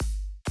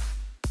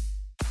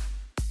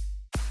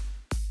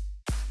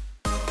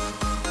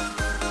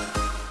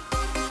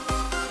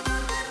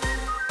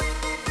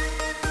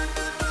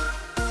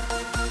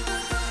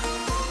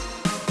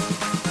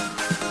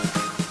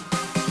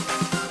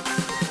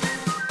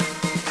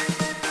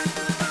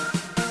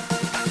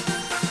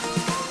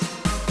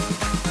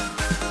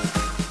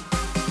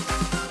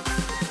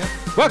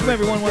Welcome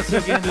everyone once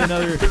again to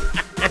another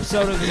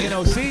episode of the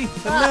NOC.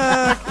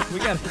 NOC. We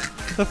got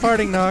the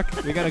farting knock.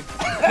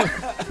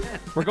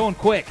 We're going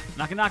quick.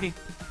 Knocky.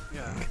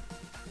 Yeah.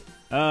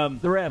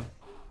 The Rev.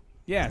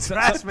 Yeah.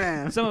 Trash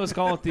man. Some of us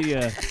call it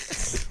the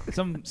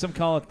some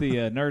call it the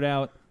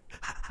NerdOut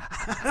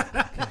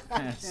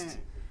Cast.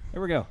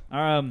 There we go.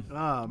 Man,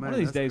 one of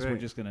these days great. we're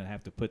just gonna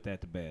have to put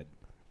that to bed.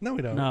 No,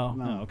 we don't. No.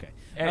 Oh, okay.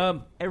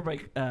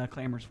 Everybody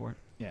clamors for it.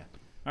 Yeah.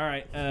 All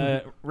right.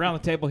 Around the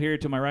table here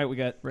to my right we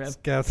got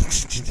Rev.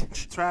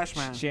 Trash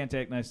man.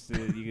 Shantek. Nice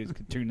that you guys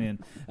could tune in.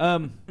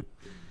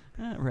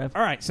 Rev.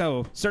 All right.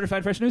 So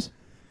certified fresh news.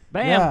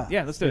 Bam.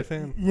 Yeah. Let's do it.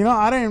 You know,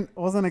 I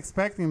wasn't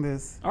expecting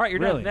this. All right, you're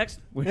Really? done.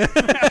 Next. Fresh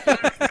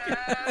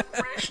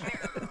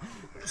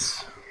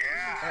news.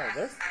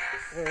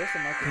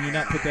 Can you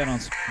not put that on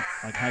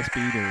like high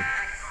speed or?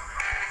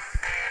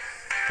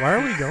 Why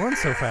are we going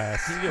so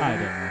fast? I don't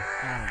know.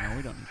 I don't know.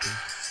 We don't need to.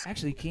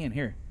 Actually, you can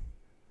here.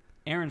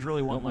 Aaron's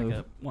really wanting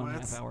Don't like move. a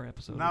 1.5 hour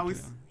episode. Now or we two.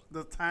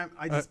 the time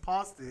I just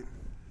paused it.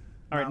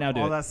 All right, now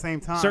do all it. that same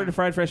time.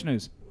 Certified fresh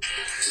news.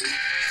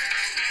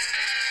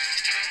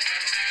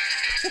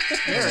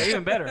 Yeah,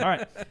 even better. All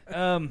right.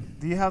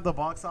 Do you have the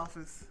box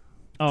office?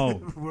 Oh,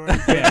 We're-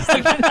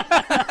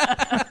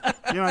 yeah.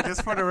 you know,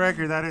 just for the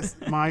record, that is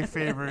my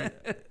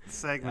favorite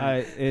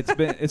segment.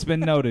 It's been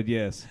noted.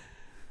 Yes.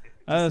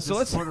 So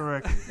Just for the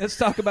record. let's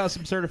talk about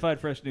some certified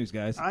fresh news,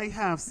 guys. I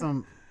have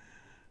some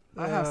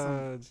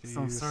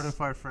jeez.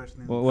 certified fresh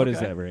news. Well, what is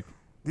Okay. that, Rick?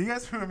 Do you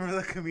guys remember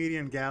the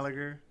comedian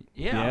Gallagher?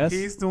 Yeah. Yes.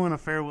 He's doing a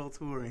farewell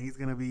tour and he's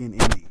gonna be in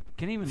Indy.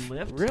 Can he even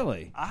lift?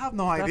 Really? I have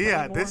no Stuff idea.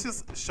 anymore? This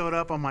just showed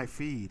up on my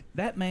feed.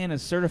 That man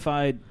is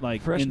certified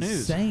like Fresh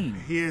news. insane.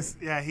 He is,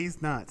 yeah,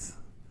 he's nuts.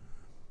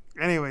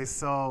 Anyway,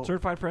 so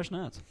Certified fresh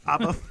nuts.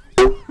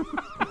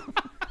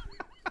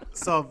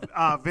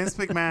 Vince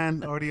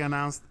McMahon already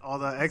announced all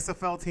the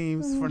XFL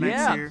teams for next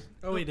Yeah. year.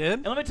 Oh, we did?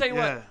 And let me tell you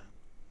Yeah, what.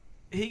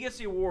 He gets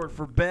the award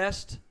for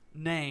best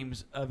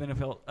names of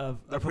NFL They're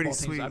football pretty teams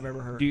sweet. I've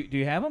ever heard. Do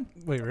you have him?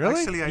 Wait, really?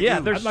 actually, I yeah,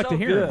 do. they're I'd like so to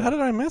hear good. it. How did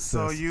I miss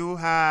So this? you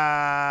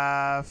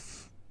have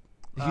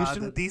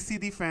Houston? the DC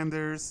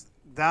Defenders,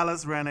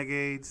 Dallas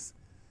Renegades,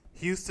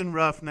 Houston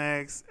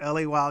Roughnecks,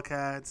 LA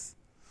Wildcats,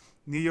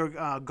 New York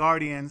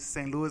Guardians,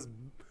 St. Louis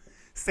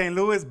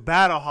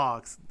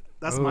Battlehawks.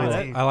 That's Ooh, my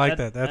that- team. I like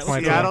that. That's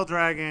my Seattle team.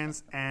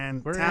 Dragons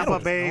and Where Tampa is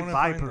it? I Bay wanna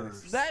find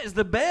Vipers. this. That is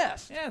the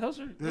best. Yeah, those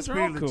This are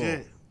pretty all cool.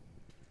 legit.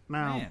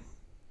 Now, Man.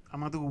 I'm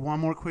going to do one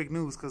more quick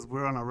news because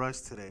we're on a rush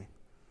today.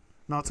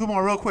 No, two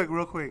more real quick.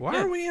 Why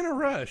are we in a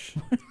rush?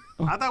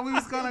 I thought we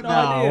was going to go.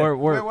 No,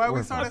 Wait, why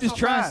we started I'm just so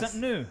trying fast?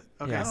 something new.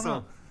 Okay, I don't so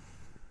know.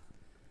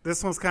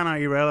 this one's kind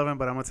of irrelevant,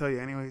 but I'm going to tell you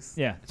anyways.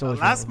 Yeah. It's always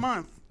Last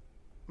relevant.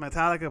 month,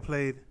 Metallica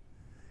played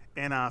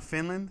in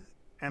Finland,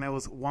 and it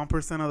was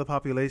 1% of the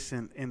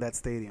population in that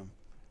stadium.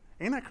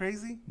 Ain't that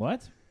crazy?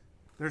 What?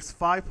 There's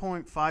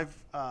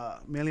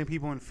 5.5 million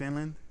people in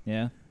Finland,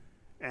 Yeah.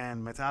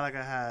 and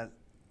Metallica had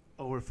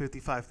over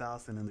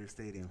 55,000 in their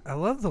stadium. I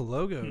love the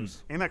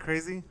logos. Ain't that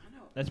crazy?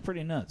 That's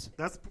pretty nuts.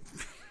 That's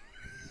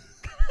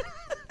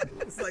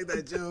it's like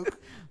that joke.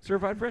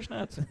 Certified fresh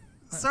nuts.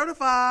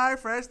 Certified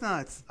fresh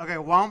nuts. Okay,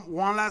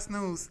 one last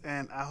news,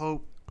 and I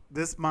hope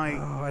this might.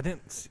 Oh, I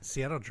didn't.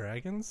 Seattle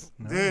Dragons?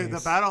 Nice. Dude, the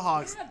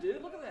Battlehawks. Yeah,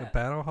 dude, look at The that.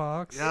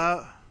 Battlehawks?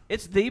 Yeah,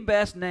 It's the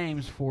best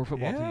names for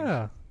football teams.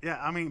 Yeah. yeah.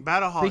 I mean, The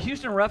Battlehawks.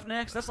 Houston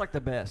Roughnecks, that's like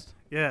the best.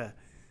 Yeah,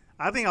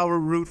 I think I would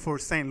root for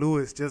St.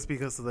 Louis just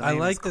because of the name. I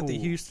like It's that the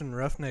cool. Houston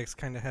Roughnecks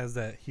kind of has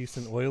that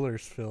Houston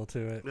Oilers feel to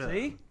it. Yeah.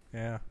 See?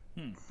 Yeah.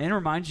 And it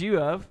reminds you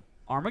of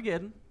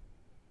Armageddon.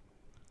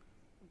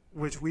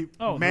 which we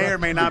Oh, may or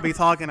may not be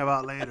talking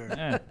about later.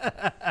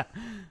 Yeah.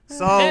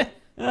 So,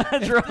 That's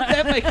Did right.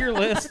 that make your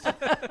list?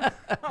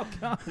 Oh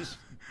gosh. Dude,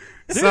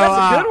 so,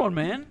 that's a good one,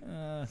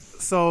 man.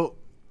 So,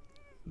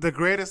 the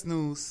greatest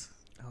news,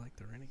 I like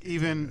the Renegades.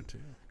 even too.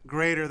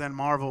 greater than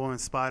Marvel and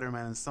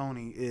Spider-Man and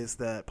Sony, is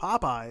that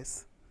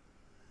Popeyes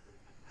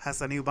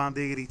has a new Bomb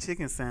Diggity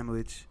chicken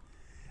sandwich,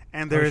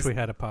 and I wish there's we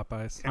had a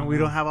Popeyes. and we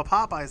don't have a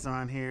Popeyes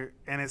around here,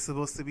 and it's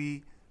supposed to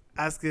be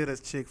as good as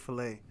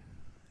Chick-fil-A.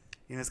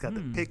 You know, it's got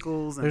the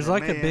pickles. And There's the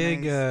like a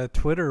big mayonnaise.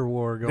 Twitter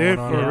war going Dude,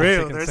 on for with real.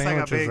 chicken There's like a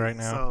sandwiches big right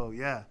now. So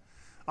yeah,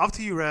 off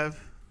to you, Rev.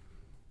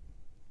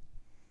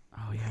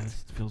 Oh, yeah,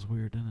 this feels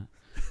weird, doesn't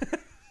it?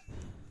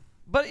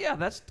 But, yeah,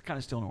 that's kind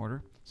of still in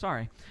order.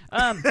 Sorry.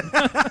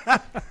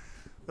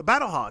 The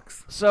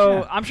Battlehawks. So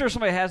Yeah. I'm sure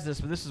somebody has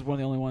this, but this is one of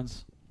the only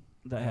ones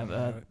that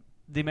have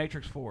The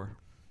Matrix 4.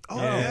 Oh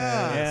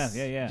Yeah. yes.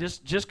 Yeah.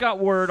 Just got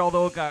word,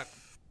 although it got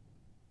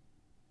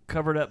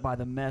covered up by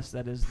the mess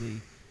that is the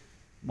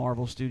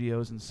Marvel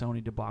Studios and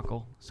Sony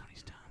debacle.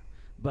 Sony's done.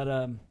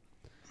 But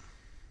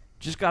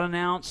just got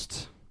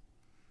announced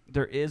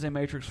there is a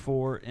Matrix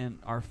 4, and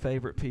our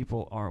favorite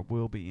people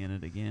will be in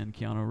it again.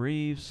 Keanu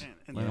Reeves,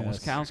 And Lana yes.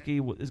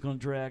 Wachowski is going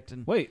to direct.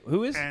 And Wait,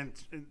 who is? And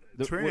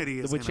The-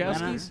 Trinity the is gonna be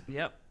Wachowskis? there.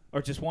 Yep.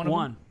 Or just one of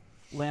them?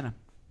 Lana.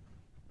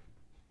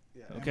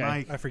 Yeah. Okay.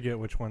 Mike, I forget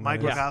which one.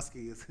 Mike that is.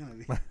 Wachowski is gonna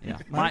be. Yeah.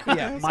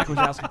 Mike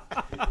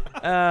Wachowski.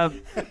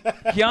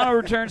 Keanu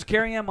returns.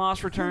 Carrie-Anne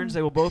Moss returns.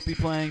 They will both be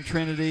playing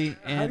Trinity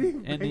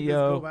and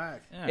Neo. Yeah.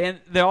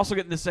 And they're also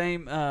getting the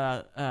same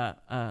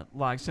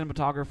like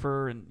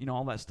cinematographer and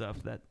all that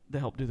stuff that they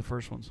helped do the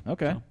first ones.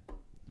 Okay. So,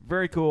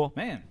 very cool.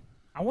 Man,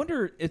 I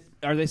wonder,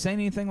 are they saying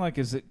anything like,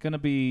 is it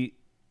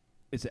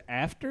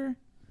after?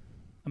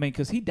 I mean,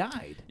 because he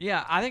died.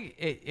 Yeah, I think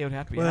it would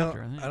have to be Well,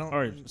 after. I think. I don't.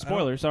 Or,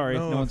 spoiler, sorry,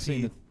 know no one's if seen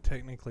he it.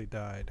 technically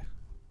died.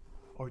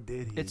 Or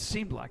did he? It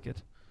seemed like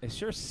it. It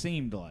sure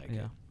seemed like it.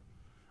 Yeah.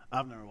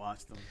 I've never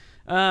watched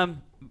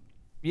them.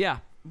 Yeah,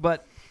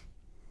 but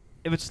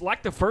if it's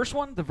like the first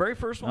one, the very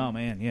first one, Oh,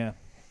 man, yeah.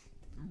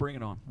 bring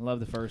it on. I love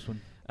the first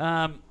one.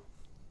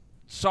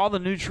 Saw the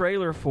new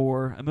trailer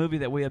for a movie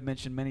that we have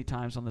mentioned many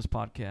times on this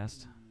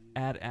podcast,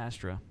 Ad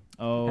Astra.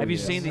 Oh, have you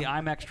yes. seen the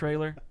IMAX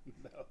trailer?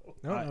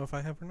 I don't know if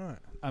I have or not.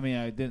 I mean,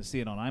 I didn't see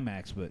it on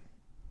IMAX, but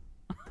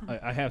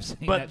I have seen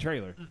But- that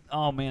trailer.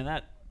 Oh man,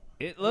 that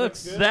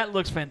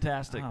looks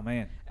fantastic. Oh,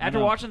 man. After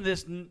I know. watching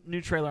this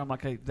new trailer, I'm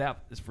like, hey,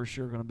 that is for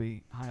sure going to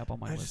be high up on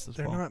my list this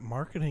They're fall. not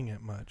marketing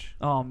it much.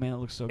 Oh man, it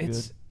looks so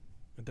It's- good.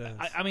 It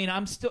does. I mean,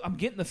 I'm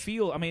getting the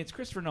feel. I mean, it's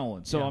Christopher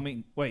Nolan. So, Yeah. I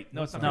mean, wait.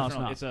 No, it's not No,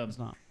 Christopher it's Nolan. not. It's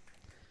not.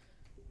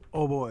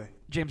 Oh boy.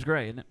 James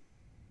Gray, isn't it?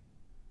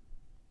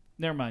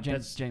 Never mind.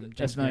 James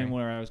That's not Gray. even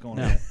where I was going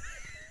No. with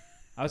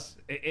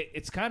it.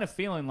 It's kind of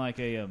feeling like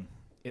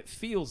it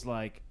feels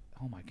like,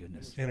 oh my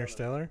goodness.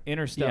 Interstellar.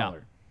 Interstellar.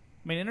 Yeah.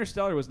 I mean,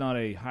 Interstellar was not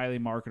a highly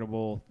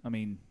marketable. I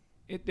mean,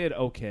 it did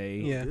okay.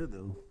 Yeah. Good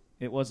though.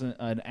 It wasn't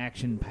an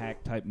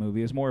action-packed type movie.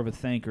 It was more of a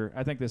thinker.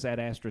 I think this Ad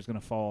Astra is going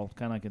to fall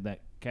kind of like in that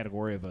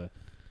category of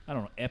I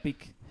don't know,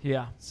 epic.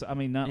 Yeah. So, I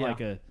mean, not Yeah. like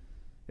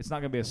it's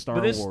not going to be a Star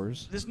But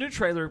Wars. This new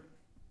trailer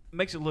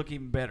makes it look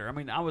even better. I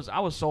mean, I was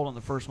sold on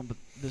the first one, but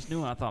this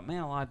new one, I thought,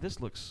 man alive, this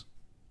looks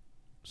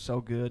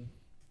so good.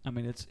 I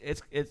mean, it's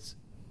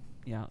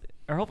yeah.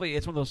 Or hopefully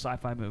it's one of those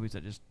sci-fi movies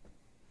that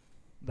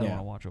I Yeah. want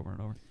to watch over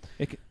and over.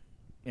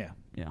 Yeah.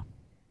 Yeah.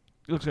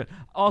 It looks good.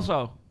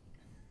 Also,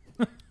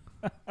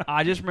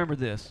 I just remembered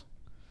this.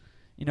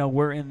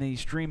 We're in the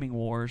streaming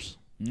wars.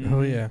 Mm-hmm.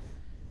 Oh yeah.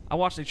 I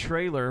watched a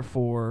trailer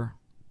for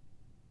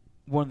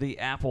one of the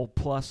Apple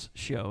Plus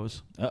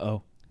shows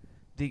Uh-oh.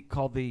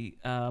 called the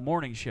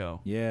Morning Show.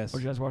 Yes.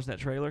 Did you guys watch that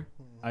trailer?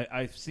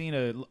 I've seen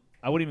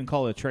I wouldn't even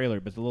call it a trailer,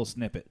 but the little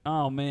snippet.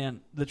 Oh, man.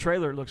 The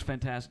trailer looks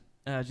fantastic.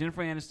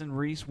 Jennifer Aniston,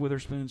 Reese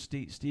Witherspoon,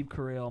 Steve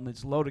Carell. I mean,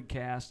 it's a loaded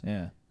cast.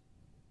 Yeah.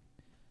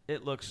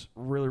 It looks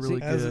really, really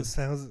good. How's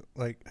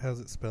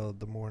it spelled?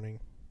 The morning.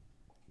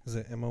 Is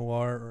it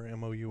MOR or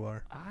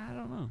MOUR? I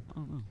don't know.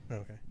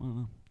 Okay. I don't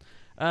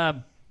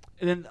know.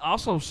 And then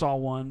also saw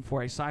one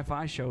for a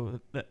sci-fi show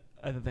that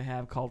they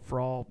have called For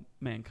All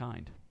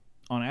Mankind.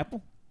 On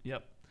Apple?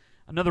 Yep.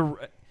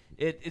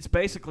 It's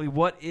basically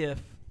what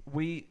if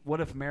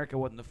America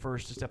wasn't the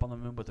first to step on the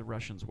moon, but the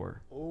Russians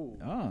were. Oh.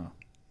 Oh.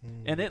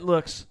 And it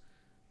looks,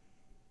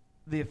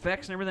 the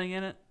effects and everything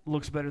in it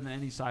looks better than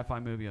any sci-fi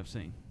movie I've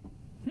seen.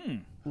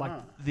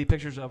 Like the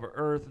pictures of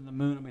Earth and the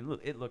moon. I mean,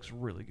 it looks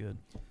really good.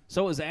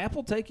 So is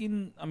Apple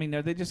taking? I mean,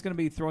 are they just going to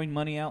be throwing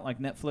money out like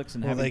Netflix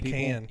and Well, having they people?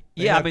 can.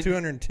 They Yeah, have I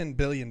mean- $210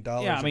 billion.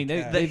 Yeah, I mean,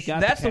 in cash. they've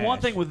got That's the the one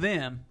cash. thing with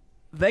them.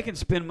 They can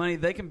spend money.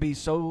 They can be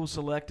so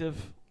selective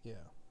Yeah.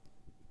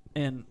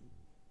 and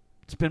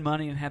spend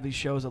money and have these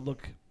shows that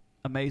look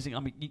amazing. I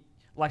mean,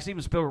 like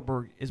Steven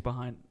Spielberg is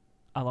behind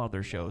a lot of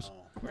their shows.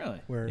 Really?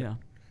 Where Yeah,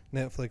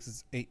 Netflix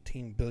is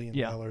 $18 billion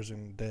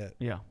in debt.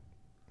 yeah.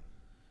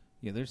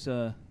 Yeah. There's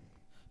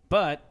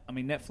but I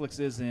mean, Netflix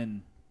is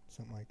in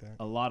Something like that.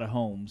 a lot of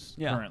homes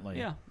Yeah. currently.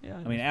 Yeah.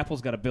 I mean,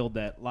 Apple's got to build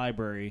that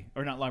library,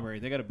 or not library.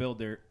 They got to build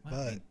their.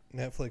 But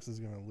Netflix is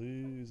going to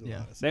lose a Yeah.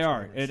 lot of They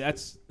are.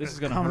 subscribers. This is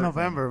going to Come hurt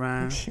November,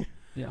 man.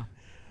 yeah,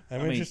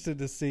 I'm interested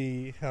to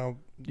see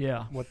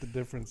yeah. what the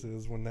difference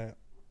is when that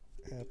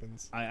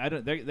happens. I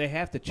don't. They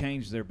have to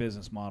change their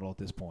business model at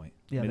this point.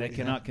 Yeah, I mean, they- they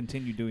cannot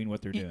continue doing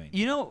what they're doing.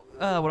 You know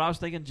what I was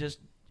thinking just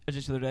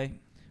the other day?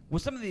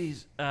 With some of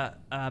these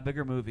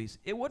bigger movies,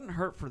 it wouldn't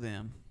hurt for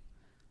them,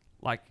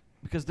 like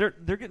because they're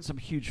getting some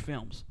huge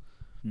films,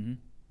 Mm-hmm.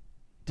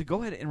 to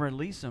go ahead and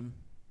release them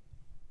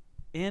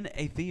in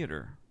a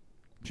theater.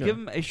 Sure. Give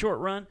them a short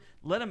run.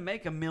 Let them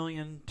make $1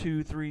 million,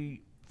 $2, $3,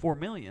 $4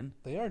 million.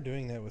 They are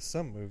doing that with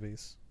some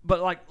movies.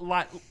 But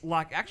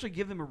like actually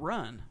give them a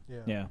run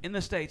Yeah. in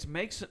the States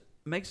makes.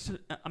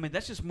 I mean,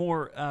 that's just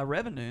more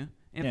revenue.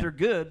 And Yeah. if they're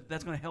good,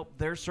 that's going to help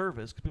their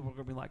service because people are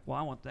going to be like, "Well,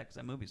 I want that because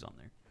that movie's on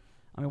there."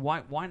 I mean,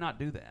 why not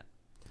do that?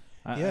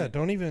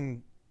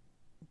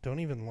 Don't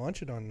even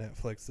launch it on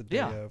Netflix the day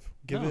Yeah. of.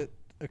 Give No. it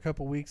a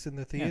couple weeks in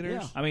the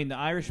theaters. Yeah. I mean, The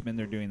Irishman,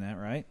 they're doing that,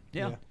 right?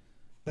 Yeah,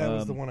 That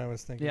was the one I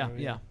was thinking yeah, of.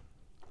 yeah.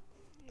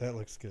 That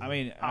looks good. I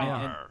mean,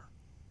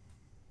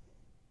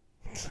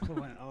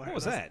 what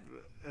was that?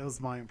 It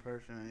was my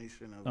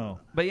impersonation of. Oh.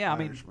 But yeah, I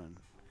mean, Irishman.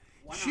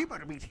 She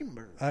better be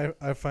timber.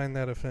 I find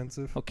that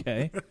offensive.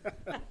 Okay.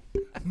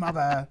 My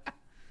bad.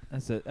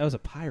 That was a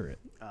pirate.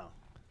 Oh.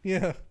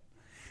 Yeah.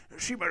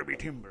 She better be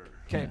timber.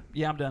 okay,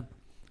 yeah, I'm done.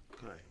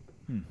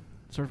 Okay.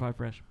 Certified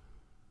fresh.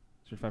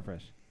 Certified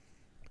fresh.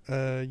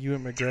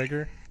 Ewan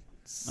McGregor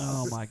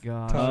Oh my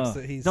god! talks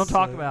that he's Don't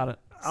talk about it.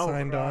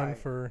 signed on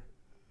for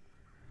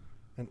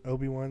an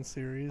Obi-Wan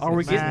series. Are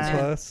we Disney getting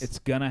Plus. It's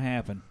gonna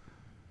happen.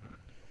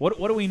 What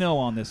do we know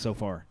on this so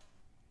far?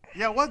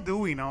 Yeah, what do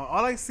we know?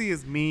 All I see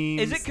is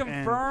memes. Is it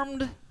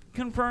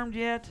confirmed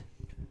yet?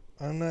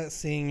 I'm not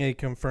seeing a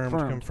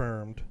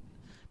confirmed.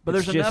 But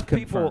It's there's just enough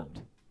people.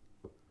 confirmed.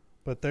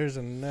 But there's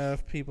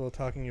enough people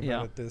talking about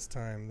Yeah. it this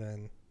time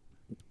than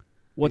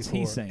What's he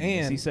before. saying?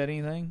 Has he And- said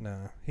anything?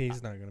 no.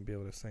 He's not going to be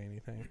able to say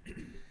anything.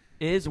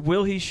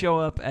 Will he show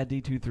up at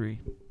D23?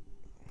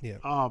 Yeah.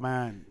 Oh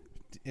man,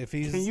 If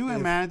he's can you if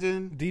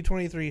imagine?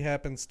 D23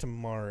 happens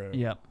tomorrow.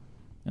 Yep.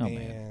 Oh and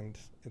man.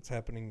 it's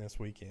happening this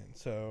weekend.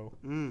 So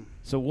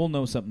So we'll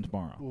know something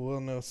tomorrow. we'll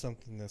know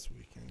something this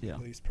weekend. Yeah.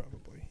 At least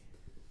probably.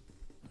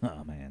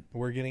 Oh man.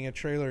 We're getting a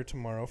trailer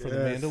tomorrow for The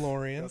Yes.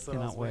 Mandalorian. That's what I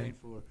was Cannot waiting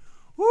for.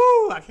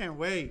 Woo! I can't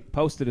wait.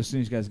 Post it as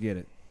soon as you guys get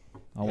it.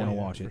 I want to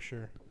watch for it.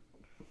 sure.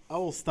 I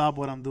will stop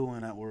what I'm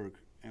doing at work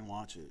and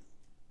watch it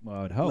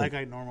Well, I'd hope. like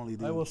I normally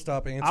do. I will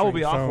stop answering I will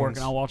be off phones. work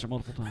and I'll watch it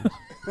multiple times.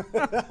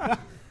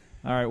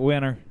 All right,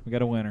 winner. We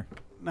got a winner.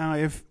 Now,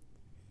 if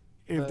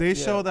But, they yeah.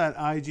 show that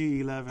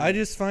IG-11, I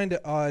just find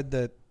it odd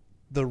that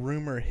the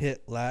rumor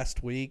hit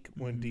last week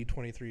when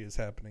D23 is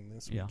happening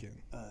this Yeah. weekend.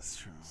 that's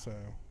true. So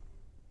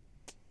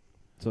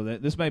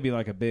This may be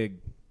like a big,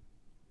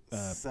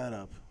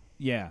 Setup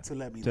yeah, to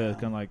let me to down.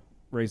 kind of like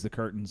raise the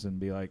curtains and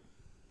be like,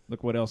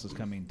 look what else is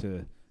coming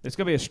to. It's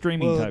gonna be a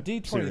streaming type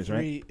D23 series,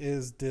 right?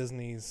 is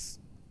Disney's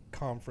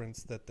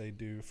conference that they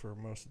do for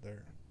most of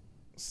their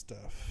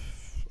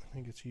stuff. I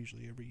think it's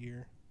usually every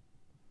year.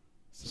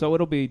 So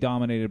it'll be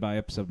dominated by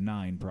episode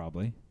 9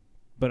 probably,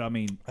 but I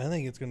mean, I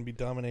think it's going to be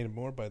dominated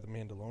more by The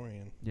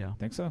Mandalorian. Yeah.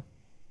 think so.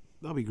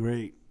 That'll be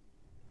great.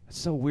 It's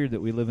so weird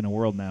that we live in a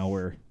world now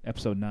where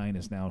episode 9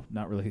 is now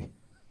not really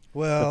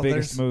Well, the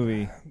biggest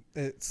movie.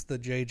 It's the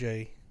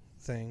JJ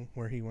thing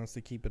where he wants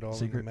to keep it all in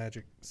Secret. the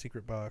magic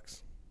secret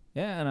box.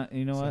 Yeah, and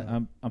you know what?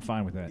 So- I'm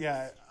fine with that.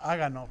 Yeah, I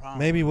got no problem.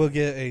 Maybe we'll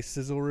get a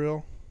sizzle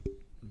reel.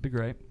 Be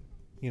great.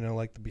 You know,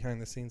 like the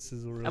behind the scenes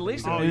sizzle reel. At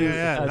least Oh a new,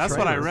 yeah. That's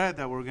what I trailer. read,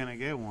 that we're gonna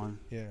get one.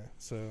 Yeah,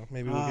 so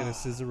maybe we'll get a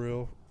sizzle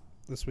reel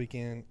this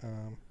weekend.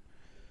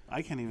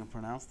 I can't even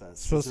pronounce that.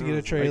 Supposed to get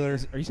a trailer.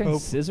 Are you saying Hope-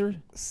 scissor?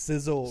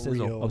 Sizzle Sizzle.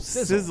 reel. Oh,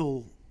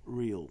 Sizzle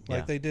reel. Yeah.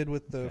 Like they did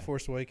with The Okay.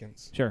 Force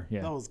Awakens. Sure,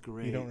 yeah. That was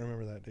great. You don't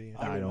remember that, do you?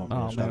 I don't. remember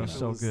Oh, It man, it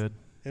was was so good.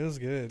 It was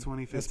good.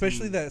 2015.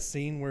 Especially that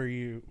scene where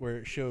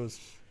it shows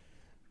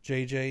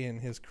JJ and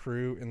his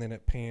crew, and then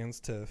it pans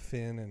to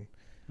Finn and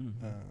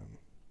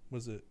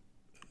was it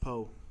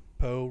Poe.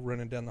 Poe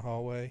running down the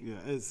hallway? Yeah,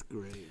 it's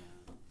great.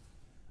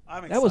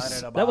 I'm excited That was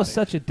about that was it.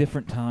 such a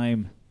different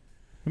time.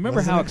 Remember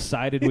Wasn't how it?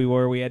 excited we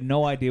were? We had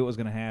no idea what was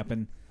going to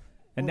happen,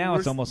 and Well, now we're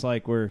it's almost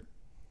like we're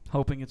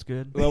Hoping it's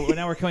good. well.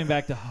 Now we're coming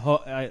back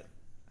to.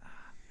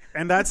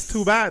 And that's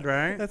too bad,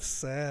 right? That's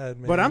sad,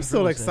 man. But I'm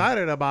still really sad.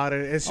 excited about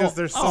it. It's just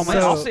there's so Oh much.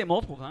 man, I'll So- see it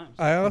multiple times.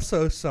 I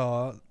also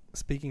saw,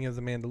 speaking of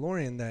The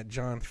Mandalorian, that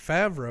Jon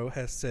Favreau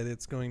has said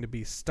it's going to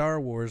be Star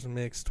Wars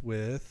mixed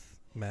with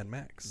Mad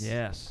Max.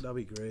 Yes. That'd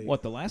be great.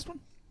 What, the last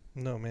one?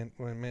 No, man.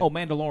 Oh,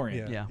 Mandalorian.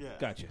 Yeah. Yeah. Yeah.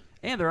 Gotcha.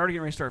 And they're already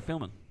getting ready to start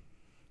filming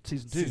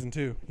season 2. Season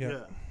 2. Yeah. Yeah.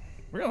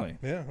 Really?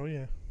 Yeah. Oh,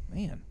 yeah.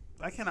 Man.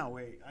 I cannot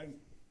wait.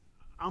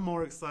 I'm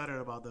more excited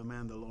about the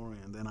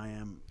Mandalorian than I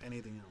am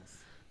anything else.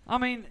 I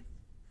mean,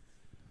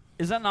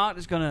 is that not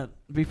just going to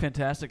be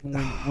fantastic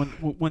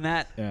when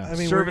that Yeah. I mean,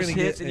 we're service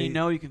gonna hits get and you a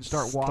know you can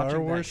start Star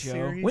watching Wars that show?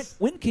 series?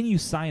 When can you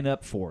sign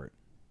up for it?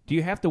 Do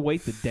you have to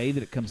wait the day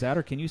that it comes out,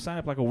 or can you sign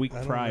up like a week I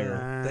don't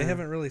prior know. They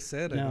haven't really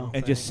said it. No.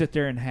 and just sit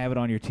there and have it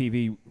on your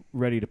TV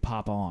ready to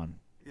pop on?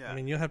 Yeah. I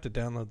mean, you'll have to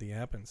download the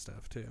app and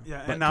stuff, too.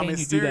 yeah. But And now can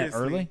you do that mysteriously-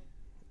 early?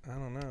 I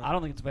don't know. I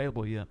don't think it's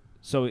available yet.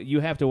 So you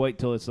have to wait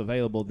till it's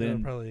available, They'll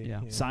then probably,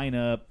 yeah. sign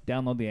up,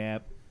 download the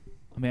app.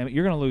 I mean,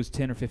 you're going to lose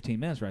 10 or 15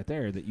 minutes right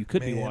there that you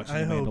could be Man, watching I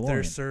The hope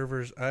their Mandalorian.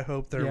 servers. I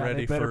hope they're Yeah, they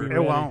ready better for. be It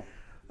ready. won't.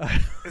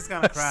 It's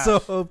gonna I crash. so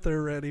hope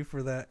they're ready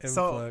for that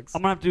So, influx.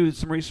 I'm going to have to do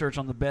some research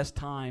on the best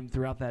time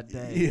throughout that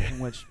day Yeah. in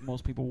which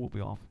most people will be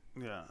off.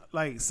 Yeah.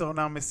 Like, so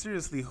now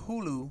mysteriously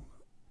Hulu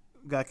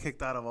got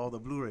kicked out of all the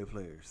Blu-ray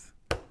players.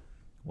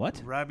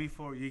 What? Right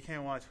before you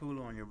can't watch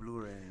Hulu on your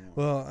Blu-ray anymore.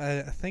 Well,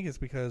 I think it's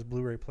because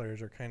Blu-ray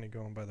players are kind of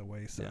going by the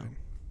wayside. Yeah.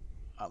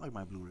 I like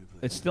my Blu-ray player.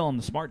 It's still on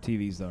the smart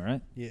TVs, though,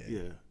 right? Yeah.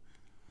 Yeah.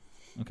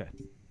 Okay.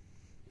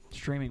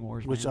 Streaming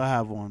wars, Which man. I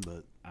have one,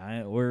 but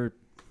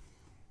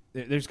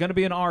There's going to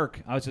be an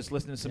arc. I was just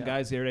listening to some Yeah.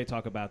 guys the other day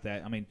talk about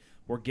that. I mean,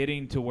 we're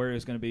getting to where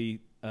it's going to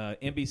be.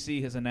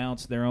 NBC has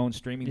announced their own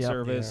streaming Yep.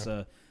 service,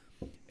 Yeah.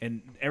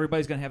 and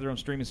everybody's going to have their own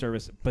streaming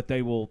service, but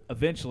they will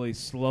eventually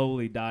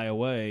slowly die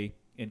away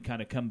and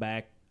kind of come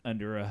back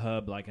under a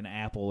hub like an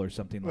Apple or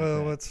something like Well,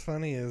 that. what's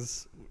funny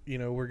is, we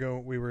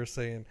were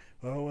saying,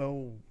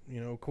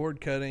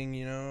 cord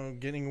cutting,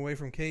 getting away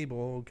from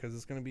cable because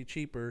it's going to be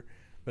cheaper.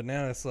 But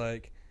now it's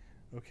like,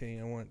 okay,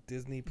 I want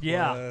Disney Plus.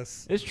 Yeah,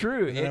 it's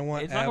true. And then I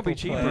want it's not Apple gonna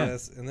be cheaper.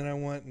 Plus, and then I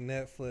want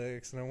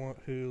Netflix, and I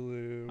want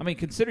Hulu. I mean,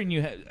 considering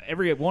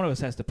every one of us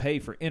has to pay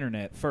for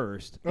internet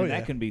first, and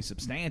that can be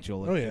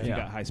substantial if you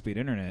got high-speed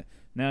internet.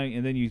 Now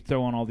and then you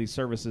throw on all these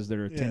services that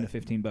are $10 to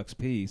 $15 a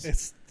piece.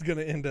 It's going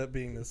to end up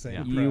being the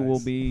same price. You will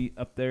be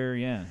up there,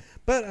 yeah.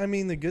 But I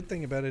mean, the good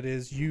thing about it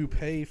is you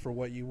pay for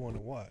what you want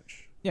to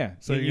watch. Yeah,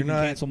 so you you're can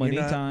not cancel many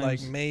you're not times.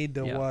 like made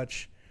to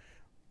watch.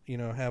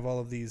 Have all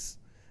of these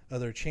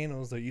other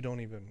channels that you don't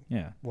even.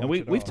 Yeah, watch and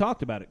we've all.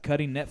 talked about it,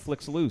 cutting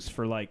Netflix loose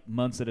for like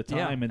months at a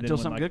time, and then until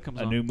when something good comes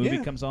a on. new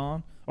movie comes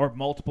on, or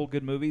multiple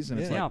good movies, and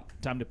it's like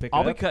time to pick.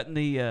 I'll up. be cutting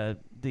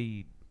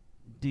the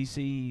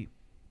DC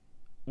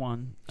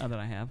one that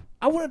I have.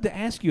 I wanted to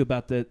ask you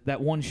about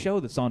that one show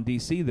that's on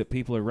DC that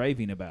people are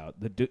raving about.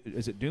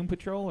 Is it Doom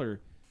Patrol or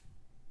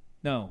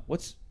no?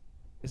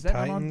 Is that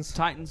Titans?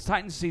 on?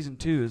 Titans season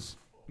 2 is.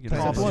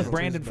 Titans season 2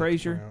 Brandon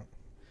Fraser.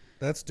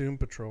 That's Doom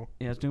Patrol.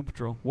 Yeah, it's Doom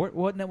Patrol.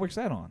 What network's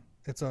that on?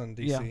 It's on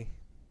DC. Yeah.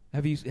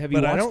 Have you watched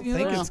But I don't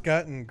think it? it's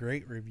gotten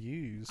great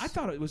reviews. I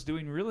thought it was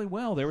doing really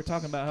well. They were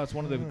talking about how it's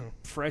one of the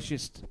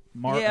freshest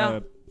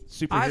superhero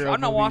I've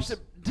not movies. watched it.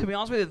 To be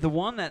honest with you, the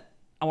one that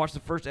I watched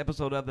the first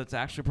episode of that's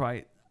actually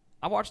probably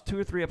I watched 2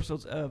 or 3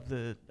 episodes of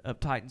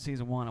Titan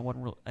season 1. I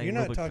wasn't really. You're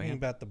not talking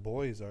about The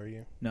Boys, are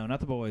you? No, not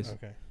The Boys.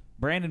 Okay.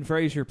 Brandon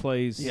Fraser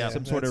plays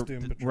some sort of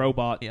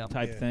robot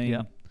type thing.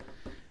 Yeah.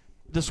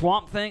 The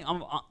Swamp Thing.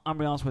 I'm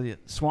be honest with you.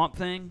 Swamp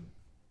Thing.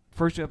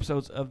 First 2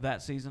 episodes of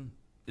that season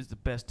is the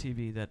best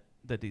TV that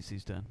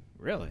DC's done.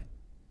 Really?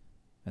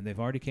 And they've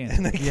already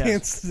canceled. And they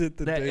canceled it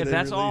the day if they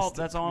that's all. released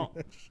That's it. all.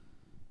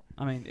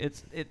 I mean,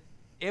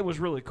 it was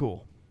really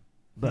cool.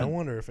 But I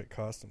wonder if it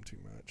cost them too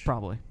much.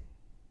 Probably.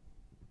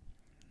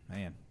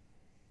 Man.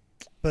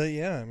 But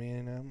yeah, I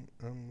mean,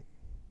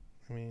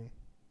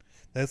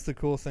 that's the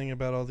cool thing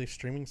about all these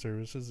streaming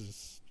services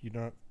is you're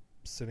not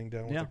sitting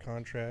down with a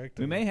contract.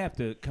 We may have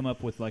to come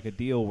up with like a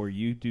deal where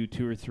you do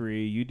 2 or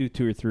 3, you do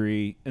 2 or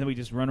 3, and then we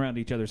just run around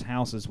to each other's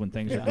houses when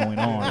things are going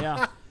on.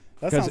 Yeah.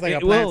 That sounds like a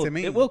plan to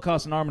me. It will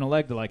cost an arm and a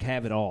leg to like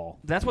have it all.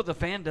 That's what the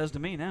fan does to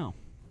me now.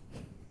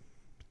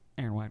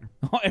 Aaron Wagner.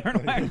 Oh,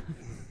 Aaron Wagner.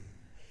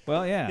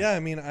 Well, yeah. Yeah, I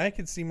mean, I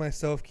could see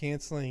myself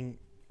canceling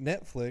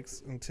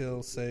Netflix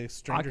until, say,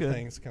 Stranger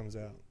Things comes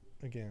out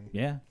again.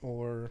 Yeah.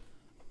 Or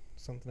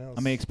something else.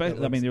 I mean,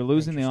 they're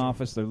losing The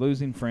Office. They're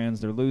losing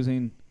Friends. They're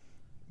losing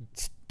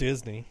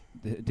Disney.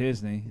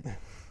 Disney.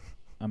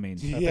 I mean,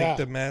 I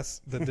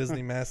think the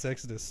Disney mass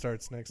exodus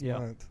starts next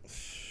month.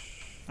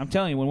 I'm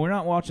telling you, when we're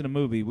not watching a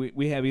movie,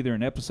 we have either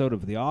an episode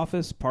of The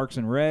Office, Parks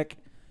and Rec,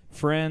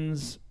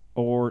 Friends,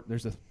 or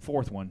there's a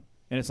 4th one.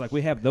 And it's like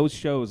we have those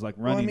shows like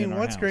running in our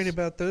what's house. great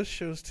about those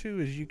shows, too,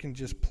 is you can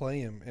just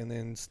play them and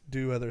then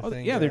do other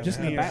things. Yeah, they're just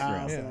in the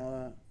background. And all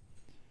that.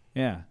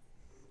 Yeah.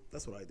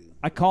 That's what I do.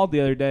 I called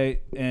the other day,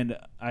 and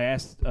I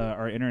asked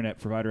our internet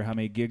provider how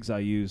many gigs I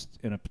used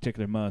in a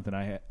particular month, and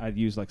I'd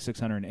used like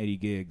 680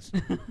 gigs.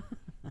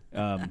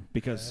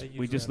 Because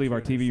we just leave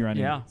our TV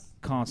running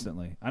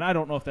constantly. And I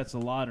don't know if that's a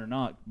lot or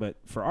not, but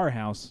for our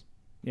house,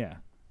 yeah.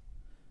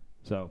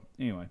 So,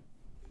 anyway.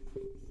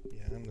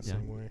 Yeah, I'm the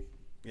same way.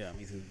 Yeah,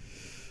 me too.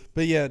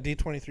 But yeah,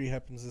 D23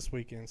 happens this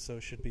weekend, so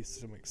should be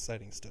some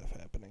exciting stuff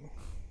happening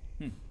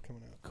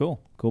coming out.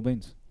 Cool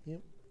beans.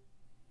 Yep.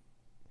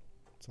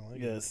 That's all I got.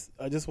 Yes,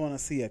 I just want to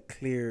see a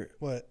clear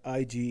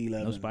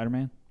IG-11. No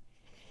Spider-Man?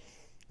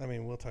 I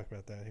mean, we'll talk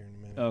about that here in a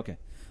minute. Oh, okay.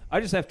 I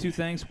just have 2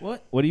 things.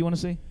 What do you want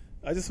to see?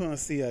 I just want to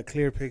see a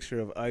clear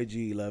picture of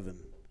IG-11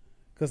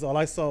 because all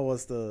I saw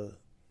was the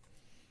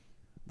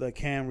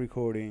cam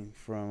recording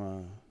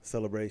from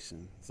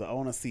Celebration. So I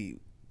want to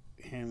see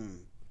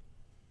him.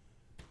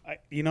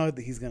 You know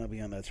he's going to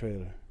be on that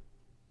trailer.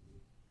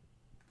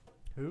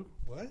 Who?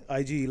 What?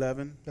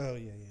 IG-11. Oh,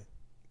 yeah.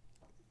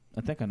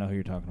 I think I know who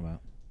you're talking about.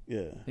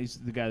 Yeah. He's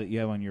the guy that you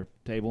have on your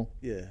table?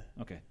 Yeah.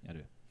 Okay, I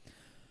do.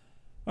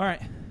 All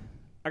right.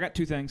 I got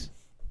 2 things.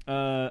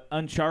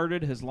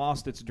 Uncharted has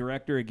lost its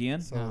director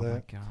again.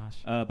 My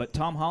gosh. But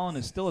Tom Holland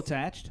is still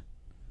attached,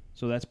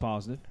 so that's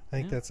positive. I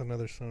think that's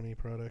another Sony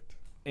product.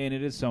 And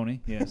it is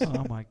Sony, yes.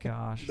 Oh, my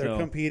gosh. They're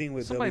competing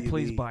with Somebody WB.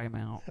 please buy him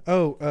out.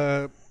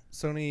 Oh,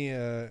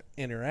 Sony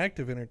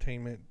Interactive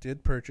Entertainment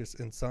did purchase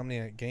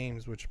Insomniac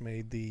Games, which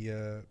made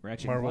the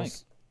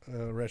Marvel's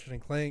Ratchet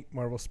and Clank,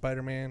 Marvel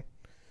Spider-Man.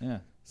 Yeah.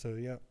 So,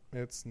 yeah,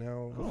 it's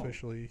now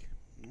officially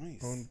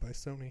owned by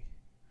Sony.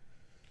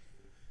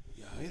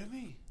 Yeah, to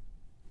me.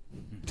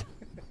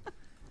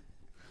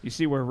 You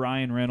see where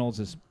Ryan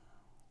Reynolds is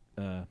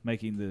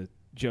making the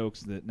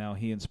jokes that now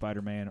he and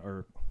Spider-Man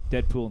or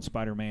Deadpool and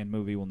Spider-Man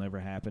movie will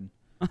never happen.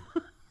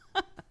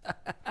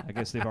 I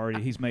guess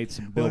he's made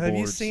some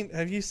billboards. Well,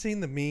 have you seen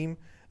the meme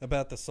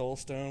about the Soul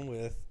Stone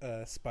with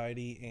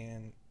Spidey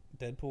and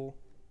Deadpool?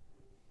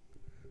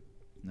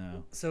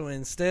 No. So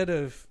instead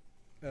of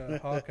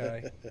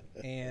Hawkeye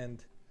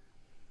and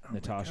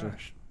Natasha.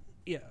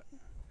 Yeah.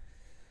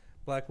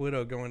 Black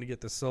Widow going to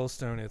get the Soul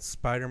Stone, it's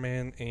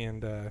Spider-Man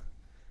and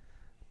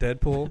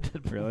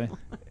Deadpool. Really?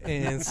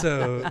 And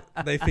so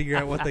they figure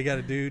out what they got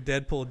to do.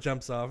 Deadpool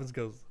jumps off and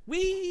goes,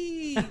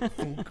 wee!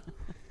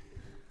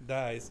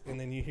 dies, and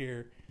then you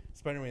hear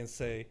Spider-Man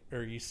say,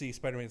 or you see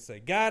Spider-Man say,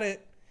 "Got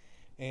it,"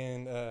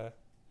 and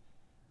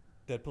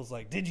Deadpool's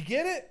like, "Did you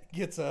get it?"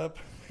 Gets up.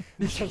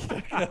 Jumps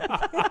back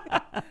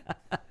up.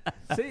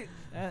 See,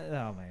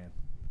 oh man,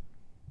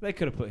 they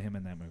could have put him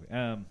in that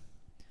movie.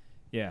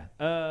 Yeah.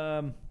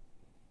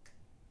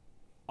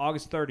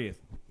 August 30th,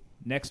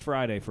 next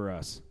Friday for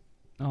us.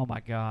 Oh my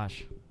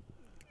gosh.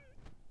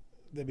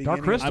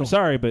 Dark Crystal. I'm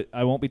sorry, but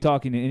I won't be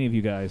talking to any of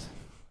you guys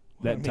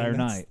that entire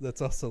night.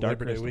 That's also Dark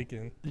Labor Day Crystal.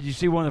 weekend. Did you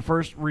see one of the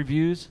first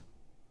reviews?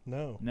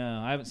 No,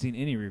 I haven't seen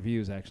any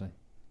reviews actually.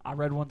 I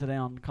read one today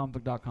on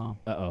comicbook.com.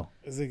 Uh-oh.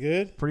 Is it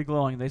good? Pretty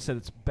glowing. They said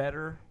it's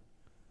better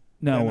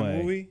No than way.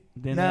 The movie?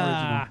 than the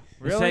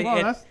original. Really?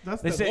 Well,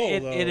 that's They the say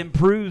goal, it though.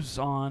 improves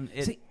on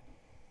it. See-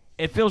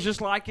 It feels just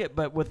like it,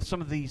 but with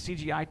some of the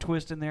CGI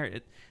twist in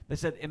there. They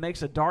said it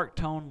makes a dark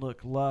tone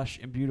look lush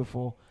and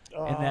beautiful,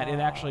 and that it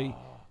actually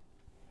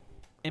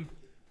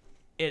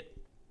it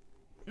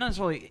not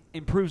necessarily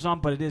improves on,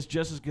 but it is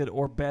just as good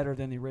or better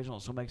than the original.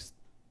 So it makes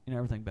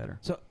everything better.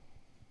 So,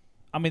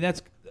 I mean,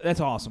 that's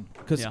awesome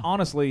because Yeah.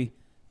 honestly,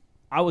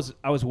 I was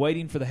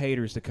waiting for the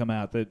haters to come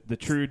out, the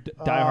true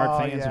diehard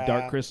fans of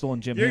Dark Crystal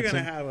and Jim You're Henson.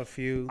 gonna have a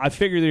few. I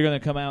figured they're going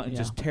to come out and Yeah.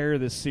 just tear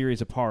this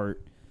series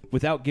apart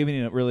without giving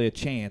it really a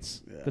chance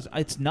because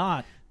it's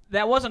not.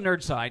 That was a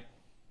nerd site,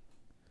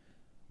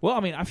 Well, I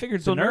mean, I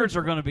figured so the nerds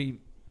are going to be.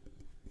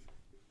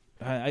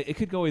 it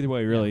could go either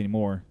way, really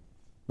anymore.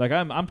 Like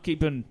I'm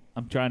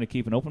trying to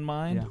keep an open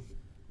mind. Yeah.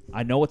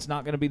 I know it's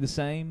not going to be the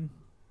same,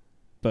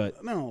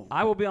 but No.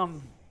 I will be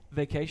on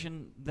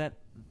vacation that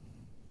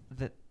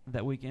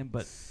weekend,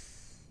 but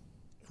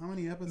How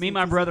many episodes? me and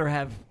my is brother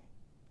have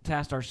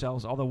tasked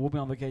ourselves. Although we'll be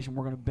on vacation,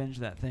 we're going to binge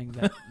that thing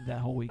that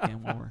whole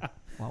weekend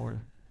while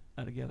we're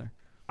together.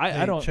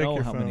 I don't check know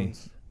your how many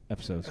phones.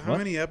 episodes. How What?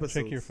 many episodes?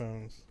 Check your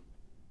phones.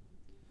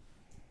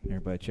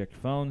 Everybody check your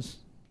phones.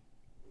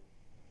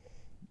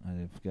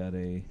 I've got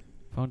a.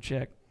 Phone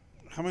check.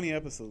 How many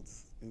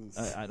episodes?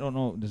 I don't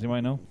know. Does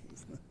anybody know?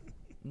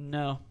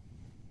 No.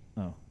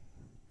 Oh.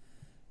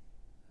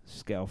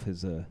 Scalf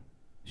has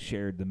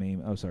shared the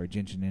meme. Oh, sorry,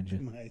 Ginger Ninja.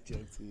 My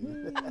joke to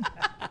you.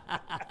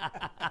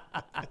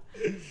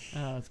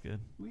 Oh, that's good.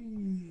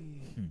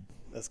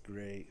 That's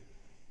great.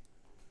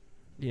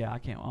 Yeah, I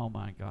can't. Oh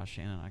my gosh,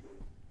 Shannon, I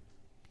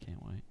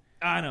can't wait.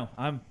 I know.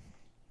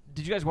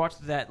 Did you guys watch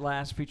that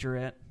last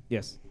featurette?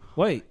 Yes.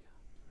 Wait.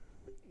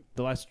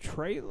 The last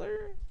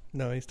trailer?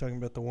 No, he's talking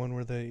about the one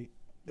where they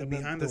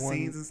Behind the one-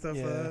 scenes and stuff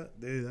yeah. like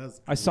that. Dude,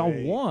 that's I saw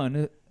great.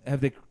 one.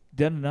 Have they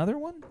done another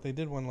one? They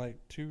did one like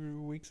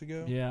 2 weeks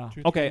ago. Yeah. 2 or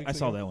 3 Okay, weeks I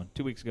saw ago. that one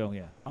 2 weeks ago.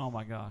 Yeah. Oh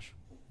my gosh.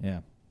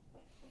 Yeah.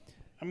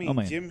 I mean, Oh,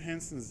 man. Jim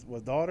Henson's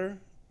daughter,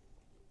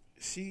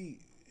 she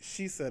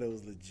said it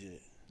was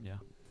legit. Yeah.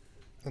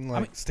 And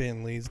like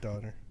Stan Lee's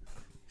daughter.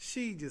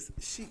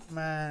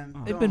 Man.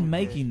 They've been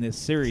making this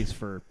series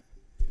for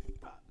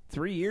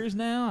 3 years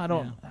now. I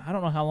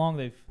don't know how long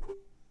they've.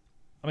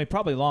 I mean,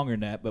 probably longer than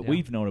that, but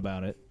we've known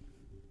about it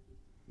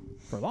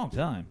for a long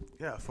time.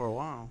 Yeah, for a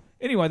while.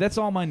 Anyway, that's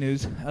all my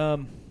news.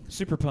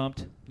 Super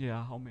pumped.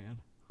 Yeah. Oh man.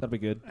 That'll be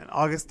good. And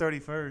August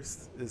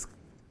 31st is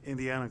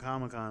Indiana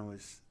Comic-Con,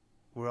 which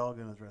we're all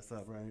going to dress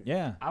up, right?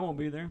 Yeah. I won't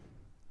be there.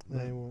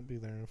 They won't be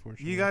there,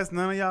 unfortunately. You guys,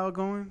 none of y'all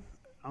going?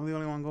 I'm the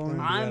only one I'm going.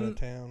 gonna be out of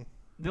town.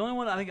 The only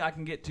one I think I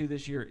can get to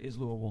this year is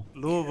Louisville.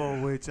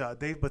 Louisville, which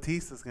Dave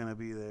Bautista's going to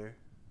be there.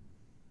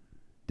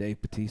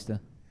 Dave Batista.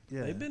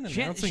 Yeah. They've been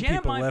Shannon announcing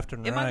people might, left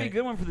and it right. might be a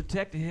good one for the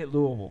tech to hit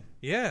Louisville.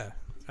 Yeah.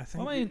 I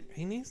think I mean,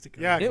 he needs to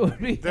go. Yeah, It would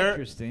be They're-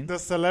 interesting. The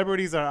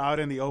celebrities are out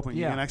in the open.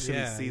 You Yeah. can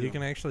actually see them. you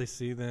can actually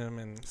see them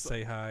and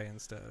say hi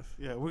and stuff.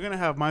 Yeah, we're going to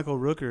have Michael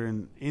Rooker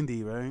in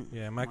Indy, right?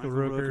 Yeah, Michael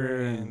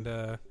Rooker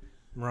and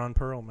Ron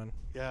Perlman.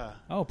 Yeah.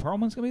 Oh,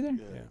 Perlman's gonna be there.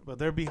 Yeah. Yeah. But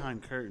they're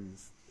behind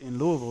curtains. In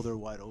Louisville, they're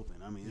wide open.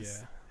 I mean,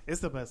 Yeah.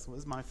 it's the best one.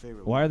 It's my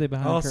favorite Why one. are they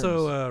behind curtains?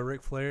 Also,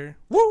 Ric Flair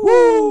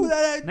Woo!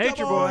 That ain't Nature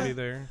the Boy. will be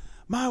there.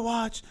 My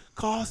watch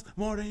costs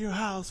more than your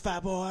house,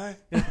 fat boy.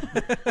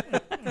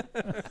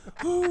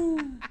 Woo!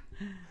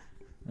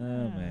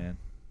 Oh man,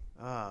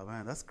 Oh,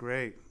 man, that's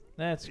great.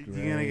 that's You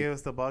great. going to give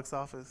us the box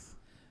office?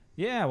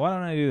 Yeah. Why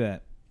don't I do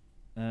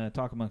that?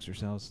 Talk amongst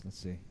yourselves. Let's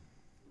see.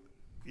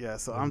 Yeah,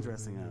 so I'm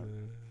dressing up.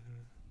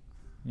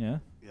 Yeah.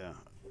 Yeah.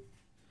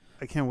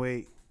 I can't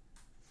wait.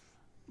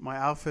 My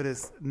outfit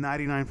is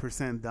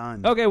 99%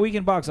 done. Okay.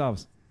 Weekend box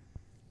office.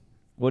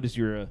 What is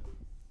your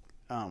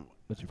Um,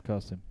 what's your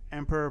costume?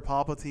 Emperor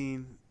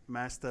Palpatine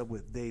matched up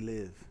with They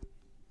Live.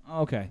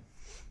 Okay.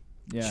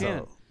 Yeah.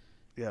 Shannon. So,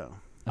 yeah.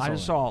 I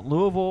just saw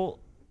Louisville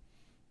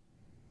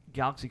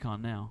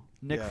GalaxyCon now.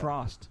 Nick Yeah.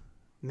 Frost.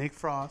 Nick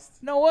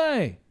Frost. No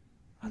way.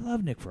 I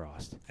love Nick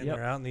Frost. And Yep.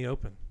 they're out in the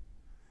open.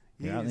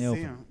 You They're out in can the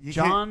see open. him. You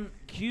can't- John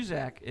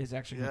Cusack is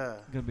actually Yeah.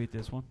 going to be at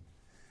this one.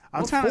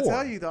 I'm What trying to for?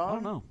 tell you, I dog.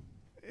 don't know.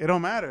 It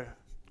don't matter.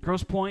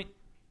 Grosse Point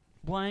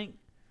blank.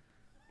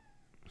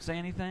 Say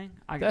anything?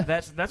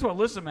 That's what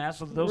Alyssa asked.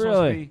 So those supposed to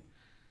Really?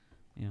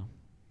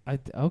 be,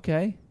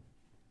 Okay.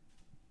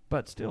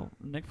 but still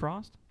Nick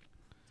Frost.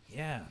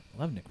 Yeah.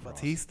 Love Nick Frost.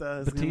 Batista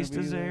is gonna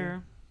Batista's be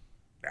there.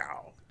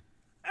 Ow.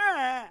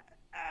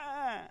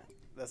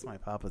 That's my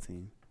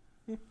Palpatine.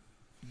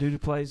 Dude who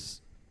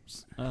plays,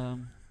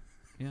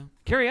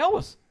 Carrie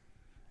Elwes.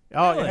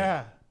 Oh, Really?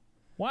 yeah.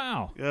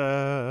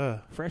 Wow.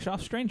 Fresh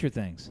off Stranger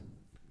Things.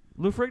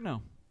 Lou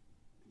Ferrigno.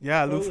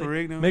 Yeah, Lou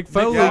Ferrigno. Mick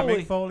Foley. Yeah,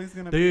 Mick Foley's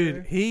going to be there.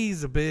 Dude,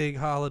 he's a big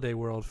Holiday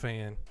World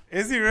fan.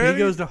 Is he really? He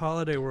goes to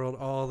Holiday World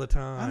all the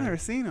time. I've never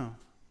seen him.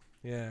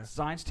 Yeah.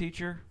 Science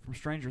teacher from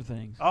Stranger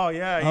Things. Oh,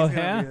 yeah. He's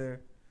going to be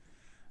there.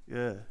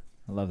 Yeah.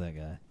 I love that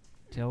guy.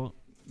 Tell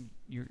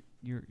your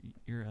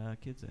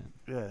kids that.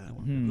 Yeah.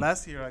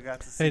 Last year I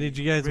got to see. Hey, did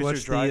you guys Richard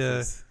watch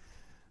Dreyfuss.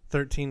 the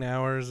 13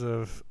 hours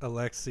of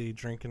Alexi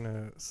drinking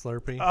a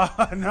Slurpee?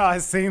 Oh, no, I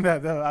seen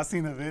that, though. I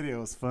seen the video.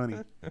 It was funny.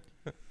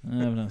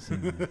 I've not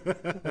seen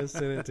that. I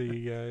sent it to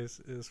you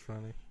guys. It was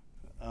funny.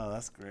 Oh,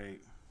 that's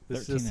great.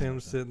 It's just him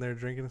sitting there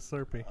drinking a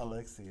Slurpee.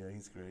 Alexia,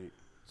 he's great.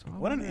 So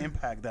What an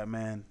impact that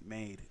man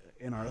made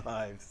in our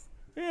lives.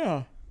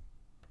 Yeah.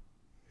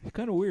 It's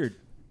kind of weird.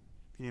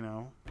 You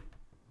know?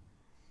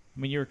 I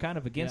mean, you were kind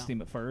of against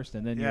him at first,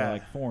 and then you were Yeah.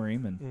 like for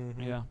him, and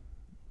Yeah.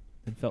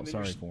 then felt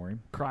sorry for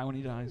him. Cry when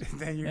he dies.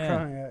 Then you're Yeah.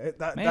 crying.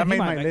 That Man, made he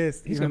my might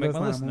list. he's even gonna make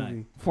though my it's list not a tonight.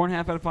 movie.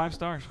 4.5 out of 5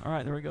 stars. All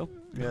right, there we go.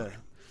 Yeah.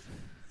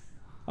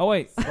 Oh,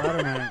 wait.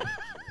 Spider-Man.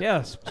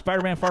 Yeah,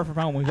 Spider-Man Far From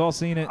Home. We've all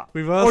seen it.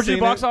 We've all Or seen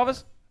the box it.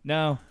 office?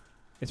 No.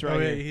 It's right Oh,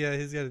 here. yeah,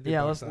 he's got to do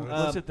Yeah, box let's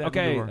office. hit that.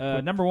 Okay,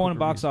 Quick number one in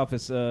box review.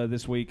 office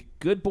this week.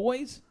 Good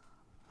Boys?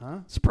 Huh?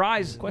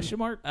 Surprise. Question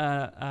mark?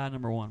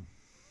 Number 1.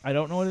 I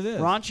don't know what it is.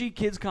 Raunchy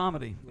kids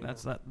comedy.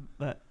 That's all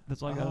I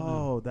got to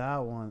Oh, that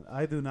one.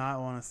 I do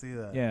not want to see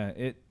that. Yeah,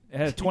 it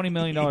had a $20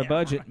 million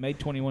budget, made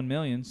 $21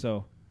 million,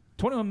 so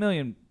 $21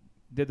 million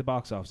did the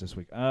box office this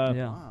week. know.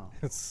 Yeah. Wow.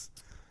 It's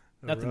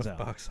a Nothing's rough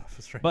out. box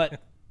office right But now.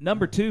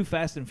 number 2,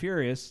 Fast and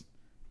Furious,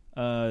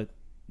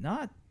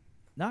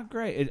 not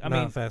great. I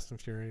mean, Fast and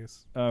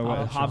Furious.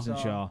 Hobbs and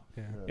Shaw.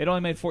 Yeah. It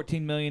only made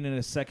 $14 million in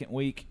its second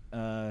week,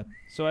 so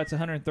that's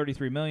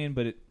 $133 million,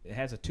 but it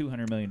has a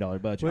 $200 million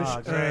budget.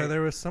 Which, great.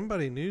 there was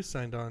somebody new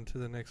signed on to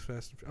the next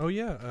Fast and Furious. Oh,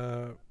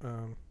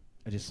 yeah.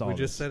 I just saw We this.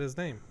 just said his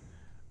name.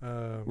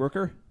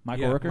 Rooker?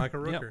 Michael yeah, Rooker?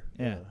 Michael Yep. Rooker.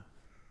 Yeah.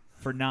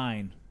 For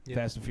 9. Yeah.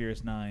 Fast and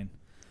Furious 9.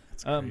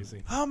 That's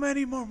crazy. How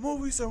many more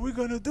movies are we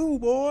going to do,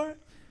 boy?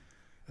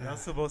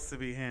 That's supposed to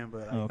be him,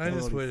 but Okay. I I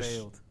just totally wish-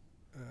 failed.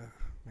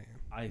 Man.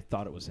 I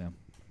thought it was him.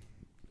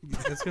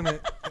 It's going to...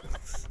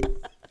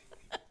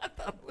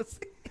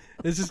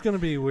 It's just going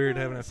to be weird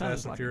having a Sounds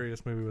Fast and like it.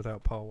 Furious movie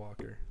without Paul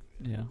Walker.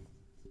 Yeah.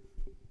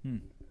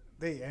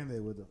 They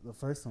ended with the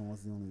first one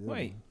was the only good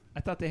Wait, one. I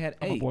thought they had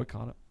I'm a 8.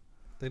 boycott it.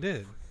 They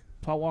did.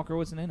 Paul Walker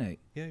wasn't in 8.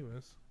 Yeah, he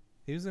was.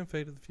 He was in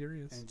Fate of the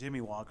Furious. And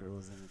Jimmy Walker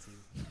was in it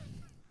too.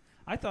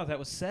 I thought that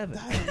was 7.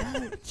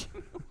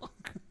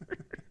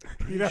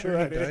 Pretty sure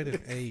he died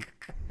in 8.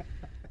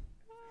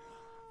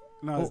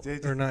 No, it's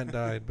JJ. Or not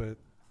died, but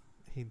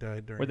he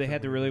died during... Where they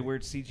had the really filming.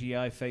 weird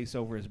CGI face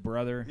over his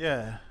brother.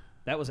 Yeah.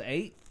 That was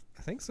 8?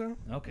 I think so.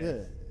 Okay.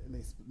 Yeah.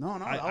 No,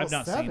 that I've was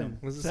not 7. seen him.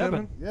 Was it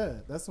 7? 7?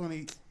 Yeah, that's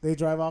when they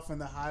drive off in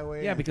the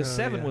highway. Yeah, and- because Oh,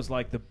 7 yeah. was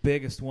like the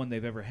biggest one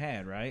they've ever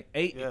had, right?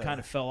 8 Yeah. it kind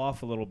of fell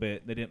off a little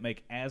bit. They didn't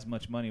make as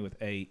much money with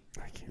 8.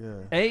 I can't. Yeah.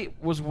 8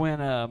 was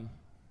when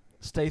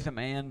Statham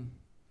and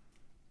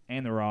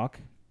And The Rock.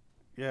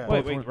 Yeah.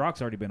 Wait,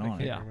 Rock's already been I on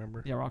can't it.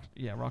 remember.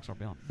 Rock's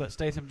already on. But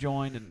Statham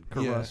joined and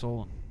Kurt Yeah.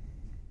 Russell.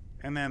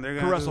 And then they're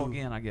Kurt gonna Russell do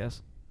again, I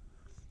guess.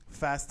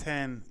 Fast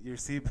 10. Your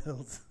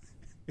seatbelts.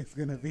 It's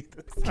gonna be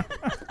this.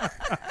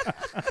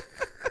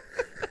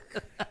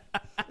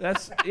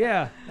 That's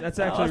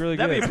actually really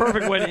That'd good. be a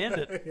perfect way to end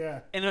it. Yeah.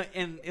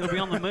 And it'll be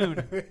on the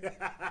moon.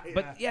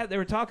 But yeah, they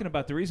were talking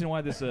about the reason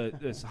why this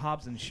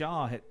Hobbs and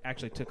Shaw had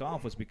actually took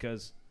off was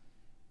because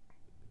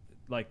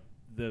like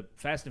the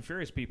Fast and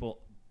Furious people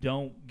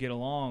don't get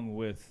along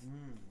with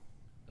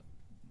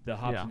the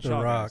Hobbs Yeah. and The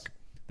Shaw Rock. guys.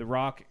 The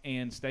Rock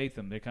and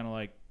Statham. They're kind of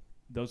like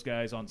those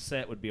guys on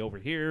set would be over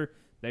here,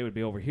 they would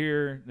be over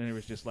here. Then there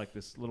was just like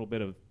this little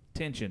bit of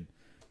tension.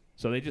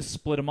 So they just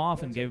split them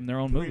off and gave them their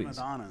own Prima movies.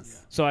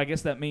 donnas. So I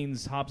guess that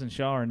means Hobbs and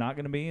Shaw are not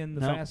going to be in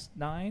the No. Fast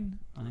 9.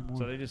 Anymore.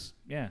 So they just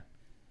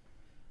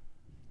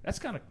that's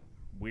kind of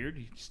weird.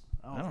 You just,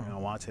 I don't know.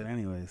 Watch it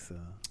anyway. So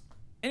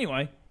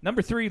Anyway,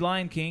 number 3,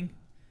 Lion King.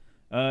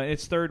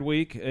 Its third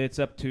week. It's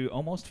up to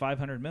almost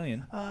 $500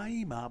 million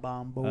I'm a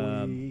bomb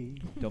boy.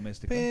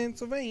 domestically.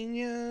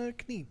 Pennsylvania,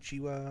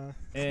 Konnichiwa.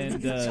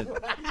 And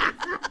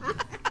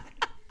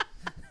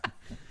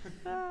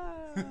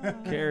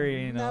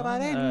carrying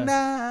on.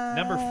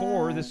 Number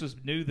 4, this was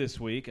new this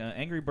week,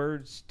 Angry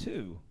Birds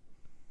 2.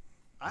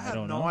 I have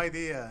don't no know.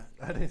 idea.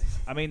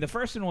 I mean, the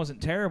first one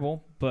wasn't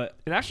terrible, but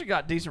It actually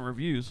got decent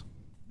reviews.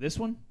 this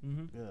one,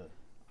 Yeah.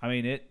 I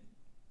mean,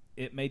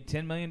 it made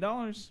 $10 million.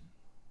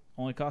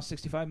 Only cost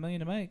 $65 million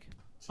to make.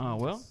 Oh,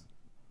 well.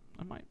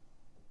 I might.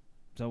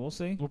 So we'll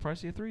see. We'll probably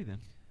see a 3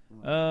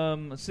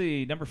 then. Let's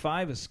see. Number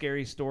 5 is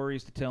Scary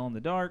Stories to Tell in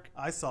the Dark.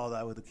 I saw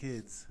that with the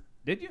kids.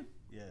 Did you?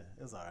 Yeah,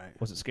 it was all right.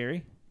 Was it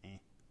scary? Eh.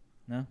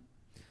 No.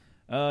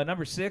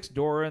 Number 6,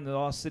 Dora and the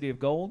Lost City of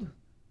Gold.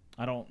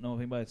 I don't know if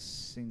anybody's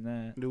seen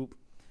that. Nope.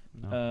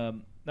 No.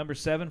 Number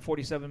 7,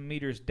 47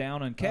 Meters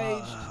Down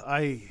Uncaged.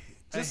 I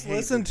Just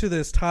listen to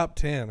this top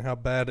 10, how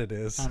bad it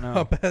is. I know.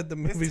 How bad the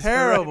movie's It's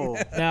terrible.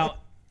 Right Now,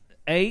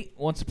 8,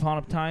 Once Upon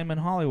a Time in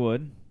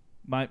Hollywood,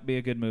 might be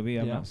a good movie.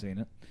 I've Yeah. not seen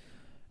it.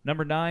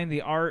 Number 9,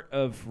 The Art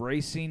of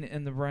Racing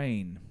in the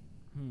Rain.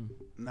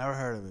 Never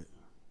heard of it.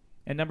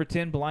 And number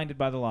 10, Blinded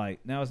by the Light.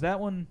 Now, is that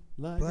one?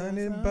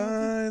 Blinded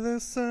by the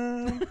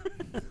sun.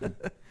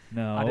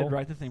 No. I did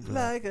write the theme for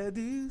that. Like a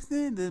deuce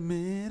in the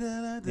middle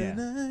of the Yeah.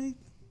 night.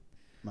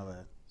 My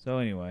bad. So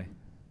anyway,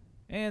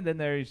 and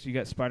then you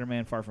got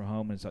Spider-Man: Far From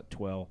Home, and it's at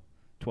 12th,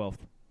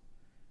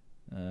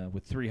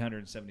 with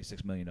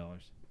 $376 million.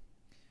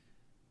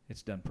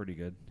 It's done pretty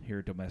good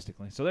here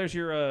domestically. So there's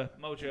your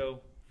mojo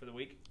for the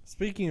week.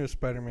 Speaking of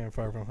Spider-Man: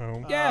 Far From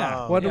Home,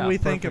 Yeah. what Yeah, do we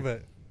think perfect.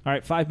 of it? All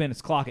right, 5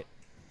 minutes. Clock it.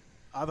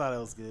 I thought it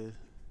was good.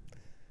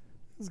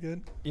 It was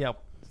good.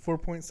 Yep.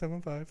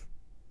 4.75.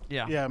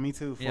 Yeah. Yeah, me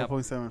too. Yep.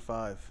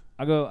 4.75.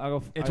 I'll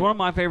go. It's one of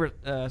my favorite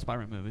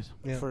Spider-Man movies.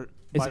 Yeah.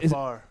 Is By it-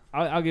 far.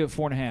 I'll give it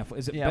 4.5.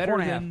 Is it Yeah, better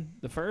 4.5. than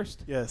the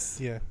first? Yes.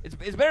 Yeah. It's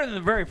better than the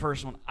very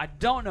first one. I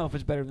don't know if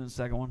it's better than the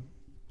second one.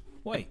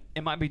 Wait.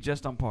 It might be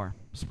just on par.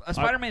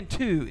 Spider-Man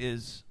 2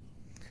 is...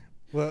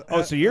 Well,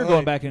 So you're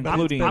going back and but it's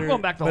including- better- I'm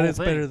going back the but whole it's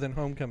thing. better than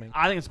Homecoming.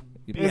 I think it's...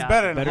 It's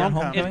better than Better than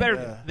Homecoming. It's better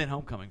Yeah. than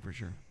Homecoming for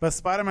sure. But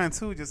Spider-Man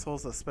 2 just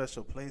holds a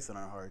special place in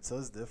our hearts, so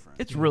it's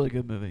different. It's a really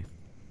good movie.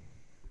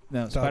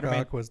 No, Doc Spider-Man.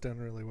 Ock was done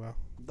really well.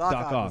 Doc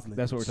was Ock. lit.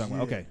 That's what we're talking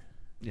about. Yeah. Okay.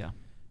 Yeah.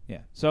 Yeah.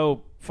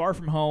 So Far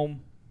From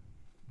Home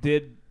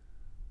did.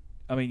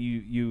 I mean,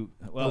 you.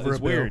 Well, Over it's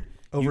a bill. weird.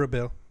 Over a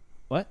bill.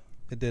 What?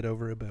 It did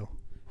over a bill.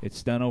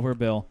 It's done over a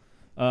bill.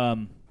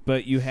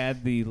 But you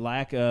had the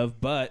lack of.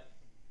 But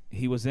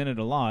he was in it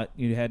a lot.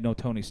 You had no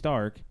Tony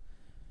Stark.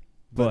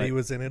 But he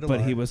was in it a lot.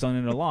 But he was in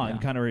it a lot, and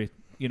Yeah. kind of,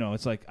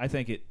 it's like I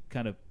think it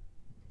kind of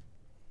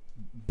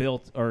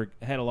built or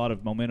had a lot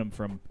of momentum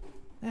from.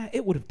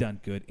 It would have done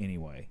good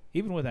anyway,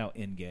 even without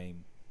Endgame.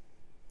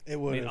 It I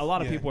would. mean, a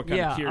lot of people were kind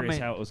Yeah, of I curious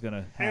mean, how it was going to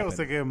It happen. was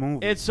a good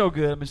movie. It's so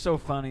good. I mean, it's so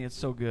funny. It's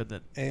so good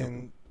that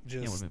and it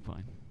would just have been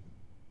fine.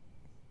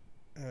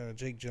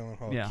 Jake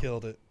Gyllenhaal Yeah.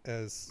 killed it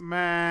as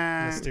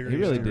Man, Mysterio. He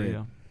really Mysterio.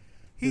 did.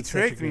 he did such a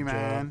tricked me, good job.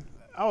 man.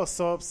 I was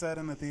so upset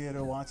in the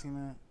theater watching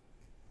that.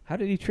 How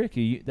did he trick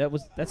you?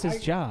 That's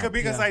his job.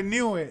 Because Yeah. I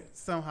knew it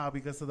somehow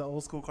because of the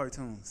old school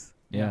cartoons.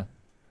 Yeah.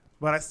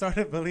 But I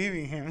started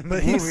believing him. In But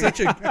the he's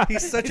movie.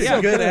 such a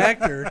Yeah. good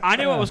actor. I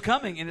knew it was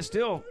coming, and it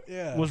still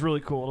Yeah. was really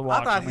cool to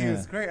watch. I thought he Yeah.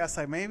 was great. I was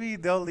like, maybe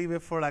they'll leave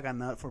it for like a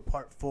nut for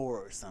part 4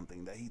 or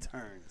something that he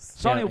turns.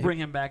 Sony Yeah, will bring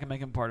him back and make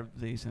him part of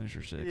the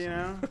Sinister Six. You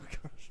know,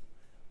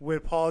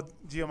 with Paul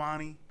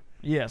Giamatti.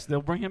 Yes,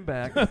 they'll bring him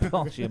back.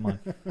 Paul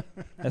Giamatti.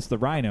 That's the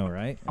Rhino,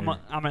 right?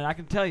 I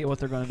can tell you what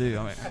they're going to do.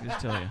 I can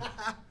just tell you.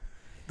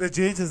 The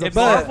Jinx is a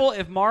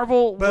If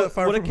Marvel But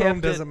Far would From have kept Home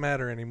it, doesn't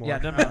matter anymore. yeah,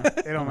 it doesn't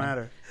matter. It don't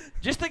matter.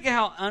 Just think of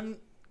how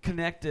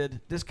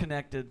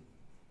disconnected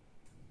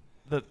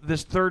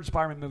this third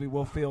Spider-Man movie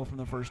will feel from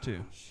the first two,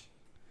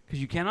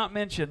 because you cannot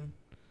mention,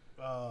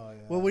 Oh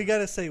yeah. Well, we got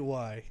to say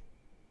why.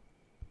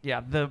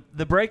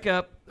 the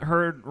breakup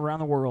heard around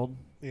the world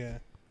Yeah.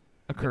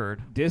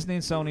 occurred. Disney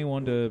and Sony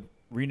wanted to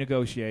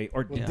renegotiate,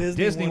 or Well, Yeah.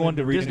 Disney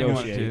wanted to Disney renegotiate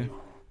wanted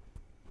to.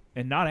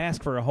 and not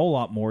ask for a whole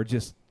lot more,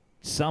 just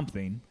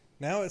something.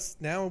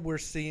 Now we're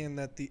seeing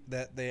that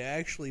they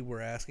actually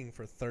were asking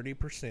for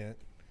 30%.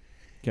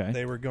 Okay.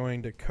 They were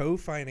going to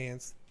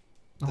co-finance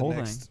The whole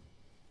next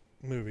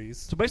movies.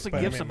 So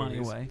basically, give Spider-Man some money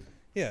movies. away.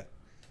 Yeah.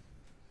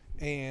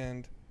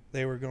 And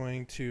they were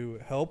going to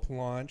help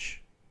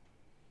launch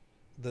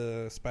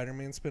the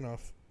Spider-Man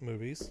spin-off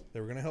movies. They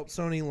were going to help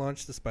Sony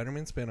launch the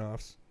Spider-Man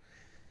spin-offs.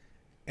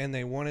 And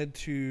they wanted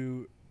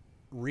to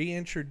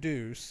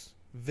reintroduce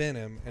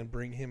Venom and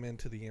bring him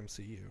into the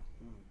MCU.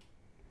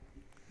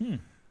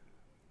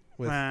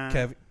 With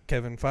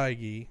Kevin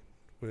Feige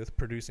with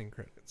producing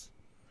credits.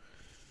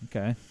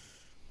 Okay.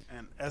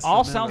 And as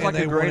All for sounds Venom,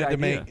 like a great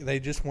idea. They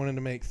just wanted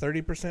to make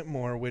 30%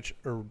 more, which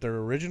their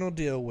original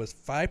deal was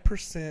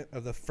 5%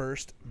 of the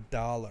first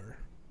dollar,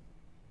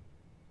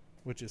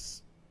 which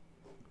is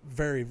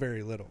very,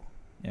 very little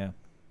Yeah.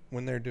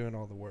 when they're doing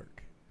all the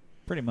work.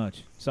 Pretty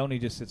much. Sony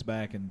just sits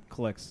back and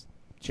collects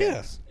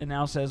checks. And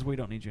now says we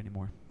don't need you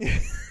anymore.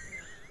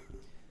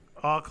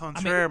 au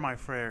contraire, my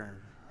frere.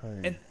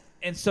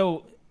 And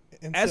so,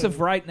 And as so, of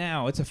right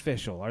now, it's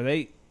official.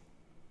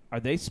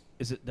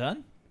 Is it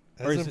done?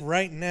 Or as is of it-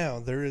 right now,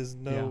 there is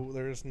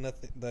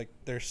nothing. Like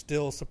they're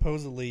still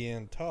supposedly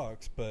in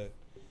talks, but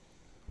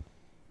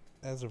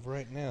as of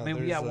right now, I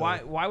mean, there's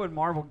why would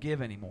Marvel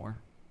give anymore?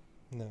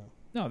 no.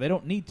 No, they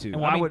don't need to. And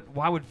why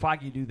would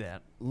Feige do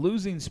that?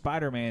 Losing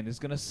Spider-Man is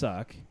going to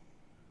suck,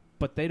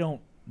 but they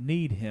don't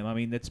need him. I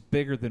mean, that's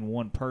bigger than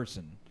one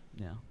person.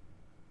 Yeah.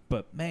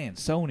 But man,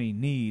 Sony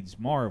needs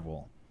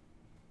Marvel.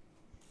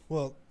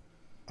 Well,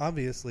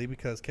 obviously,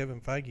 because Kevin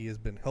Feige has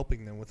been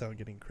helping them without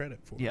getting credit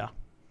for it. Yeah.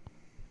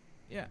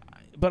 Yeah,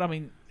 but I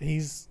mean,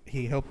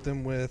 He helped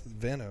them with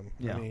Venom.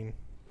 Yeah.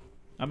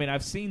 I mean,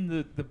 I've seen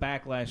the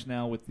backlash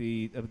now with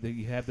you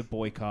have the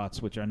boycotts,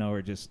 which I know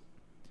are just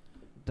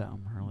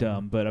Dumb. Really.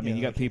 dumb. But I mean, Yeah,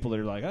 you got like- people that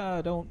are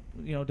like,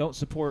 don't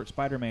support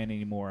Spider-Man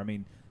anymore. I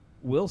mean,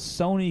 will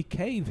Sony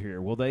cave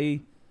here? Will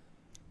they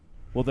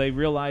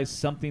realize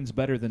something's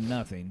better than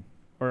nothing,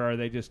 or are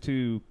they just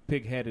too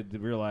pig-headed to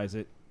realize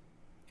it?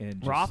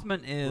 And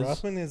Rothman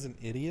is an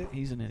idiot.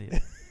 He's an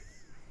idiot.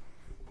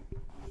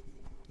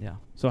 Yeah.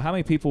 So how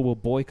many people will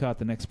boycott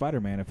the next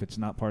Spider-Man if it's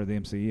not part of the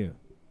MCU?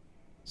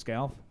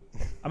 Scalf?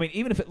 I mean,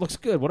 even if it looks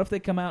good, what if they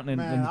come out and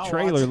the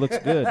trailer looks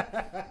good?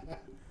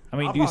 I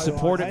mean, do you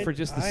support it for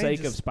just the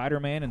sake of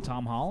Spider-Man and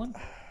Tom Holland?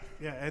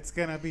 Yeah, it's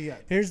going to be...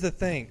 Here's the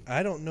thing.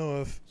 I don't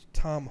know if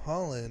Tom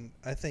Holland,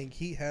 I think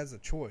he has a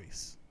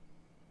choice.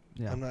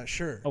 Yeah. I'm not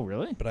sure. Oh,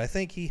 really? But I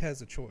think he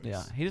has a choice.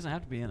 Yeah, he doesn't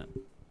have to be in it.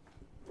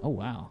 Oh,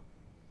 wow.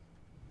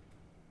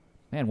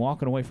 Man,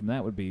 walking away from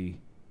that would be...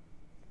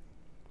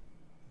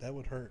 That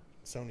would hurt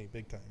Sony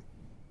big time.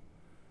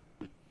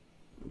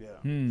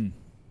 Yeah.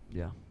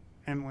 Yeah.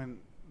 And when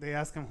they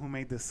ask him who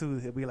made the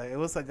suit, he'll be like, it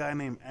was a guy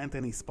named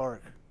Anthony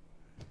Spark.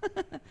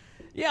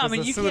 Yeah, I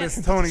mean, you can't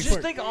Tony just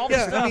Stark. think of all the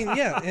stuff. I mean,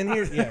 and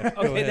here's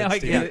Okay, now I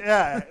get it.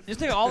 Yeah. Just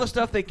think of all the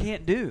stuff they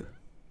can't do.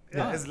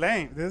 Yeah, it's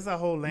lame. This is a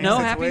whole lame No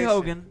situation. Happy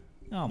Hogan.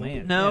 Oh,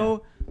 man.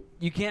 No,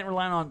 you can't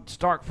rely on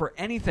Stark for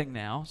anything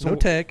now. So no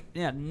tech.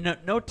 Yeah,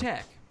 no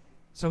tech.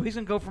 So he's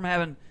going to go from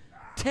having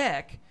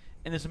tech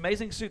in this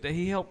amazing suit that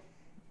he helped.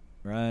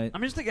 Right.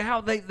 I'm just thinking how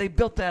they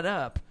built that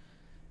up.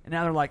 And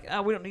now they're like,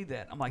 oh, we don't need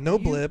that. I'm like, No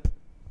blip.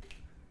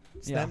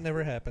 Yeah. That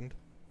never happened.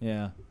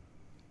 Yeah.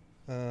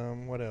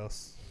 What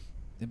else?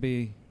 It'd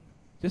be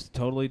just a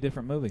totally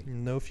different movie.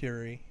 No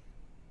Fury.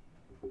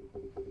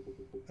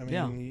 I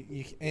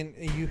mean,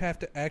 you have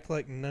to act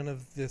like none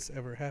of this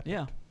ever happened.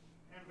 Yeah.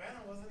 And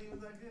Venom wasn't even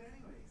that good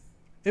anyways.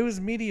 It was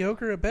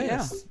mediocre at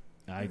best.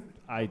 I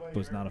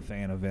was not a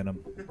fan of Venom.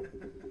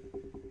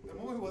 The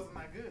movie wasn't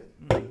that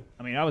good.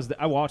 I mean,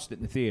 I watched it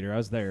in the theater. I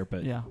was there,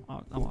 but Yeah,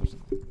 I watched it.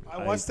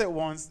 I watched it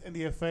once, and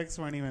the effects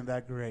weren't even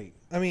that great.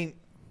 I mean,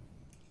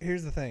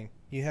 here's the thing.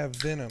 You have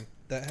Venom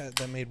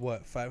that made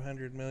what,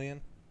 500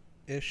 million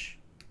ish?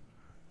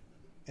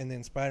 And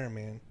then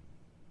Spider-Man,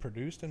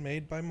 produced and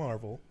made by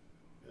Marvel,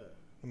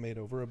 made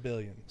over $1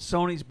 billion.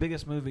 Sony's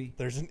biggest movie.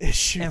 There's an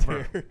issue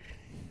Ever. there.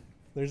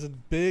 There's a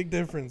big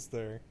difference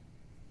there.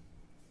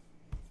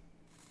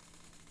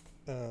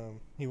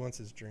 He wants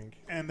his drink.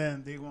 And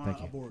then they want Thank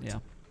to you. abort. Yeah.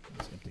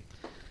 it's empty.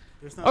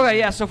 There's not Okay,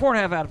 yeah, so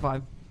 4.5 out of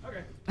 5.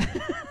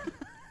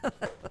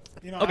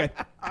 You know, Okay.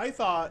 I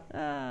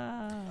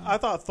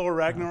thought Thor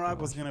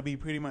Ragnarok was gonna be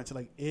pretty much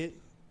like it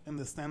in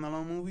the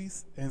standalone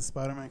movies, and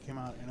Spider-Man came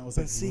out and it was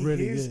But like see,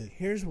 really good.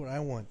 here's what I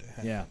want to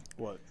happen. Yeah.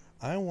 What?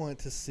 I want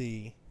to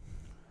see,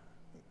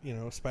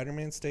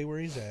 Spider-Man stay where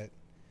he's at.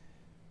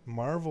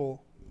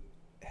 Marvel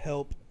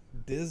help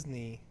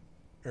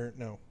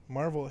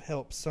Marvel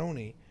help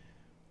Sony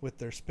with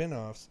their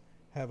spin-offs,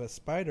 have a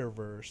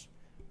Spider-Verse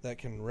that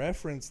can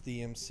reference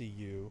the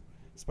MCU.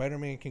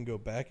 Spider-Man can go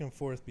back and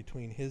forth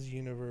between his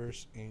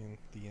universe and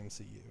the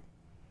MCU.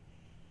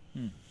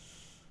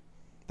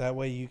 That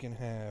way you can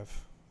have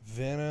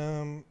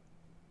Venom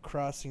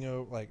crossing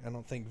over. Like, I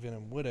don't think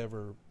Venom would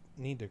ever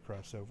need to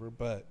cross over,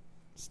 but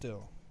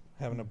still,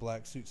 having a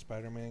black suit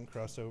Spider-Man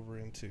cross over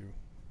into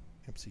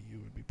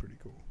MCU would be pretty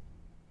cool.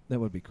 That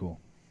would be cool.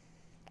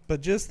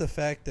 But just the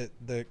fact that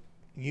the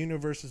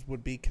universes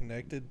would be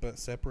connected but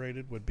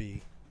separated would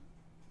be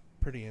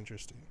pretty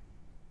interesting.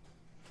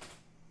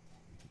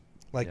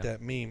 Like that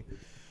meme.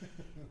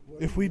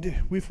 If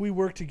we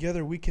work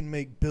together, we can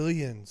make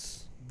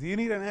billions. Do you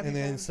need an epi? And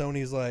then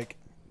Sony's like,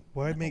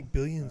 why make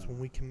billions when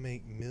we can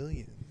make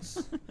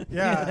millions?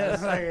 Yeah,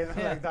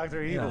 like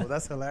Dr. Evil. Yeah.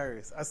 That's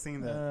hilarious. I've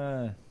seen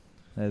that.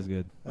 That's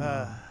good.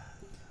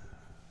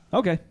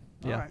 Okay.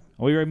 Yeah. Right.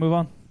 Are we ready to move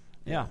on?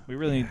 Yeah. We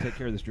really need to take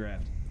care of this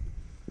draft.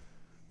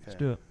 Let's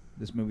do it.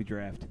 This movie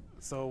draft.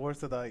 So where's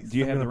the dice? Do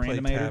you have the play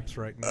randomator? taps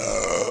right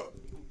now.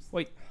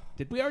 Wait,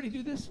 did we already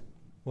do this?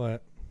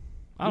 What?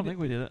 I don't think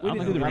we did it. We I don't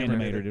didn't do the think we got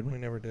there. randomator, did we? We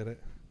never did it.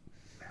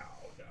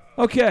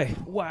 Okay.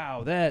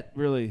 Wow, that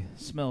really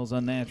smells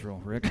unnatural,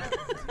 Rick.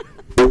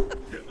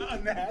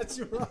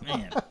 Unnatural.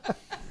 Man,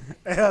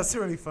 Yeah, that's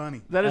really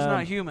funny. That is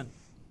not human.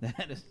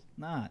 that is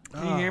not.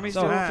 Can you hear me so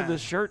still bad. through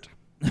this shirt?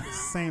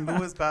 St.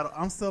 Louis Battle.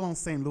 I'm still on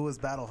St. Louis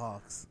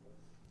Battlehawks.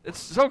 It's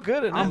so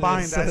good. Isn't I'm it?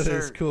 buying that That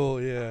shirt. is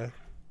cool, yeah.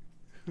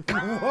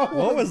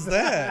 What was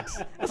that?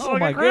 It's Oh like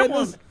my a gremlin.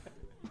 goodness.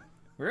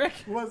 Rick?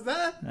 What's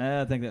that?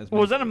 I think that was.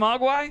 Was that a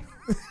Mogwai?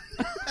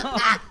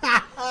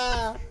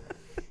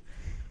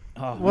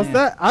 Oh, What's man.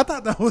 that? I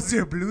thought that was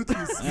your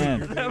Bluetooth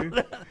speaker. Man,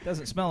 dude.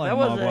 doesn't smell like That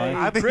was Mogwai.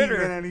 I think critter.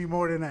 you're gonna need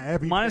more than an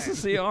EpiPen.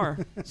 Minus the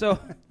CR. So,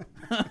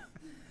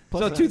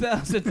 Plus that.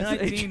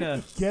 2019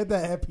 Get the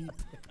EpiPen.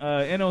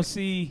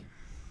 NOC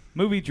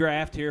movie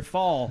draft here,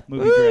 fall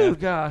movie Ooh,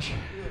 draft.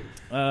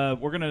 gosh.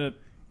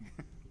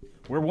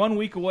 We're 1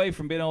 week away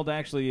from being able to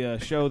actually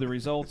show the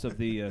results of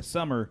the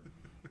summer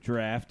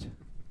draft.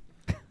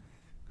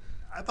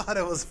 I thought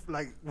it was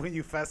like when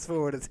you fast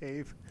forward a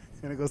tape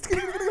and it goes.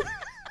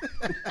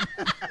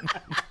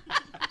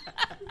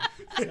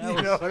 You know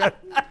what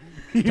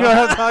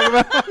I'm talking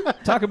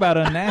about? Talk about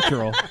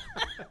unnatural.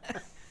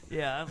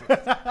 Yeah.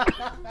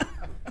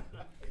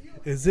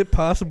 Is it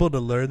possible to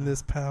learn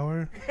this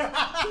power?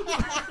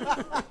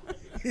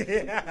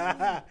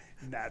 Yeah.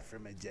 Not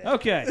from a jet.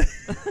 Okay.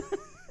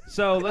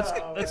 So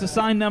let's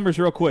assign numbers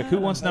real quick. Who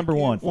wants number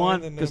one?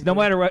 One. Because no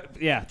matter what,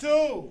 yeah.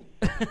 2.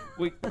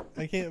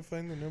 I can't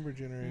find the number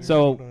generator.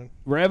 So Hold on.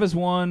 Rev is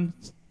 1.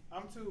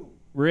 I'm 2.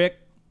 Rick,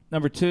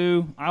 number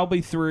 2. I'll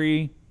be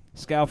 3.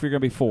 Scalf, you're gonna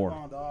be 4. Come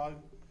on, dog.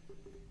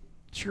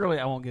 Surely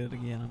I won't get it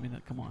again. I mean,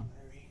 come on.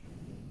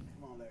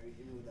 Come on, Larry.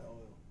 Give me with that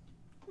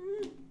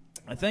oil.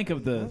 I think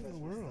of the What in the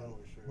world?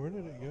 Where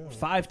did it go?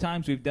 5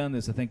 times we've done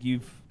this, I think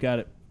you've got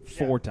it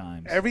 4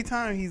 times. Every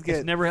time he's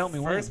getting never helped me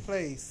win. first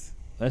place.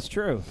 That's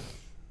true.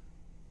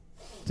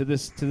 To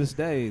this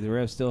day, the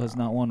Rev still has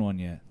not won one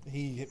yet.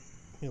 He'll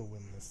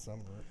win this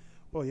summer.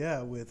 Well,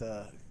 yeah, with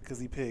because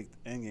he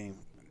picked Endgame.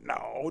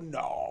 No.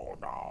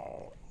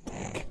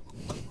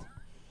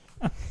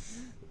 I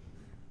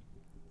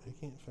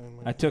can't find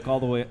my. I took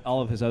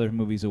all of his other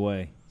movies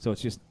away, so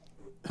it's just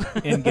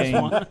in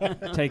game.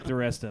 Take the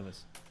rest of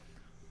us.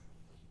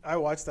 I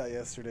watched that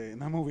yesterday, and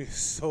that movie is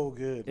so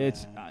good.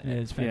 It's man.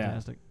 It's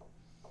fantastic.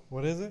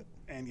 What is it?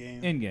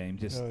 Endgame. in game.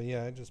 Just Oh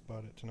yeah, I just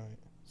bought it tonight.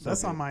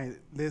 That's on my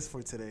list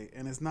for today,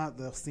 and it's not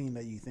the scene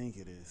that you think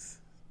it is.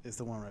 It's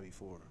the one right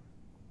before.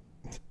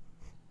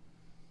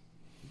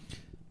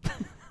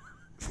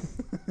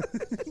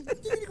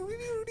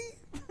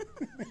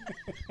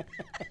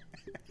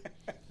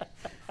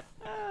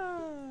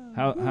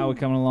 how are we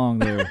coming along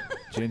there,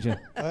 Ginger?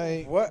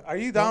 What are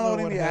you don't know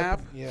downloading what the app?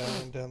 happened. Yeah,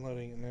 I'm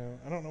downloading it now.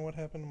 I don't know what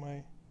happened to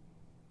my.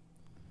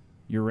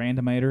 Your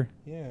randomator?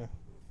 Yeah.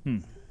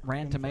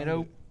 Ran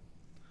tomato.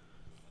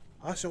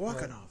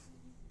 Ashawakanov.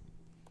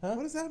 Huh?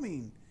 What does that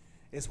mean?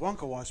 It's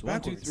Wonka wash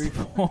 1, 2, backwards. 3,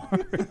 4.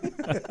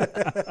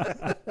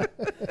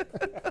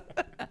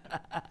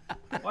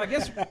 Well, I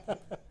guess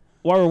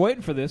while we're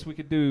waiting for this, we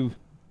could do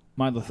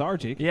my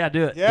lethargic. Yeah,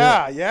 do it.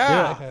 Yeah, I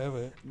yeah. have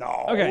it.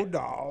 No, Okay.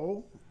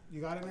 no.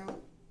 You got it now?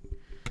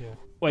 Yeah.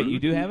 Wait, you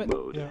do have it?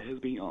 Mode Yeah. has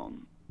been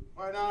on.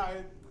 Why not?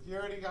 You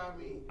already got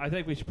me. I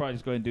think we should probably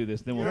just go ahead and do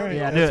this. Then All we'll. right,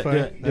 Yeah, that's do it, fine.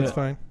 do it, do That's it.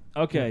 fine.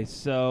 Okay,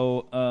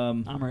 so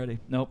I'm ready.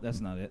 nope, that's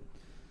not it.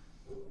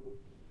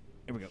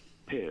 Here we go.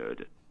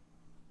 Paired.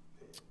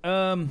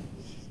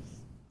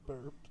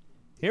 Burp.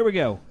 Here we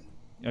go.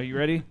 Are you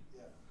ready?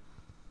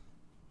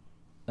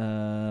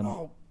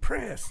 Oh,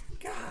 press.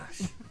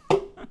 Gosh.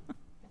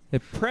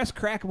 Did press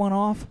crack one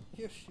off?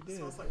 Yes, she did.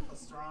 Smells like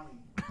pastrami.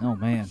 Oh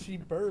man. She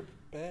burped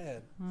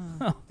bad.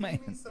 Oh man.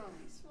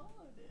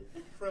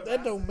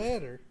 That don't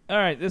matter. All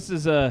right, this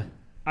is I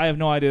have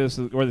no idea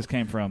where this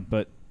came from,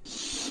 but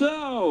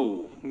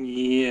So,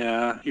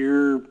 yeah,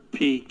 you're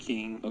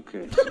peaking.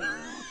 Okay. So,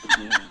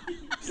 yeah.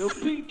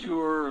 Don't peak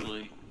too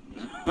early.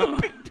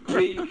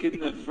 Peak in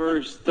the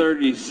first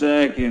 30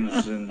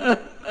 seconds. And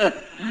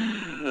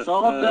It's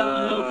all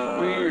downhill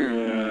from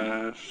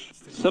here.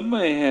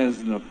 somebody has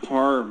an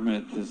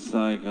apartment that's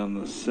like on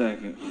the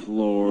second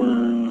floor.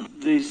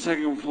 The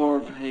second floor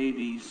of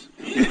Hades.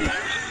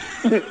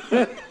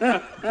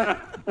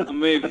 I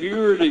mean, if you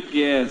were to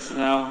guess,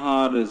 how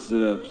hot is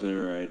it up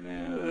there right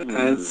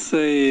now? I'd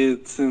say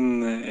it's in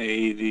the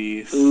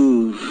 80s.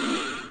 Ooh.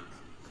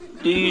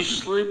 Do you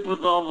sleep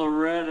with all the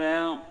red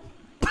out?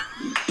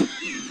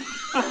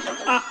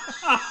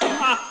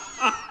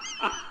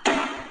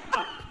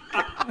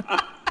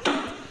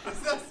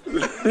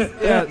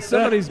 yeah,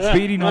 somebody's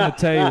beating on the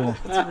table.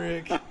 That's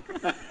Rick.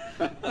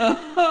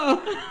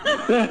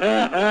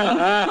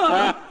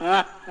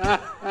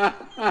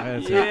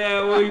 That's it.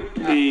 Yeah, we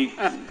peaked.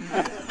 All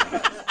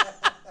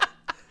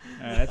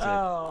right, that's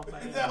Oh,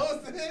 man. That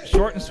was it. it.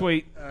 Short and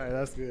sweet. All right,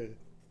 that's good.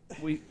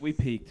 We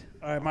peaked.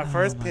 All right, my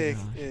first pick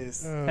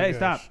is. Oh, Hey, gosh.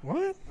 stop.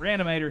 What?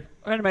 Randomator.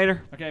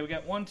 Animator. Okay, we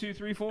got 1, 2,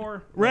 3,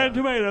 4. Ran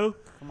tomato.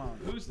 Come on.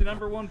 Who's the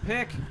number one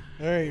pick?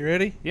 All right, you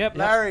ready? Yep.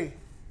 Larry.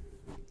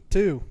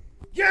 2.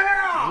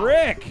 Yeah!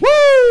 Rick.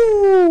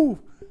 Woo!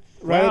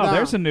 Write it Wow, down.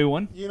 there's a new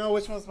one. You know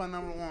which one's my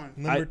number one?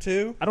 Number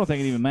 2 I don't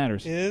think it even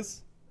matters.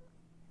 is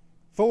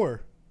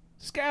 4.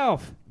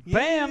 Scalf.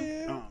 Bam.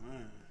 Yeah. Oh,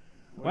 man.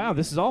 Wow,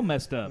 this is all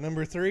messed up.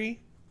 Number 3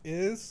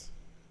 is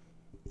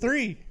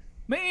 3.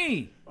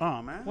 Me.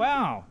 Oh, man.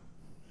 Wow.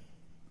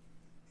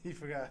 He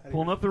forgot.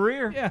 Pulling up the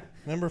rear. Yeah.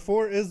 Number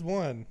 4 is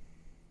 1.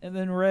 And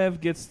then Rev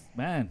gets,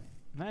 man,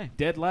 Hey.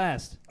 dead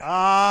last.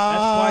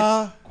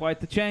 Ah. That's quite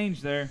the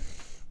change there.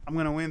 I'm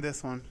going to win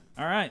this one.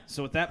 All right,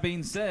 so with that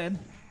being said,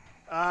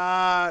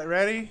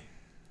 Ready?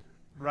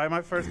 Write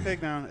my first pick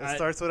down. It I-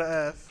 starts with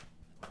an F.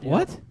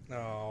 what?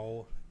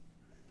 No.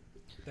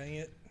 Dang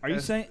it. Are you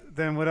F, saying?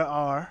 Then with an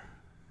R.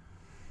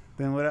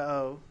 Then with an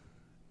O.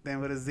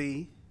 Then with a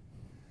Z.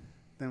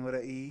 Then with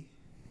an E.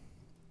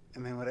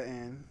 And then with an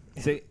N.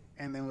 See,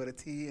 And then with a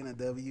T and a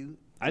W.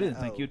 I and didn't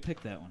an think O. you'd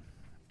pick that one.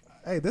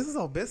 Hey, this is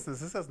all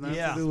business. This has nothing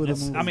Yeah. to do with the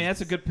It's- movie. I mean, that's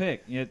a good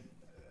pick. Yeah,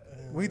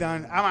 We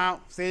done. I'm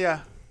out. See ya.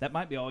 that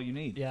might be all you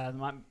need. Yeah, that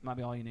might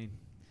be all you need.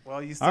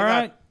 Well, you still All got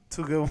right.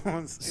 2 good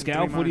ones. in 3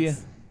 Scalp, what are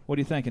months.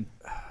 you thinking?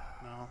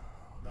 No,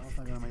 that was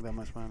not gonna make that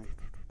much money.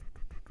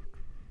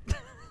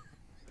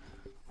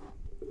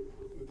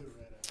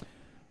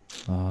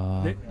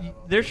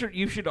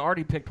 You should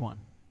already picked one.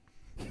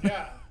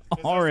 Yeah.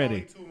 'Cause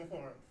Already. there's only 2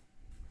 more.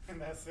 And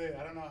that's it.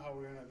 I don't know how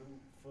we're going to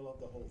fill up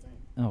the whole thing.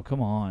 Oh,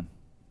 come on.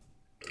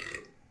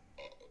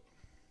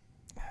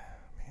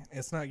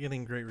 It's not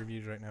getting great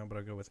reviews right now, but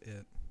I'll go with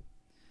it.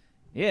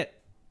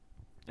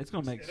 It's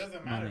going to make It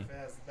doesn't matter money. if it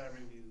has bad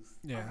reviews.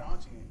 Yeah. I'm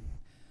watching it.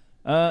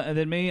 And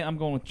then me, I'm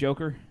going with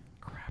Joker.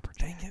 Crapper.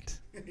 Dang it.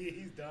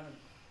 He's done.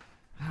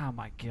 Oh,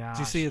 my gosh.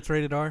 Did you see it's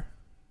rated R?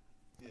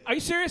 Are you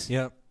serious?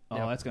 Yep. Oh,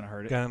 Yep. that's going to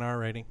hurt it. Got an R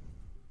rating.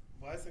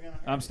 Why is it going to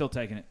hurt? I'm still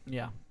taking it.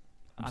 Yeah.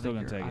 I'm still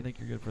going to take I it. think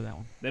you're good for that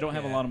one. They don't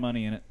have a Yeah. lot of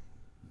money in it.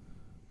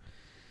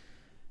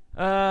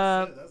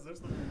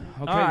 There's nothing.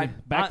 Okay, All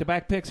right.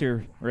 back-to-back picks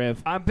here,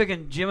 Rev. I'm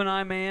picking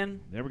Gemini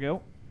Man. There we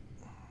go.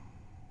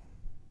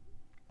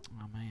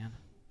 Oh, man.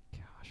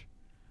 Gosh.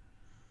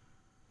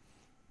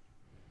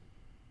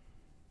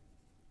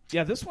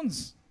 Yeah, this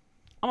one's...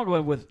 I'm going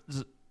to go with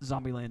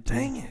Zombieland 2.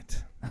 Dang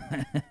it.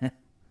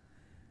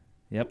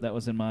 Yep, that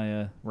was in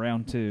my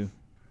round 2.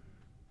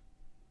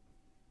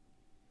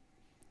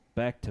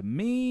 Back to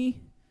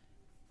me.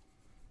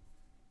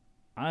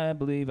 I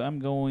believe I'm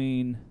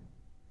going...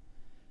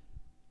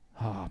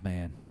 Oh,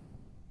 man.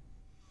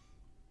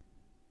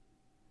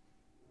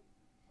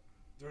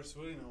 There's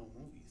really no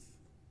movies.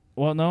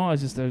 Well, no, I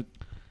was just...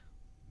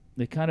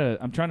 they kind of...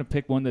 I'm trying to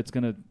pick one that's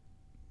going to...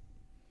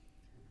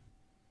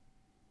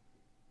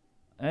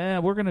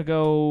 we're going to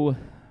go...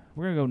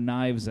 We're going to go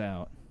Knives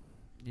Out.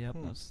 Yep,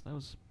 that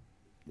was...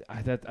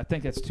 I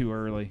think that's too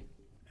early.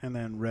 And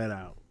then Red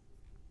Out.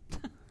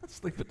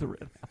 Sleep with the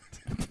red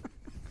out.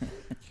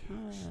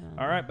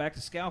 All right, back to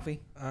Scalfy.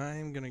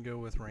 I'm going to go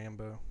with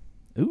Rambo.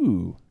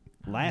 Ooh,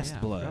 Oh, Last yeah, I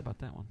Blood. forgot about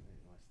that one.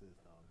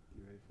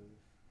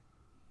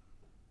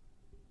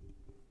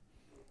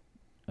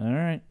 All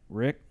right,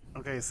 Rick.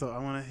 Okay, so I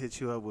want to hit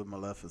you up with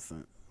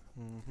Maleficent.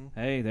 Mm-hmm.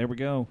 Hey, there we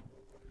go.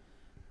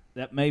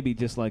 That may be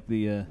just like the,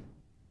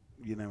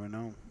 You never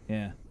know.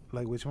 yeah.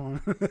 Like which one?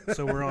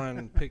 So we're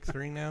on pick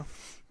 3 now?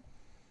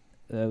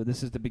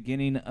 This is the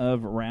beginning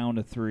of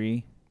round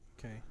 3.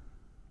 Okay.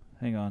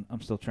 Hang on, I'm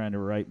still trying to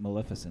write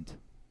Maleficent.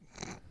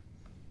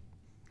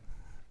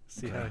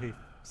 See how he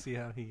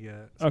spelled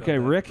Okay, that,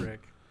 Rick.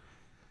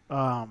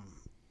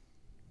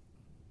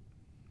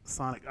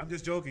 Sonic. I'm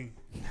just joking.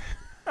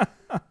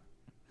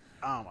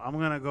 I'm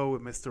gonna go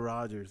with Mr.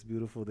 Rogers.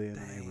 Beautiful Day in the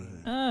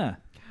Neighborhood.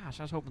 Gosh,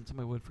 I was hoping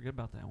somebody would forget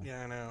about that one.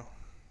 Yeah, I know.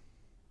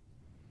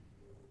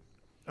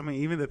 I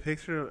mean, even the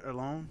picture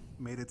alone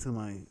made it to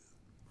my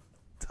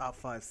top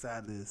 5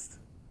 sad list.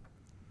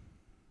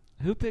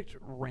 Who picked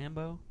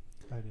Rambo?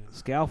 I did.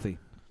 Scalfy,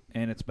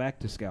 and it's back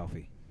to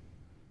Scalfy.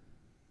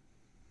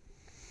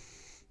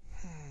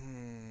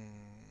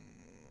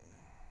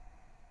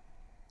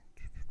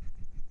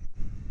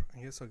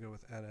 I guess I'll go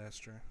with Ad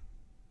Astra.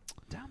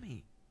 Tell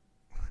me.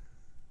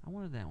 I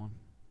wanted that one.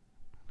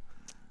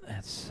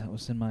 That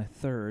was in my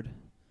 3rd.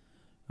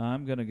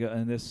 I'm gonna go,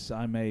 and this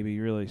I may be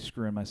really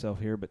screwing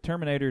myself here, but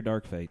Terminator: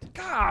 Dark Fate.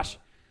 Gosh!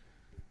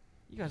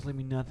 You guys leave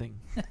me nothing.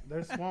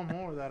 There's one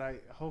more that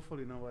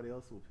hopefully nobody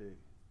else will pick.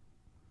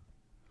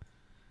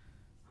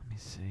 Let me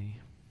see.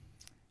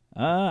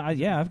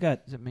 I've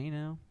got Is it me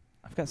now?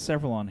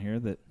 several on here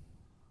that.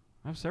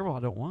 I have several I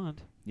don't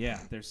want. Yeah,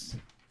 there's.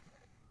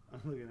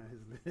 I'm looking at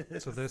his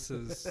list. So this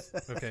is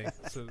okay.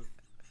 So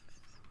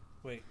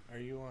wait, are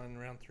you on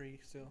round 3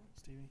 still,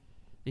 Stevie?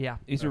 Yeah.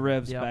 These are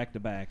Revs Yep. back to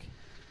back.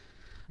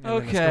 And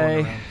then it's going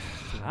Okay. around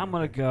 4. I'm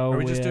going to go Are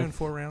we just with- doing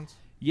 4 rounds?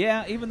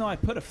 Yeah, even though I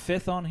put a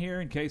 5th on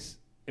here in case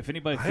if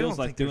anybody I feels don't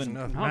like think there's doing.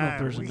 enough. I don't know if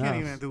there's we enough.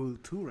 can't even do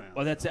 2 rounds.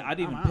 Well, that's it. I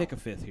didn't I'm even pick out.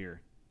 a 5th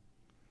here.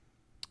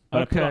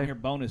 But I put on Okay. here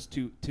bonus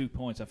 2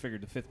 points. I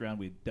figured the 5th round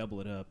we'd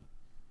double it up.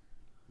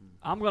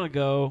 I'm going to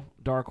go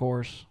Dark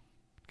Horse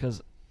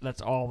because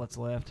that's all that's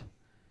left.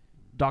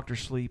 Doctor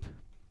Sleep.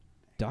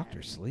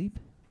 Doctor Sleep.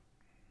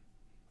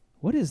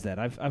 What is that?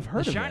 I've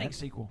heard The of Shining that.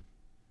 sequel.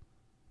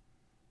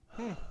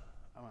 I'm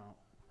out.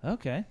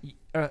 Okay.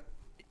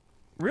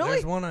 Really?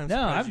 There's one I'm No,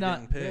 surprised I've you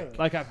not. didn't pick.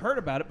 Like I've heard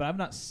about it, but I'm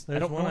not. I There's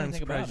don't know one I'm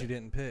anything about surprised you it.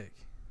 didn't pick.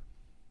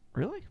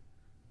 Really?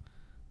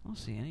 I don't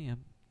see any of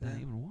that I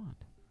Yeah. even want.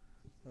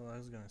 Well, I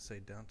was gonna say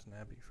Downton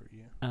Abbey for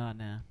you. Nah.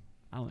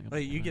 I don't think I'm Wait,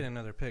 picking you get that.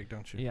 another pick,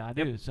 don't you? Yeah, I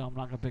do, so I'm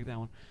not going to pick that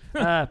one.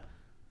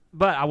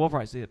 But I will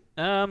probably see it.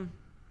 Gosh,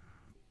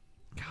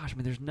 I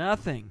mean, there's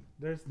nothing.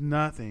 There's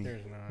nothing.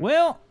 There's not.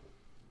 Well,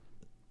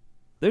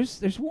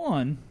 there's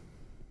one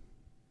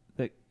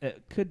that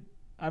could.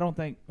 I don't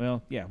think.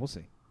 Well, yeah, we'll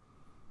see.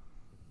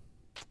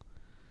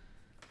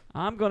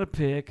 I'm going to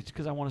pick, just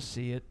because I want to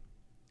see it.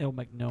 It'll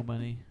make no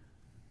money.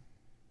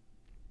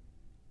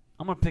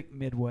 I'm going to pick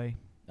Midway.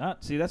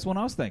 See, that's one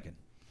I was thinking.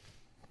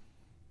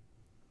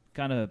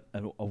 Kind of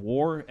a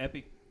war,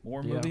 epic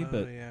war Yeah. movie,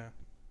 but yeah.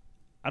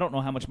 I don't know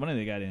how much money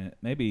they got in it.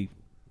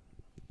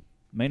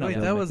 May not. Wait,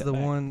 be able that to make was the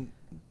back. one.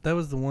 That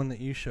was the one that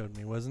you showed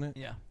me, wasn't it?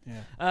 Yeah.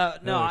 Yeah.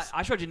 No, was-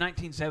 I showed you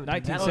 1917.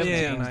 That was 1917. yeah,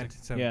 in-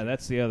 1970. Yeah,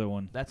 that's the other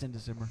one. That's in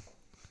December.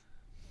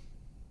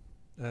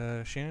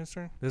 Shannon's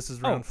turn. This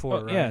is round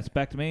 4, right? Yeah, it's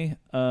back to me.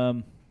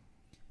 And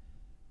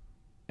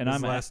This is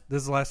I'm last.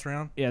 This is the last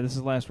round. Yeah, this is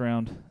the last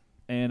round,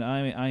 and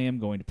I am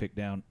going to pick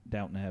Downton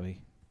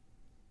Abbey.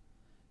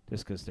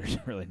 just because there's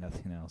really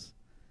nothing else.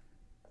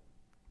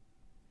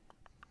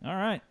 All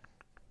right.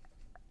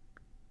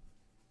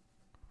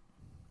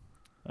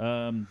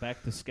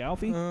 Back to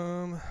Scalfy.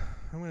 I'm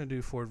gonna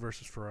do Ford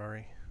versus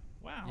Ferrari.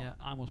 Wow. Yeah,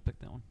 I almost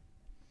picked that one.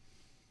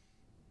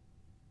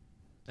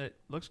 It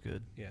looks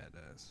good. Yeah, it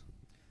does.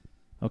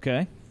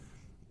 Okay.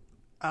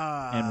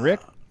 And Rick,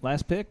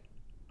 last pick.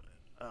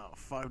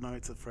 Five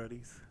Nights at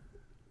Freddy's.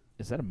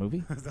 Is that a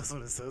movie? That's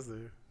what it says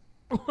there.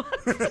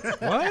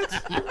 What?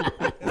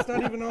 It's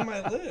not even on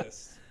my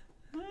list.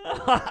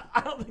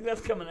 I don't think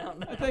that's coming out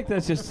now. I think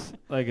that's just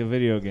like a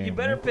video game. You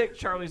better right? pick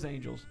Charlie's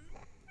Angels.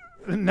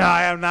 No,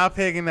 I am not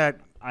picking that.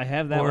 I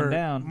have that Or one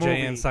down.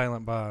 Jay and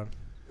Silent Bob.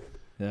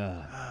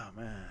 Yeah. Oh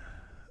man,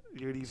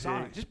 you already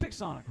Sonic. picked. Just pick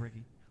Sonic,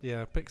 Ricky.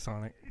 Yeah, pick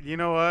Sonic. You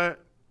know what?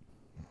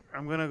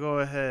 I'm gonna go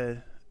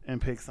ahead and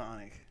pick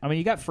Sonic. I mean,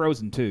 you got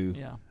Frozen too.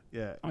 Yeah.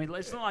 Yeah, I mean,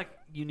 it's not like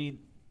you need.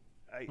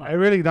 I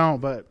really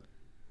don't, but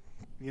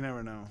you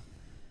never know.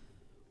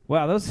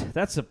 Wow, that's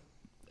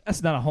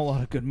not a whole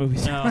lot of good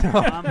movies.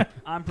 No,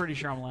 I'm pretty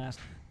sure I'm last.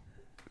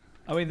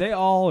 I mean, they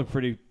all are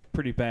pretty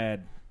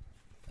bad.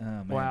 Oh,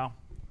 man. Wow.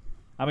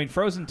 I mean,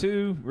 Frozen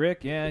 2,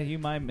 Rick. Yeah, you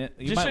might.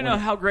 Just so you know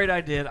how great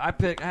I did, I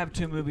have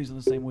 2 movies in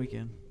the same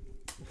weekend.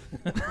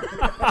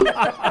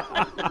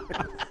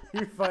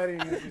 You're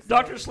fighting.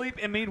 Doctor Sleep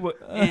and Midway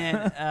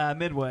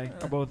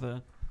are both.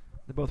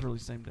 They both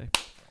released the same day.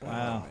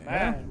 Wow.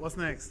 Man, what's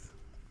next?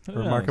 Who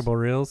knows? Remarkable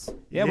Reels.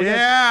 Yeah, We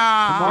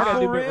gotta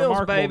Remarkable do Reels,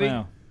 Remarkable baby.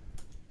 now.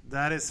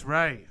 That is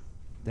right,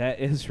 That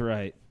is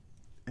right.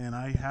 and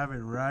I have it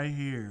right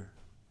here.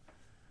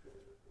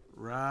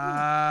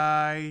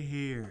 Right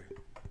here.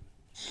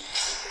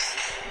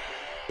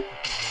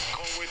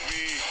 Come with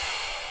me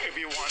if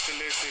you want to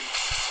listen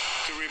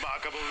to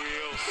Remarkable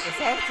Reels. It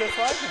sounds just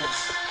like him.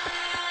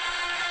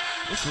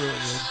 It's really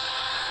good.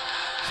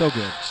 So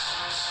good.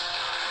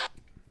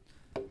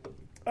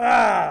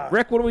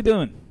 Rick, what are we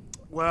doing?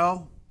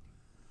 Well,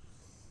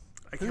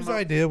 Whose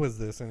idea was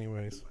this,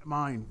 anyways?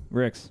 Mine.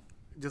 Rick's.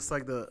 Just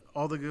like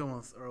all the good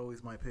ones are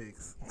always my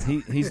picks.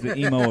 He's the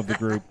emo of the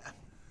group.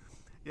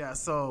 Yeah,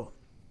 so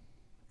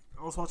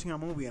I was watching a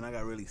movie and I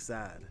got really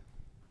sad.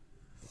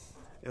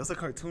 It was a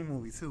cartoon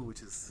movie too,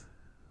 which is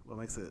what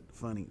makes it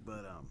funny.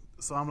 But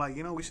so I'm like,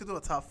 we should do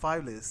a top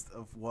 5 list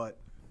of what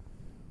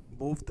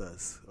moved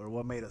us or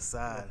what made us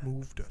sad. What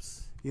moved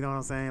us? You know what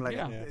I'm saying? Like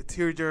a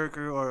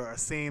tearjerker or a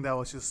scene that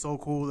was just so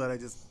cool that I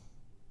just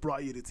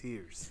brought you to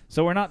tears.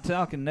 So we're not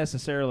talking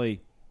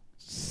necessarily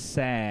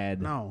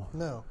sad.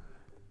 No.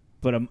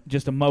 But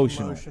just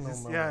emotional.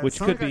 Yeah, which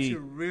could be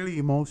really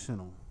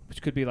emotional.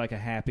 Which could be like a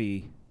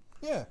happy.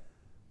 Yeah.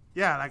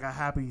 Yeah, like a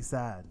happy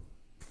sad.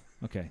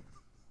 Okay.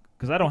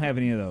 Because I don't have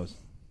any of those.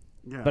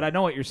 Yeah. But I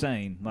know what you're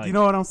saying. Like, you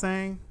know what I'm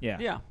saying?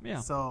 Yeah. Yeah.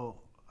 So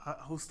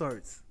who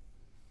starts?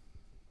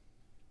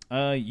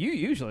 You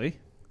usually.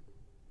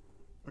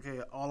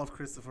 Okay, all of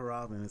Christopher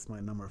Robin is my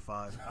number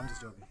 5. I'm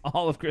just joking.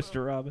 All of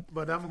Christopher Robin.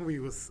 But that movie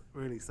was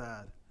really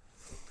sad.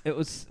 It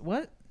was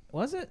what?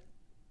 Was it?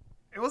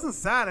 It wasn't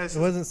sad. It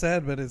wasn't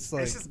sad, but it's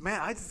like it's just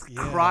I just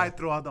cried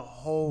throughout the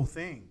whole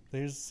thing.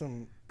 There's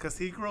some because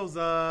he grows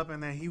up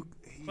and then he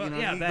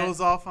that goes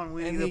off on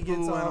Winnie and the he Pooh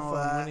gets and off all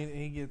on that.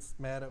 he gets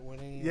mad at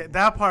Winnie. Yeah,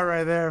 that part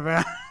right there,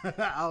 man.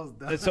 I was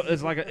done.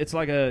 It's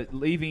like a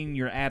leaving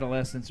your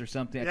adolescence or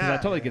something. Because I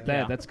totally get that.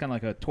 Yeah. That's kind of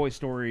like a Toy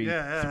Story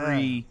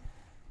 3.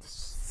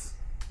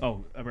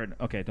 Oh, I've heard.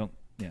 Okay, don't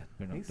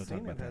He's talk seen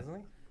about it, that. hasn't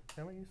he?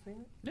 Haven't you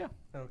seen it? Yeah.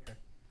 Okay.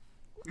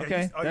 Yeah,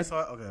 Okay, you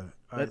saw it? Okay.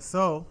 All right,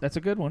 so That's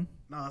a good one.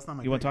 no, that's not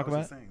my. You wanna pick. talk I was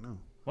about just saying, no.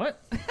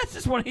 What? That's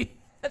just one.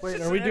 That's Wait,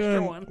 just are we an extra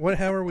doing one. what?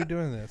 How are we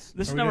doing this?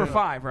 This Are is we number doing-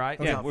 5, right?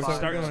 Okay, Yeah, we're so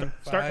starting we're doing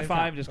at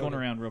 5, just going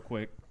Okay. around real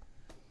quick.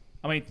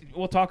 I mean,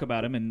 we'll talk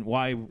about them and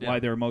why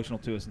they're emotional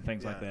to us and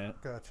things like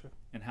that, Gotcha.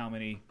 and how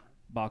many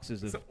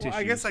boxes of So, tissues.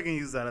 I guess I can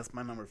use that as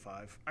my number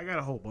 5. I got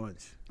a whole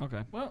bunch.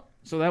 Okay. Well,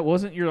 so that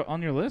wasn't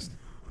on your list?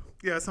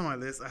 Yeah, it's on my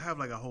list. I have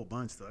like a whole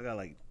bunch though. I got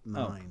like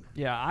 9.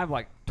 Yeah, I have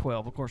like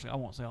 12. Of course, I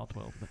won't say all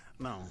 12. But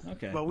No.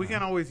 Okay. But we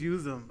can always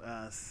use them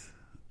as.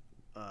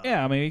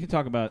 Yeah, I mean, you can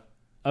talk about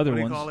other What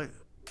do you ones. call it?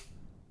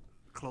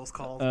 Close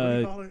calls. What do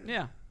you call it?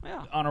 yeah.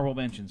 Honorable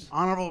mentions.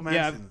 Honorable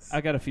mentions. Yeah,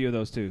 I got a few of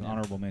those too.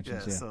 Honorable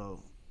mentions. Yeah.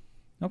 So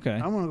Okay.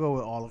 I'm gonna go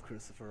with all of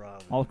Christopher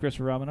Robin. All of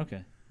Christopher Robin.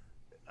 Okay.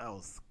 I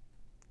was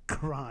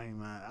crying,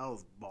 man. I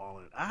was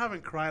bawling. I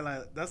haven't cried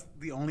like that's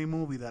the only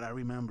movie that I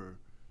remember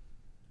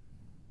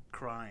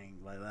crying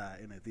like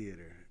that in a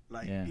theater.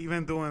 Like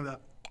even doing the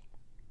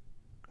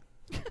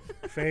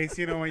face,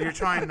 when you're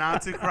trying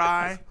not to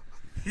cry.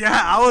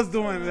 Yeah, I was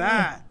doing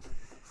that,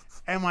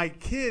 and my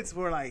kids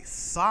were like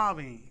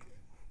sobbing.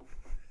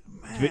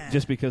 Man.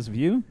 Just because of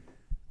you?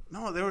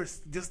 No, there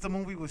was just the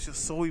movie was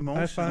just so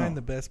emotional. I find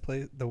the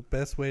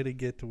best way to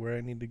get to where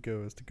I need to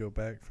go is to go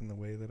back from the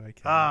way that I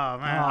came. Oh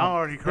man, I'm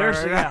already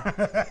crying.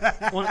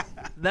 Well,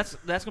 that's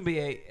gonna be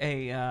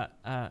a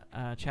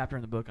chapter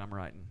in the book I'm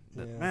writing.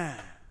 Man,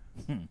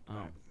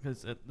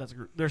 because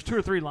there's 2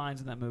 or 3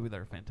 lines in that movie that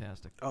are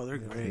fantastic. oh, they're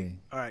great.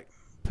 All right,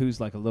 Pooh's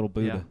like a little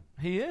Buddha.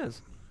 Yeah, he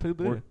is Pooh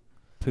Buddha.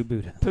 Pooh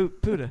Buddha. Pooh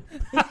Buddha.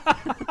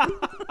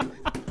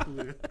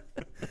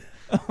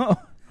 All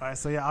right,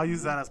 so yeah, I'll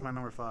use that as my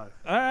number 5.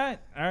 All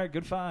right,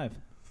 good 5.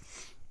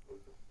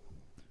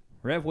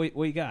 Rev, what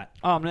you got?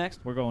 Oh, I'm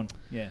next. We're going.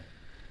 Yeah.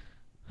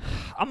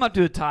 I'm going to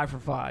do a tie for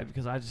 5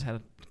 because I just had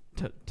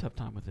a tough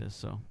time with this.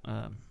 So,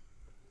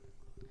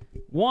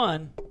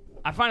 one,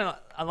 I find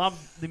a lot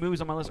of the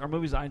movies on my list are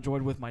movies I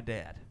enjoyed with my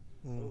dad.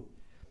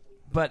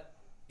 But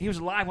he was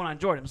alive when I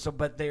enjoyed him. So,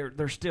 but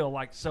they're still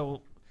like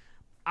so.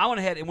 I went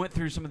ahead and went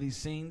through some of these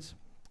scenes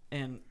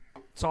and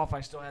saw if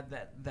I still had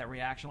that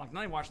reaction. Like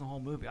not even watching the whole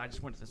movie, I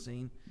just went to the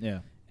scene. Yeah.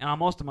 And on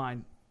most of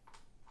mine,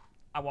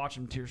 I watch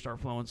them tears start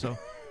flowing. So,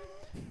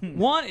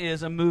 one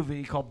is a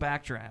movie called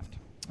Backdraft.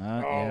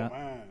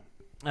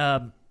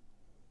 Man.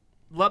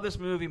 Love this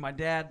movie. My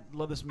dad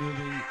loved this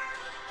movie.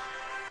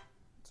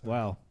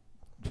 Wow.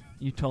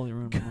 You totally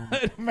ruined the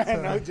moment.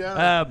 Man, no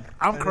joke.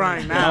 I'm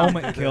crying now.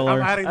 Moment killer.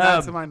 I'm adding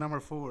that to my number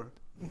 4.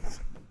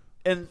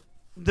 And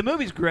the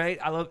movie's great.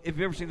 I love. If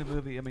you've ever seen the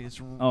movie, I mean,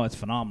 it's it's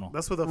phenomenal.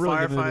 That's with the really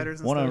firefighters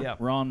and one stuff.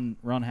 of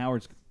Ron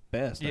Howard's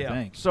best, I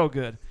think. So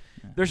good.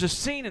 Yeah. There's a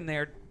scene in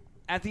there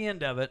at the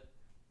end of it.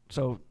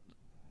 So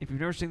if you've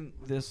never seen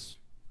this,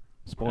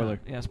 spoiler.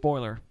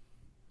 Spoiler.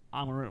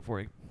 I'm gonna ruin it for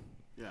you.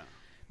 Yeah.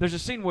 There's a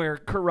scene where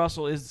Kurt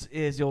Russell is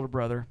the older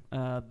brother.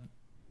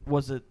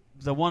 Was it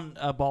the one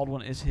bald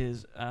one is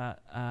his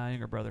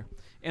younger brother,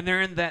 and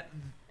they're in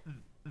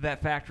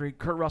that factory.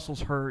 Kurt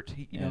Russell's hurt.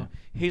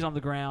 He's on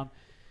the ground.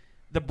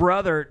 The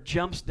brother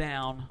jumps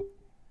down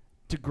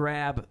to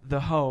grab the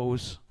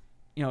hose,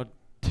 to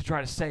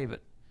try to save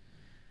it.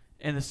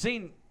 And the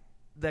scene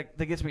that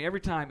gets me every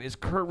time is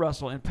Kurt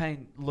Russell in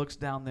pain looks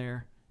down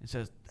there and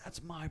says,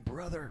 "That's my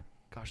brother."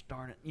 Gosh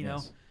darn it,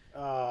 Yes.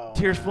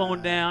 Tears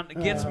flowing down.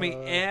 It gets me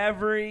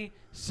every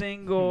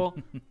single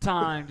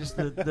time. Just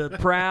the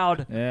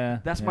proud.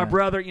 That's my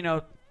brother.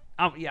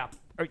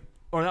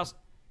 Or that's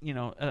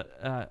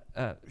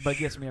but it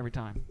gets me every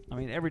time. I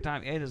mean, every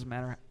time. It doesn't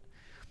matter.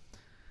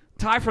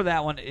 Tie for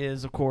that one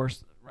is, of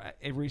course,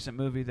 a recent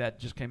movie that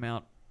just came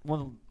out.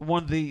 One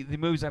of the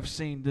movies I've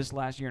seen this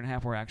last year and a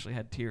half where I actually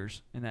had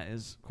tears, and that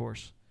is, of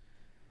course,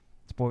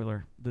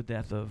 spoiler, the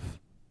death of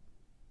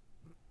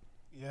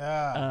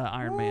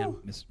Iron Man.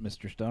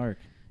 Mr. Stark.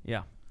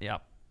 Yeah. I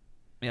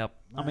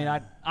mean,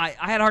 I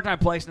had a hard time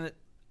placing it,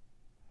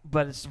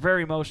 but it's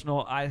very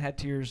emotional. I had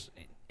tears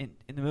in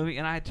the movie,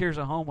 and I had tears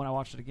at home when I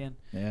watched it again.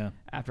 Yeah.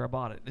 After I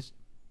bought it, it's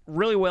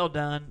really well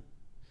done.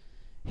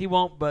 He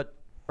won't, but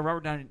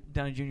Robert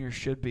Downey Jr.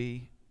 should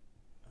be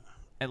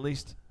at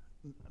least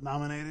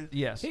nominated.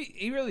 Yes,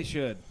 he really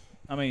should.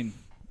 I mean,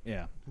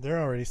 yeah. They're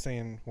already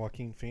saying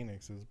Joaquin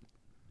Phoenix is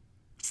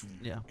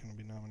going to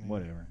be nominated.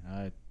 Whatever.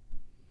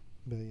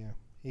 But yeah,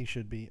 he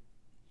should be.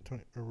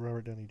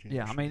 Robert Downey Jr.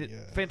 Yeah, I mean,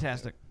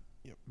 fantastic.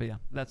 Yep. But yeah,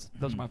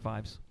 those are my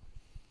 5s.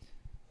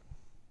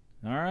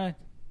 All right.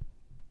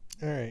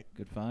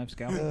 Good 5,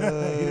 Scout.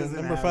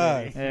 Number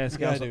 5. Yeah,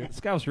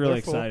 Scout's really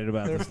excited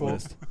about this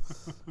list.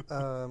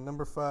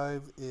 Number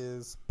 5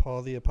 is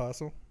Paul the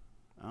Apostle.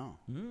 Oh.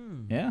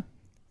 Yeah.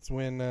 It's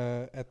when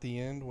at the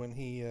end when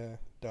he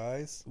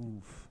dies.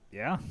 Oof.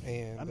 Yeah.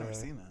 And I've never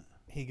seen that.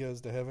 He goes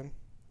to heaven.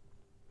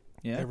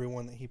 Yeah.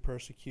 Everyone that he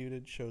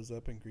persecuted shows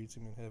up and greets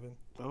him in heaven.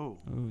 Oh.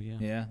 Oh yeah.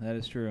 Yeah, that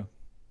is true.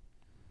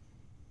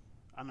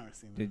 I've never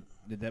seen that.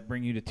 Did that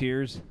bring you to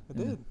tears? It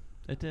did.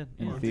 It did.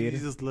 In Yeah. the Did theater?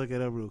 you just look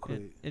it up real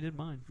quick? It did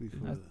mine.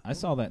 I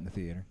saw that in the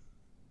theater.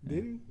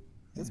 Did you?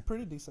 It's a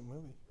pretty decent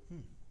movie.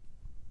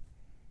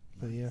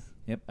 But yeah.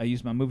 Yep, I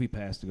used my movie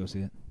pass to go see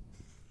it.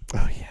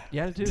 Oh yeah.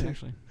 Yeah, it did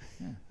actually.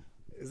 Yeah.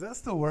 Is that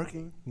still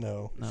working?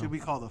 No. It should be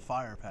called the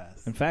Fire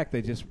Pass. In fact,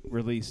 they just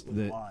released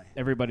that Why?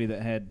 everybody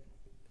that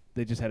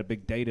they just had a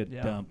big data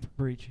dump.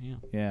 Breach. Yeah.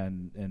 Yeah,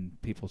 and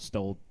people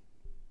stole.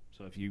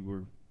 So if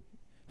you've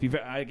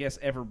I guess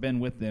ever been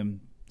with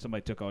them,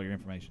 somebody took all your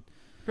information.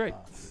 Great.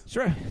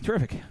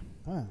 Terrific.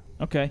 Huh.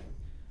 Okay.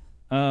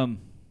 All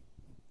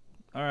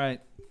right.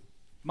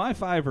 My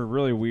 5 are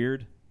really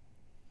weird.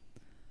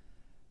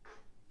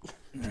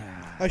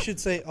 I should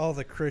say all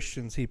the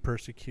Christians he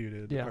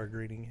persecuted Yeah. are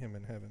greeting him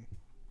in heaven,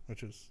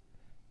 which is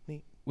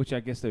neat. Which I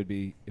guess they would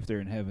be, if they're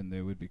in heaven,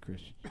 they would be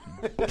Christian.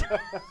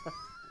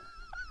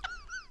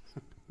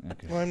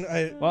 Okay.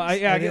 Well, I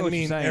didn't get what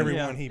mean you're saying.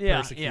 everyone he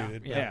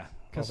persecuted. Yeah.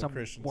 Because all some the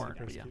Christians weren't.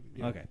 he But yeah.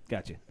 persecuted. Okay,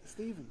 gotcha.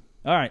 Steven.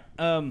 All right.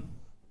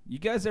 You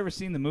guys ever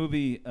seen the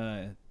movie?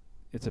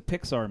 It's a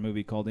Pixar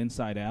movie called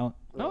Inside Out.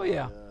 Oh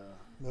yeah.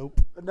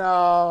 Nope.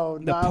 No.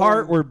 The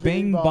part where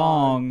Bing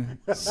Bong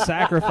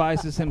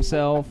sacrifices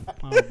himself.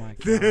 Oh my god.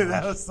 Dude,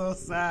 that was so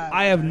sad.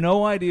 I have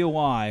no idea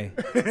why,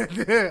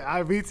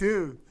 Me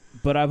too.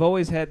 but I've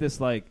always had this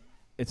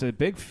it's a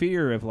big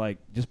fear of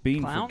just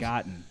being Clowns?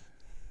 forgotten,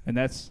 and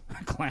that's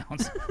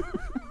clowns.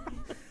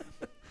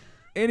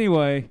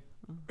 Anyway,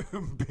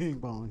 Bing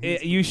Bong.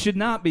 you should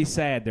not be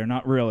sad. They're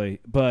not really,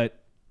 but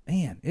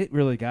man, it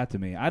really got to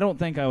me. I don't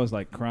think I was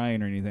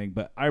crying or anything,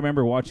 but I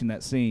remember watching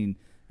that scene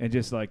and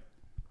just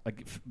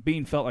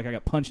being felt like I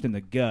got punched in the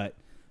gut.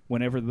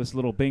 whenever this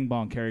little Bing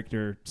Bong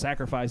character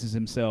sacrifices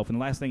himself, and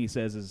the last thing he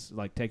says is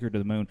like, "Take her to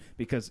the moon,"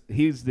 because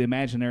he's the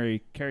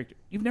imaginary character.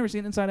 You've never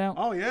seen Inside Out?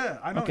 Oh yeah,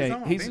 I know. Okay,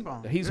 he's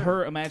yeah.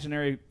 her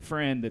imaginary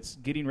friend that's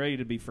getting ready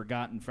to be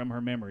forgotten from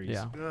her memories.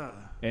 Yeah.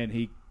 And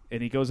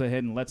he goes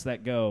ahead and lets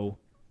that go.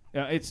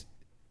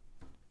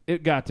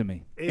 It got to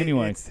me.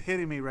 Anyway, it's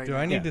hitting me right now. Do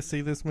I need to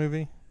see this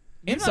movie?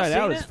 Inside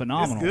Out is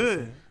phenomenal. It's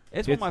good.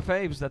 It's one of my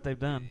faves that they've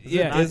done.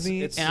 Yeah,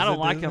 Disney, and I don't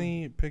like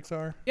Disney, them.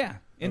 Pixar. Yeah,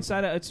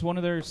 Inside Out. It's one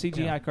of their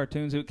CGI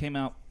cartoons. It came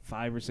out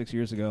 5 or 6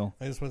 years ago.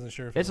 I just wasn't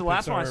sure if It's the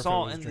last Pixar one I or if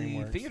saw it in was the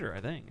DreamWorks. theater, I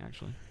think,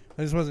 actually.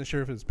 I just wasn't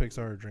sure if it's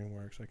Pixar or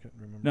DreamWorks. I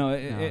couldn't remember. No,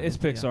 it's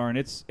Pixar, and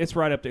it's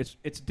right up there.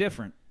 It's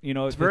different. You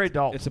know, it's very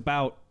adult. It's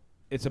about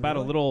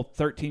a little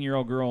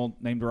 13-year-old girl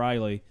named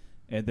Riley,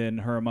 and then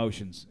her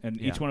emotions,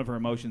 and each one of her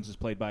emotions is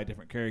played by a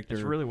different character.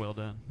 It's really well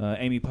done.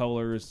 Amy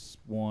Poehler's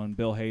one,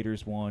 Bill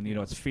Hader's one. You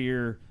know, it's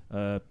fear.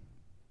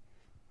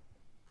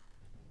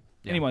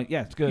 Anyway,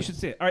 yeah, it's good. You should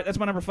see it. All right, that's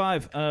my number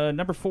 5.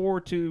 Number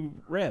 4 to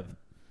Rev.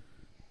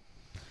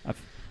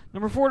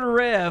 Number 4 to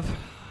Rev.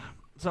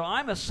 So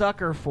I'm a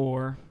sucker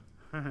for.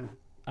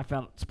 I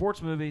found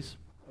sports movies,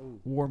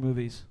 war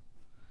movies,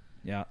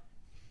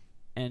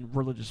 and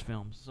religious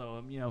films.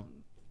 So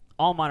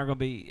all mine are going to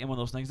be in one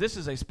of those things. This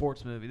is a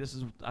sports movie. This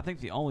is, I think,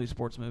 the only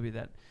sports movie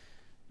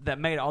that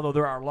made. Although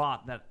there are a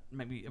lot that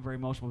make me very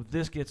emotional.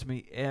 This gets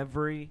me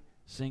every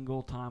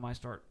single time I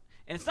start.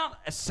 And it's not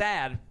a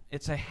sad;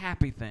 it's a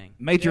happy thing.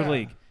 Major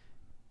League.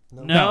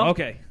 No.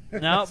 Okay.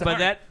 No,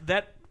 but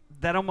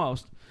that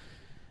almost.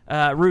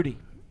 Rudy.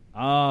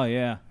 Oh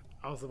yeah.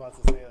 I was about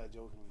to say that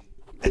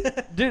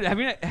jokingly. Dude, have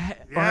you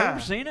ever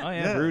seen it? Oh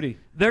yeah, Rudy.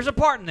 There's a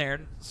part in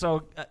there.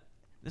 So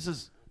this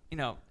is,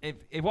 if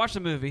you watch the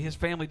movie, his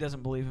family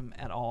doesn't believe him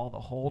at all the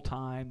whole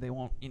time. They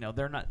won't,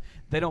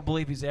 they don't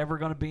believe he's ever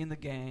going to be in the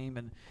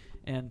game.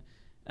 And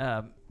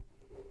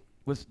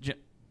with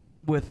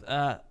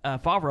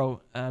Favreau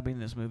being in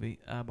this movie,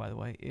 by the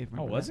way. If you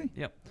remember was that.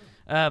 he? Yep.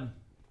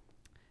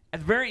 At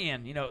the very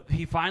end,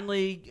 he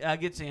finally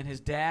gets in. His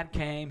dad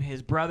came.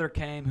 His brother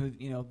came,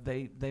 who,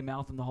 they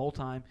mouthed him the whole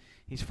time.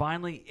 He's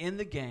finally in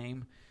the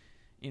game.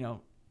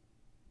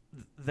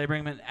 They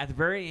bring him in at the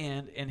very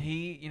end, and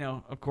he,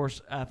 of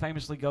course,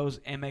 famously goes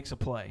and makes a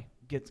play,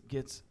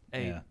 gets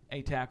a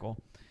tackle.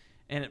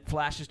 And it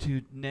flashes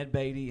to Ned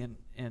Beatty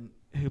and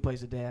who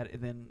plays the dad,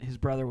 and then his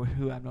brother,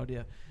 who I have no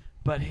idea.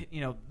 But,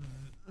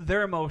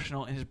 they're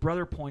emotional, and his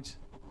brother points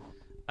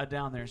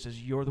down there and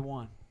says, "You're the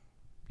one."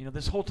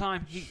 This whole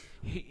time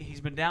he's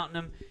been doubting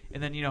him,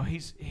 and then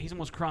he's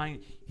almost crying.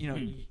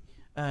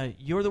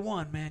 You're the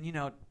one, man.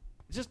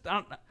 It's just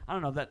I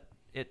don't know that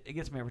it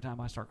gets me every time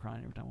I start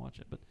crying every time I watch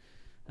it. But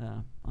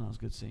it was a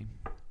good scene.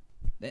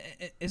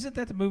 Isn't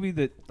that the movie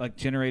that like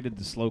generated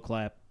the slow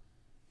clap?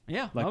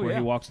 Yeah, where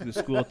he walks through the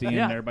school at the end,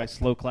 and everybody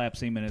slow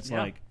claps him, and it's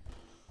like,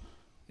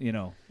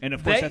 and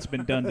of course that's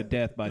been done to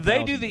death by.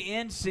 They do the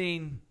end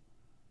scene.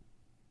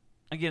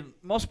 Again,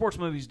 most sports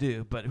movies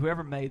do, but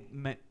whoever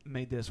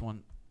made this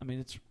one. I mean,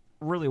 it's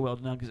really well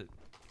done because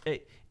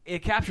it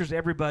captures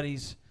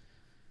everybody's,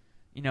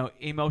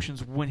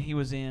 emotions when he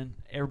was in.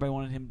 Everybody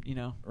wanted him,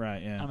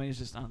 Right, yeah. I mean, it's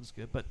just not as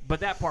good. But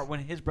that part, when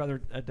his brother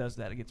does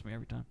that, it gets me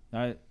every time.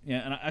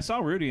 And I saw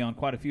Rudy on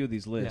quite a few of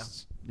these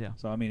lists. Yeah.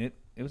 So, I mean,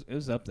 it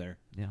was up there.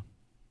 Yeah.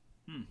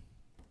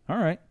 All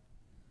right.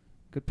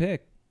 Good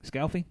pick.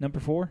 Scalfy, number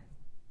 4?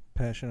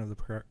 Passion of the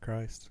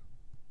Christ.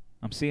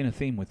 I'm seeing a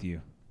theme with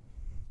you.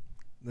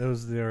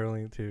 Those are the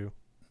only 2.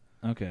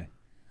 Okay.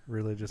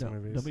 Religious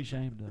movies. Don't be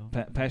ashamed,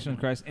 though. Passion of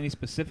Christ. Any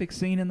specific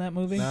scene in that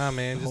movie? Nah,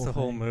 man, just the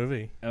whole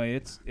movie. I mean,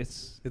 it's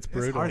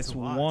brutal. It's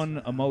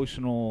one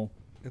emotional.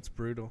 It's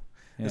brutal,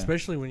 yeah.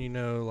 Especially when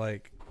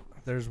like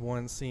there's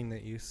one scene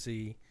that you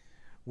see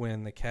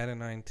when the cat o'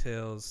 nine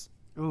tails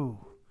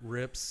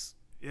rips.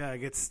 Yeah, it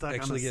gets stuck.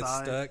 Actually on the gets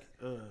side.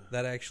 stuck.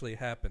 That actually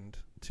happened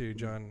to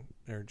Jim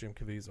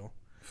Caviezel.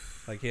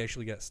 Like he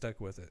actually got stuck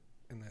with it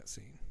in that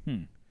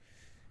scene.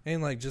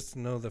 And like just to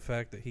know the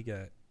fact that he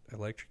got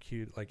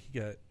electrocuted, like he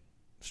got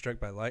struck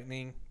by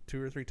lightning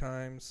 2 or 3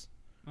 times.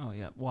 Oh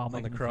yeah, while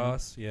on the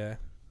cross. Yeah.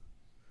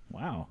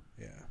 Wow.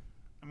 Yeah.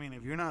 I mean,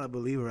 if you're not a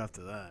believer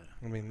after that,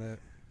 I mean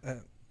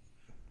that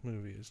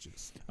movie is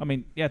just. I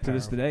mean, yeah. To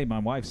this day, my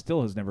wife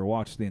still has never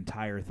watched the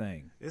entire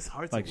thing. It's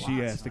hard like to watch. Like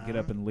she has to get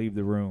up and leave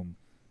the room,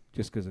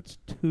 just because it's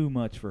too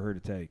much for her to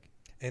take.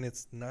 And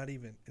it's not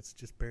even. It's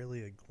just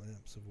barely a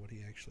glimpse of what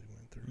he actually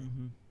went through.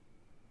 Mm-hmm.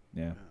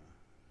 Yeah.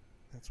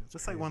 That's what's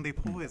just crazy. like when they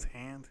pull his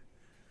hand.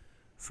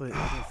 So it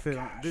can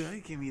film. Dude,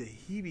 that gave me the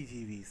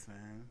heebie-jeebies,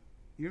 man.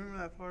 You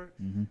remember that part?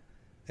 Mm-hmm.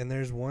 And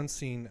there's one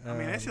scene. I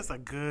mean, that's just a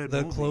good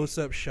the movie.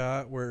 close-up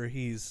shot where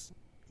he's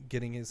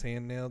getting his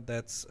hand nailed.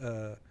 That's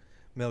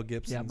Mel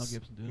Gibson.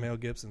 Yeah, Mel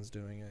Gibson's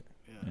doing it.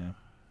 Yeah.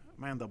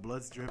 Man, the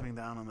blood's dripping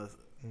down on the.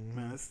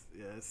 Man,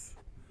 it's.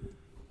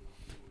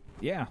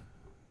 Yeah.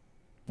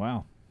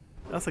 Wow.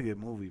 That's a good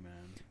movie,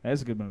 man. That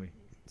is a good movie.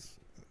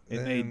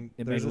 It made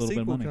a little bit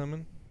of money.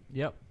 Coming.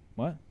 Yep.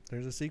 What?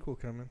 There's a sequel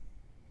coming.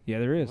 Yeah,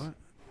 there is. What?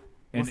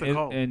 And What's it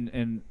called?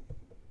 and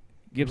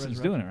Gibson's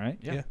doing it, right?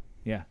 Yeah.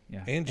 Yeah.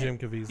 And Jim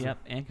Caviezel. Yep,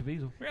 and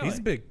Caviezel. Really? He's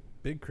a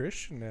big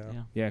Christian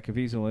now. Yeah,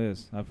 Caviezel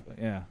is.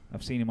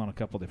 I've seen him on a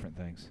couple different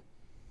things.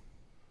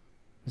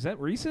 Is that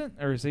recent,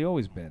 or has he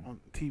always been? On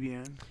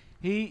TBN.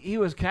 He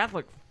was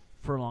Catholic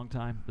for a long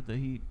time, but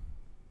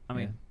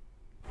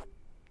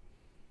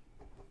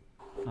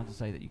not to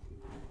say that you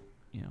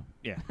know.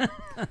 Yeah.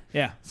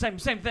 Yeah. Same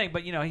thing,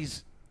 but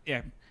he's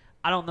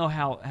I don't know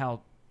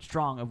how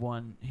strong of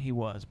one he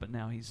was, but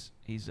now he's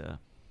a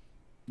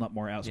lot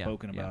more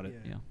outspoken about it.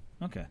 Yeah.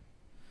 Okay.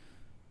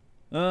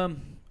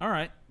 All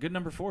right. Good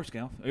number 4,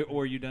 Scalf.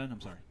 Or are you done? I'm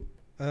sorry.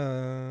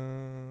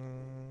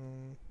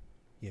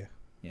 Yeah.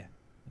 Yeah.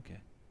 Okay.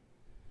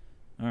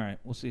 All right.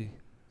 We'll see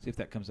if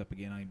that comes up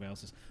again on anybody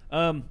else's.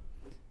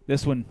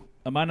 This one,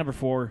 my number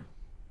 4,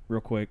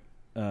 real quick.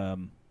 Now,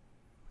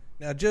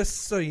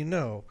 just so you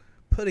know,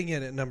 putting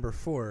it at number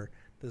 4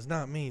 does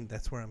not mean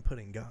that's where I'm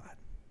putting God.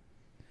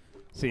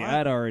 See,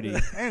 I'd already,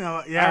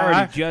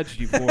 I judged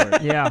you for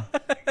it. Yeah.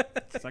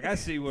 It's like I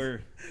see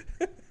where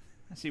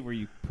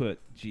you put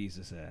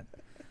Jesus at.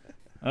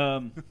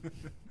 All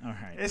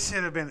right. It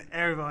should have been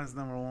everyone's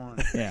number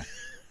 1. Yeah,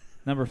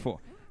 number 4.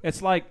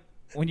 It's like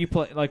when you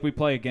play, like we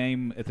play a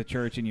game at the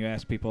church, and you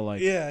ask people to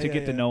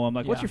get to know them.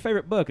 Like, what's your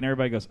favorite book? And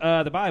everybody goes,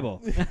 the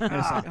Bible. And it's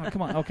like, oh,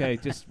 come on, okay,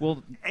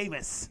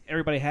 Amos.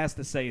 Everybody has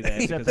to say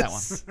that. Except that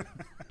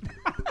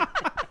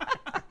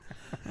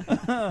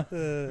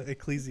one.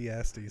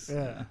 Ecclesiastes.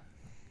 Yeah.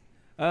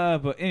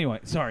 But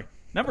anyway, sorry.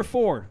 Number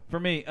 4 for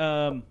me.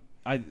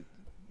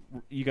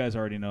 You guys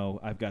already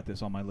know I've got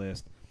this on my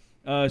list.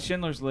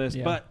 Schindler's List.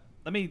 Yeah. But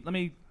let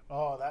me.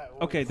 Oh, that.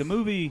 Okay, the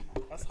movie.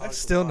 I've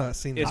still not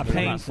seen it. It's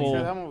painful.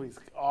 That movie's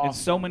awesome, in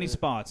so many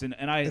spots, and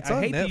I hate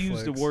Netflix. to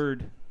use the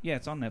word. Yeah,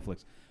 it's on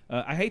Netflix.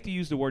 I hate to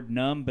use the word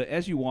numb, but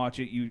as you watch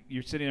it,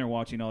 you're sitting there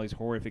watching all these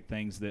horrific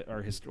things that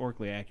are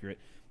historically accurate.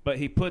 But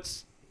he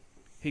puts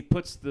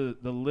the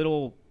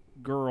little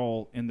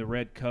girl in the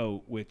red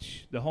coat,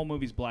 which the whole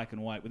movie's black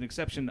and white, with the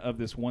exception of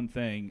this one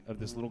thing of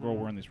this little girl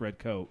wearing this red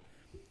coat,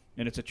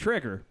 and it's a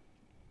trigger,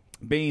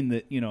 being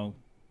that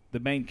the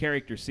main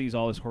character sees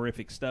all this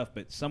horrific stuff,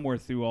 but somewhere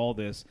through all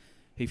this,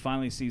 he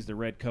finally sees the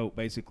red coat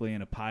basically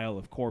in a pile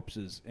of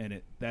corpses,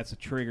 and that's a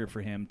trigger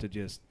for him to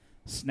just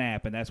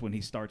snap, and that's when he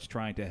starts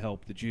trying to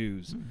help the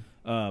Jews.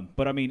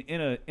 But I mean,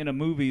 in a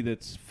movie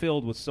that's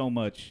filled with so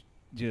much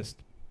just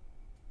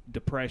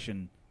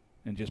depression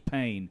and just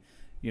pain,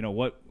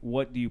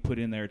 what do you put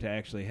in there to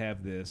actually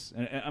have this?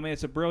 And I mean,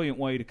 it's a brilliant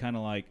way to kind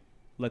of like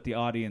let the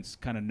audience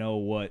kind of know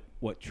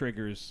what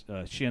triggers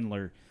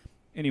Schindler.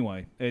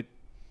 Anyway,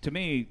 to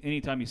me,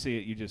 anytime you see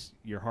it,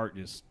 your heart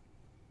just.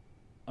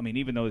 I mean,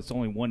 even though it's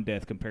only one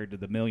death compared to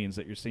the millions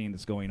that you're seeing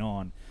that's going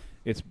on,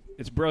 it's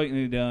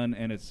brilliantly done,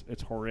 and it's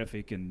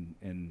horrific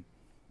and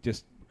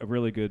just a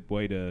really good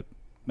way to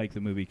make the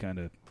movie kind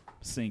of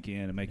sink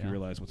in and make you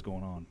realize what's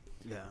going on.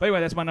 Yeah. But anyway,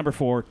 that's my number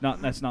 4.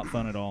 That's not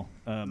fun at all.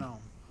 No.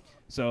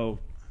 So,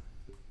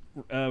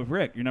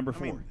 Rick, you're number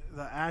 4. I mean,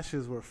 the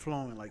ashes were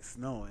flowing like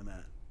snow in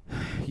that.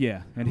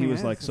 Yeah, and he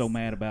was like so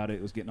mad about it.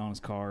 It was getting on his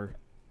car.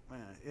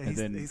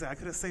 Man, he's like, I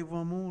could have saved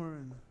one more.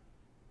 And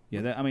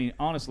yeah, I mean,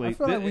 honestly,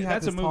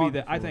 that's a movie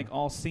that I think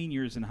all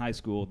seniors in high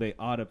school, they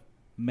ought to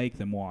make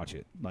them watch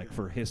it, like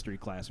for history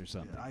class or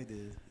something. Yeah, I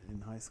did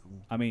in high school.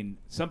 I mean,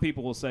 some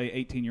people will say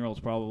 18-year-olds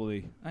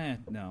probably,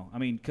 no. I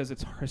mean, because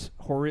it's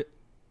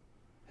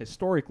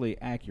historically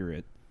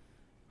accurate.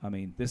 I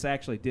mean, this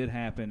actually did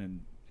happen,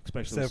 and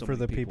especially except for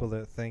the people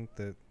that think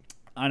that.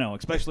 I know,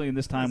 especially in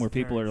this time where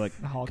people are like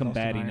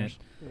combating it.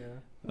 Yeah.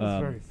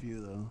 There's very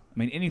few, though. I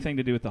mean, anything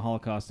to do with the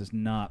Holocaust is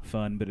not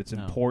fun, but it's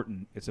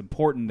important. It's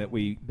important that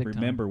we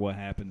remember what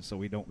happened so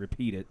we don't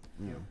repeat it.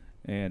 Yeah.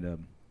 And,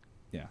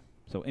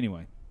 So,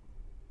 anyway.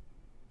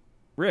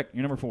 Rick,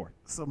 you're number 4.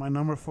 So, my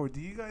number 4, do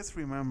you guys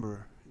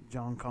remember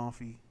John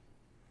Coffey?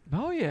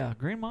 Oh, yeah.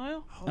 Green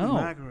Mile?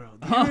 Holy mackerel.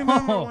 Do you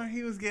remember when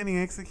he was getting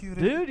executed?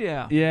 Dude,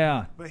 yeah.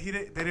 Yeah. But they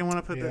didn't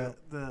want to put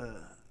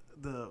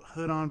the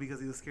hood on because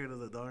he was scared of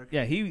the dark.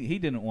 Yeah, he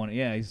didn't want it.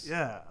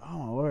 Yeah, oh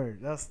my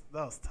word, that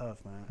was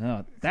tough, man.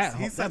 No, that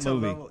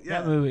movie.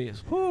 That movie is.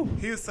 Whew.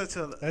 He was such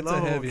a That's low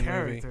a heavy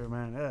character,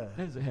 man. Yeah,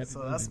 that's a heavy.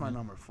 So that's my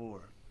number 4.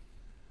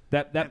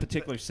 That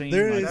particular scene.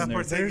 There's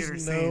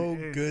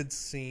no good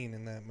scene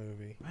in that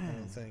movie. Man. I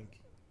don't think.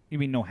 You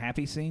mean no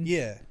happy scene?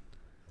 Yeah.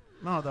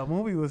 No, the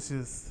movie was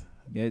just.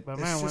 But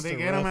man, when they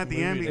get him at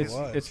the end,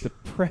 it's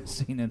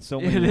depressing in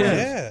so many ways.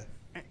 Yeah.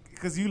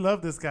 Because you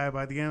love this guy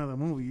by the end of the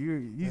movie.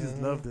 You just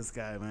love this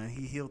guy, man.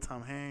 He healed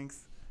Tom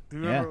Hanks. Do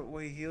you remember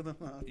what he healed him?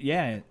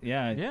 Yeah.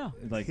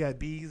 Like he had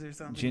bees or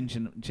something.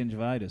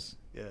 Gingivitis.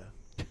 Yeah.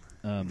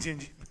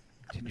 Gingivitis.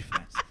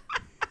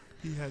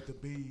 He had the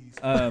bees.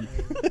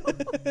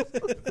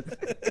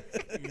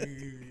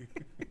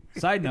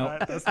 Side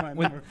note: that's my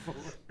number 4.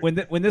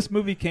 When this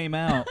movie came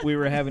out, we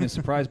were having a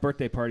surprise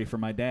birthday party for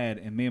my dad,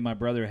 and me and my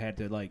brother had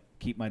to like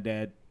keep my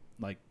dad,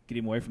 like get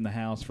him away from the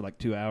house for like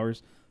 2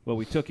 hours. Well,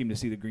 we took him to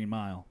see The Green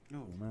Mile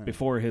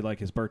before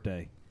his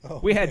birthday. Oh,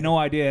 we had no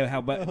idea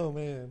how bad. Oh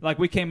man! Like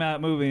we came out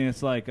of the movie and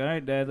it's like, all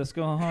right, Dad, let's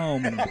go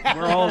home. And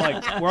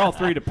we're all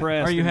three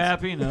depressed. Are you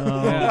happy? No.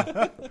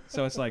 Yeah.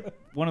 So it's like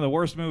one of the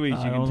worst movies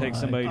you can take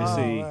somebody to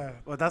see.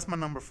 Well, that's my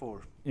number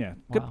 4. Yeah,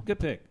 Wow. good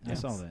pick.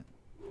 Yes. I saw that.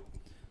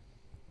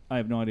 I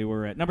have no idea where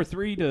we're at. Number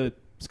 3 to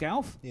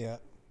Scalf? Yeah.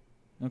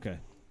 Okay.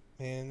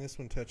 Man, this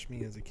one touched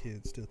me as a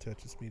kid. Still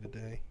touches me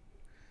today.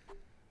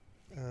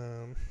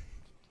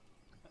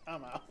 I'm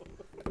out.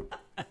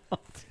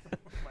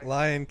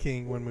 Lion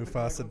King when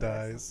Mufasa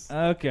dies.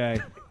 Okay.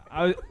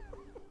 I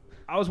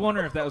was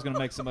wondering if that was going to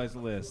make somebody's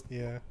list.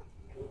 Yeah.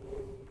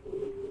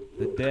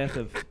 The death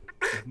of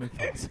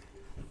Mufasa.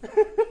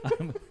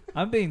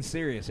 I'm being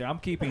serious here. I'm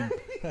keeping.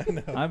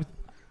 I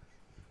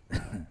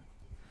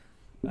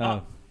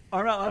know.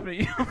 I'm not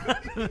laughing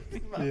at you.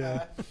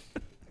 Yeah.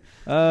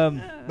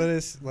 But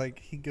it's like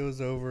he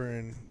goes over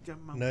and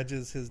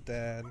nudges his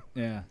dad.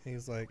 Yeah.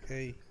 He's like,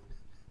 "Hey."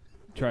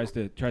 Tries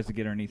to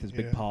get underneath his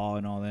big paw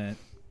and all that.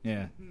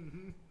 Yeah.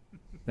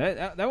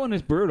 That one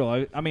is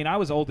brutal. I mean, I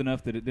was old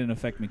enough that it didn't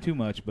affect me too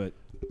much, but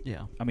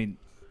yeah. I mean,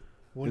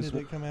 when did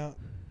it come out?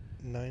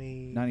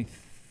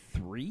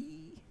 93?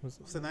 Was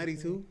it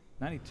 92?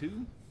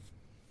 92?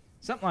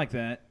 Something like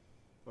that.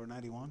 Or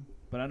 91?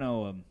 But I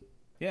know,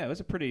 it was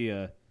a pretty.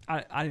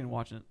 I didn't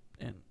watch it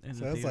in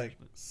So the that's theaters, like.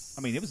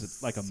 I mean, it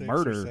was like a 6 or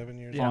murder 7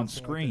 years on old,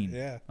 something screen. Like that.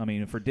 Yeah. I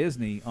mean, for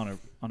Disney on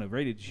a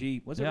rated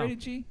G. Was it rated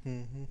G?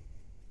 Mm-hmm.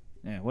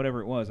 Yeah, whatever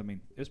it was. I mean,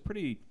 it was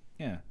pretty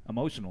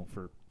emotional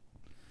for.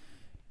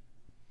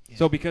 Yeah.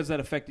 So because that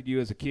affected you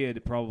as a kid,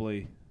 it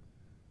probably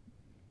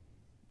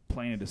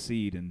planted a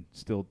seed and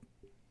still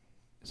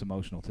is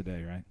emotional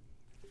today, right?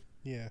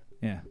 Yeah.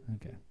 Yeah.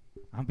 Okay.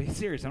 I'm being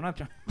serious. I'm not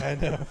trying. I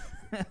know.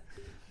 I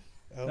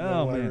don't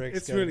know why man. Rick's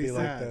It's gotta really be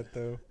like sad. that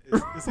though.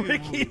 It's a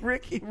good movie.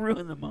 Ricky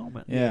ruined the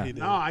moment. Yeah. he did.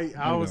 No,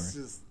 I was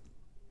just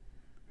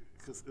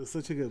because it was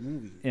such a good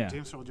movie. Yeah.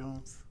 James Earl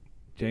Jones.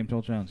 James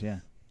Earl Jones. Yeah.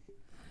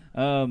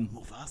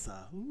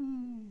 Mufasa.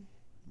 Ooh.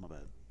 My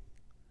bad.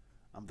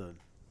 I'm done.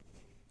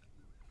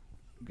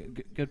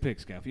 Good pick,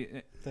 Scaff.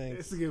 Thanks.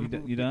 It's a good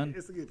movie. You done?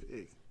 It's a good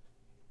pick.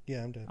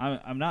 Yeah, I'm done.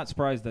 I'm not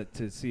surprised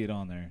to see it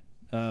on there.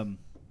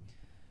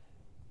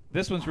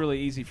 This one's really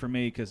easy for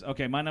me because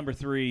my number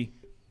 3.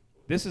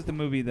 This is the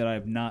movie that I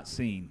have not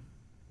seen.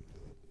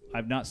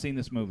 I've not seen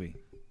this movie.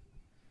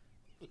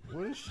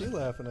 What is she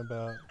laughing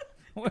about?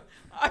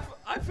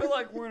 I feel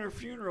like we're in a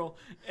funeral,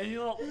 and you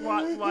know,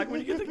 like when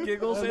you get the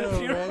giggles I in a know,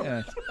 funeral. right?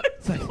 Yeah.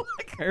 It's like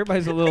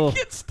everybody's a little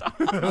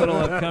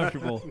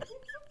uncomfortable.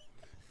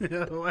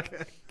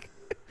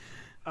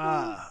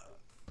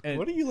 And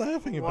What are you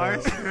laughing about?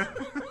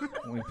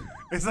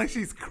 It's like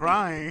she's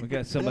crying. we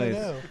got somebody.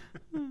 No.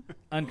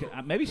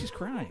 Maybe she's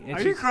crying. And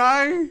Are you she's-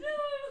 crying?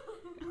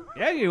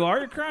 Yeah, you are.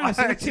 You're crying. I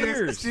see the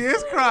tears. She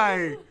is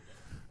crying.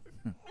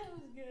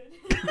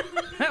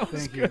 That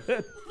was good.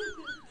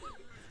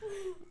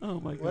 Oh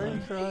my Why are you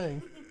god.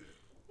 crying?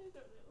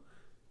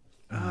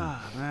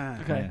 Ah,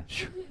 man. Okay.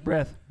 Yeah.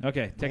 Breath.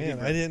 Okay, take Man,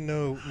 it. I didn't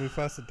know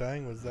Mufasa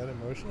dying was that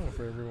emotional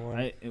for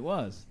everyone. It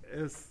was.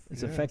 It's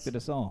It's affected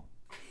us all.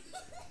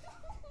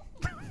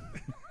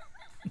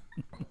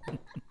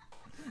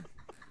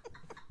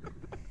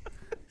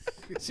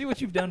 See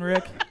what you've done,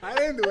 Rick? I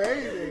didn't do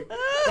anything.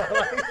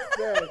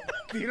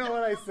 Do you know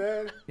what I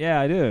said? Yeah,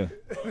 I do.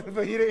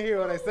 But you didn't hear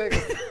what I said.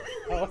 'Cause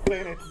I was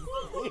saying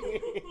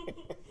it.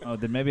 Oh,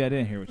 then maybe I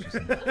didn't hear what you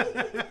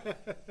said.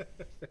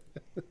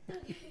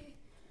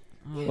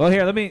 Well,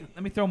 here, let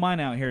me throw mine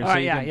out here. All so right,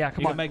 you yeah, can, yeah,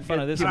 come you on. can make fun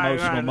of this All right,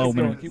 emotional let's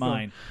moment go, of keep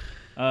mine.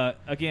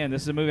 Again,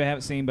 this is a movie I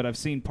haven't seen, but I've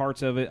seen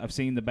parts of it. I've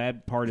seen the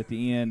bad part at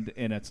the end,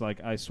 and it's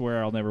like, I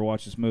swear I'll never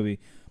watch this movie.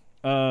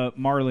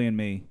 Marley and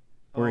Me,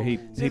 where he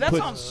See, that's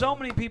puts, on so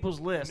many people's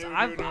lists.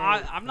 I've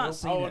not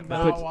seen it,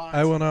 but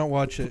I will not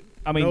watch it.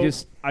 I mean,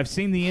 just I've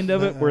seen the end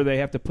of it where they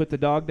have to put the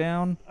dog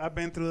down, I've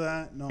been through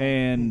that. No,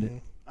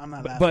 and I'm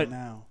not but laughing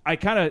now. I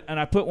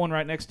I put one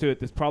right next to it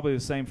that's probably the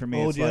same for me.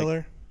 Old It's like,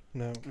 Yeller?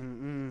 No.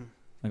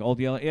 like Old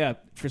Yeller. Yeah,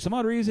 for some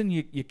odd reason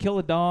you kill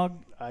a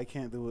dog, I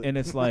can't do it. and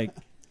it's like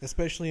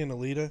Especially in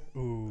Alita. Ooh.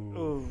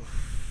 Ooh.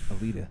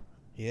 Alita.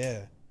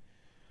 Yeah.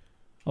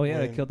 Oh yeah,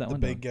 they When killed that the one.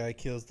 big dog. guy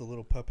kills the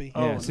little puppy.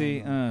 Yeah, Oh, see,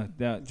 no.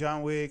 that.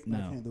 John Wick. No.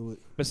 I can't do it.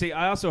 But see,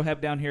 I also have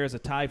down here as a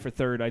tie for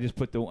third. I just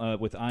put the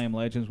with I Am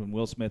Legends when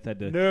Will Smith had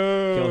to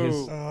kill his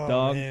Oh,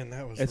 dog. man,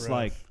 that was It's rough.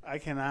 like, I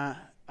cannot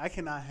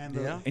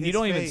handle it. and you His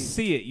don't even face.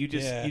 see it. You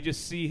Yeah.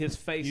 just see his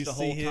face you the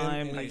see whole him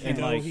time, and you and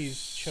know like, he's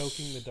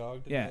choking the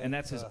dog to yeah, death. and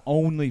that's his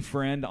only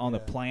friend on the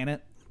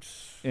planet,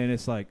 and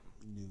it's like,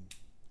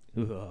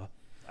 ugh.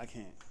 I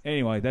can't.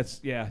 Anyway,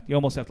 that's you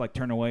almost have to like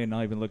turn away and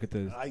not even look at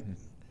the.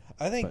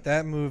 I think But-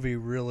 that movie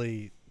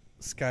really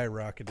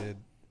skyrocketed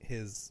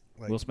his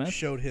Will Smith?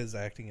 showed his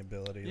acting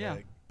ability Yeah.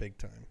 like big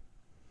time.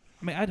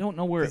 I mean, I don't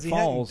know where it Because he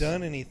falls,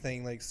 hadn't done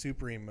anything like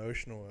super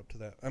emotional up to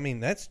that. I mean,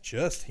 that's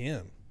just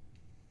him.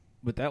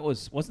 but that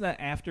wasn't that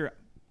after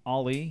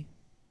Ali,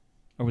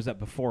 or was that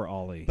before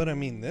Ali? But I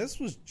mean, this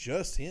was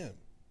just him.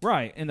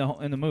 Right in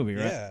the movie,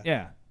 right?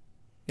 Yeah.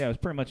 Yeah, it was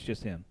pretty much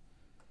just him.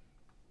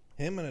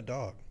 Him and a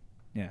dog.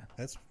 Yeah.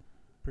 That's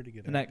pretty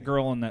good. And that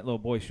girl and that little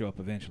boy show up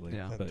eventually.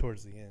 Yeah.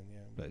 Towards the end, yeah.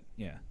 But,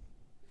 yeah.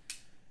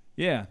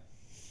 Yeah.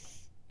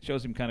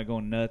 Shows him kind of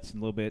going nuts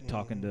and a little bit,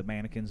 talking to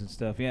mannequins and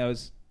stuff. Yeah, it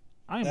was...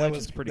 Iron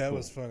Legend's pretty cool. That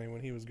was funny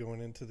when he was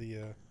going into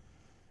the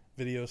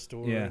video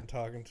store and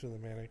talking to the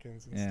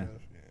mannequins and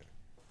stuff.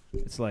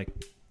 Yeah. It's like...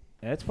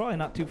 That's probably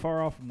not too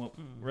far off from what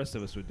the rest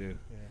of us would do.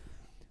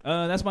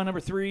 Yeah. That's my number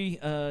 3.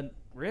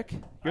 Rick,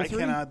 your 3? I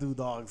cannot do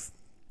dogs.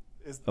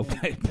 It's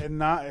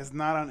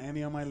not on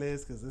any of my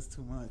list because it's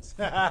too much.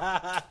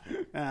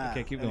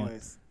 Okay, keep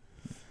going.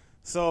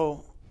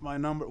 So what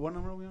number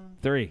are we on?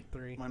 3.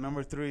 My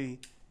number 3.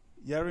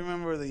 Yeah,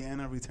 remember the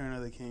end of Return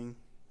of the King?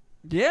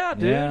 Yeah,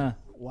 dude. Yeah.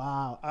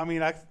 Wow. I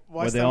mean, I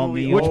watched the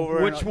movie kneel?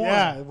 over. Which one?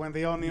 Yeah, when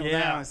they all kneel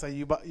down. It's like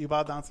you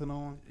bow down to no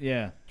one.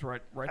 Yeah. It's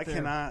right I there.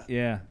 cannot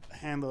Yeah.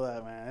 handle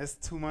that, man. It's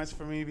too much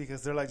for me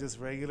because they're like just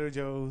regular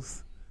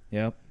Joes.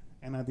 Yep.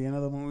 And at the end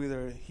of the movie,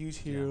 they're huge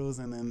heroes,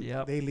 and then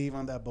they leave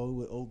on that boat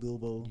with old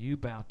Bilbo. You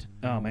bow to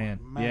Oh, man.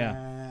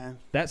 Yeah.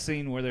 That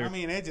scene where they're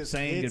it just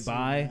saying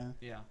goodbye.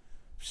 Yeah.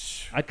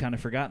 I'd kind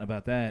of forgotten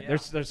about that. Yeah.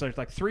 There's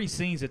like 3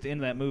 scenes at the end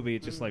of that movie.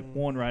 It's just like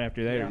one right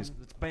after the other. It's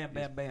bam,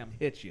 bam, bam.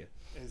 Hits you.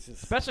 It's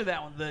just, especially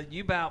that one. The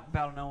you bow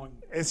to no one.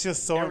 It's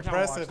just so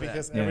impressive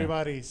because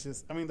everybody's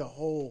just. I mean, the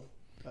whole.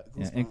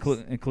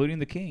 Including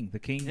the king. The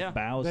king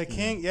bows. The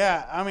king.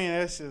 Yeah. I mean,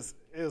 it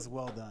was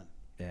well done.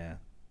 Yeah.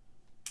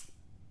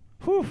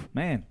 Whew,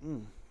 man.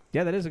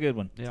 Yeah, that is a good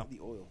one. Yeah. The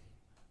oil.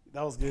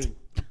 That was good.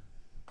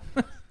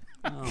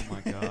 Oh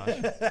my gosh.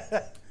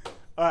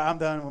 All right, I'm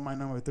done with my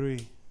number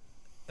 3.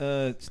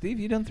 Steve,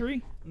 you done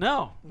 3?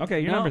 No. Okay,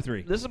 you're number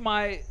 3. This is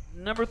my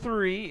number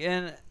 3,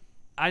 and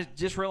I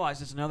just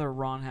realized it's another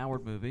Ron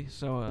Howard movie.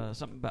 So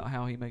something about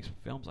how he makes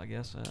films, I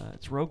guess.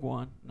 It's Rogue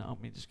One. No,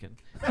 I mean, just kidding.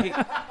 He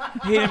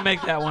didn't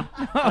make that one.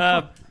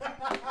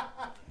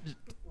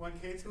 When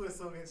K2 is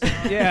so good.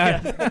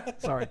 Yeah.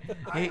 Sorry.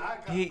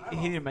 He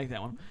didn't make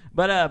that one.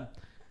 But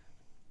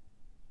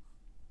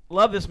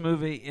love this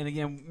movie. And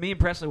again, me and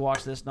Presley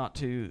watched this, not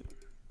to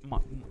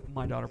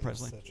my daughter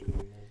Presley. Such a good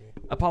movie.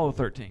 Apollo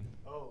 13.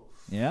 Oh.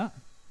 Yeah.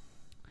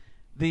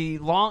 The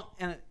long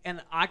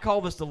and I call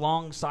this the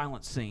long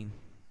silent scene.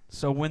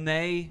 So when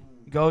they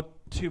go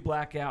to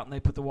blackout and they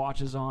put the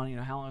watches on, you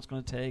know how long it's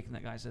going to take, and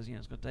that guy says,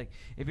 it's going to take.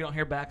 If you don't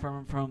hear back from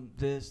him from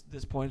this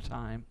point in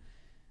time,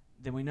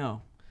 then we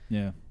know.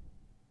 Yeah.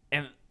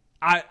 And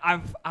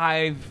I've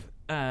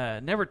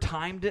never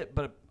timed it,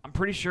 but I'm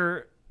pretty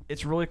sure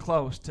it's really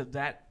close to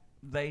that.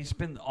 They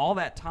spend all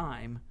that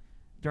time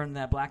during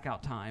that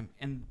blackout time,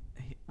 and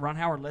Ron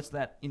Howard lets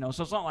that, so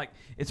it's not like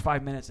it's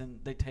 5 minutes and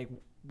they take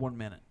 1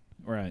 minute.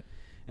 Right.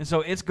 And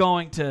so it's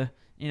going to,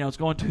 it's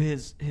going to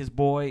his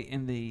boy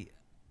in the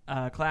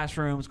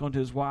classroom. It's going to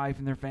his wife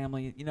and their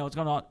family. It's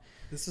going to.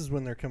 This is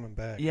when they're coming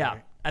back. Yeah.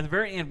 Right? At the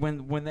very end,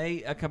 when they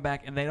come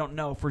back and they don't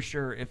know for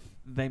sure if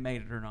they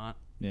made it or not.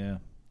 Yeah.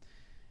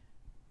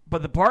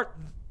 But the part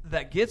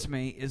that gets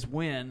me is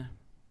when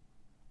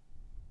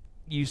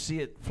you see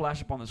it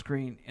flash up on the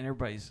screen and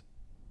everybody's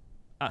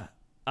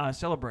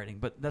celebrating.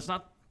 But that's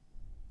not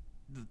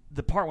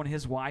the part when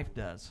his wife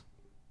does.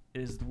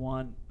 Is the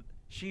one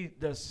she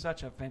does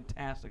such a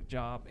fantastic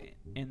job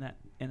in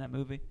that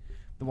movie.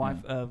 The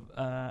wife of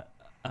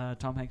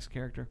Tom Hanks'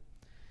 character.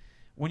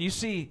 When you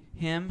see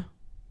him,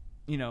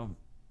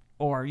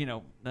 what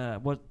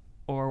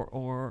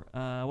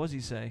does he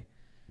say?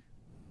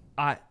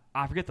 I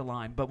forget the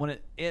line, but when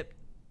it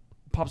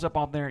pops up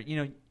on there,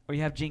 or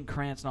you have Gene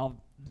Kranz and all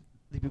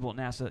the people at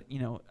NASA,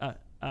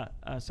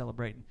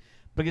 celebrating.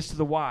 But it gets to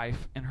the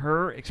wife and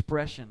her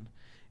expression,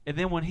 and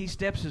then when he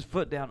steps his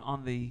foot down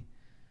on the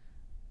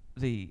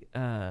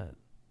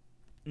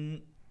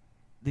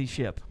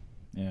ship,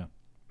 yeah,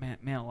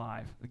 man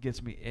alive, it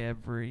gets me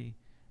every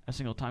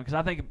single time because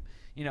I think,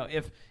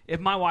 if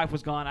my wife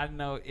was gone, I didn't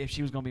know if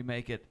she was going to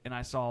make it, and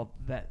I saw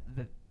that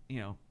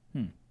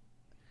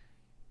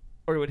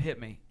or it would hit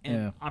me,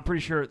 and I'm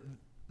pretty sure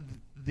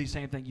the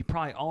same thing. You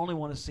probably only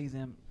want to see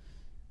them,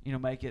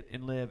 make it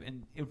and live,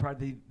 and it would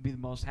probably be the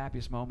most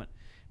happiest moment.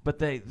 But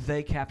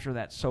they capture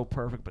that so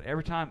perfect. But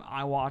every time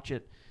I watch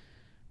it,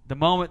 the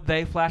moment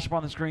they flash up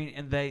on the screen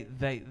and they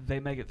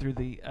make it through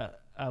the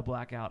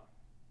blackout,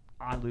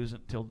 I lose it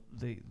until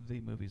the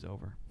movie's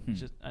over. It's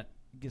just it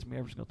gets me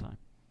every single time.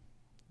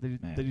 They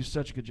do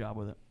such a good job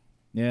with it.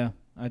 Yeah,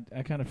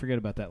 I kind of forget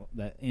about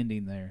that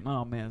ending there.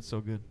 Oh man, it's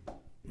so good.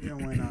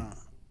 When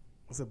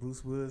what's it,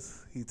 Bruce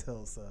Willis? He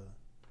tells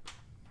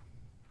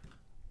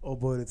old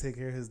boy to take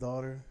care of his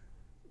daughter.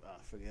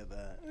 Forget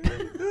that.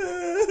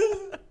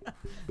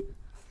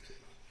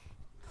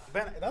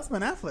 That's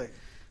Ben Affleck.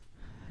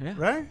 Yeah.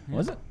 Right? Yeah.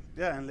 Was it?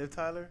 Yeah, and Liv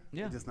Tyler.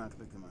 Yeah. It just not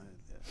clicked in my head.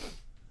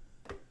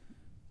 Yeah.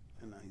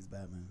 And now he's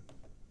Batman.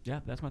 Yeah,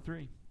 that's my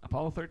 3.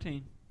 Apollo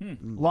 13.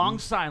 Mm-hmm. Long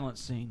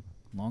silence scene.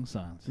 Long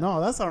silence. No,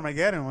 that's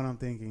Armageddon. What I'm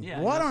thinking. Yeah,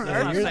 what on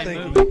that's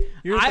earth?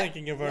 You're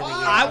thinking of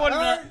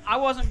Armageddon. I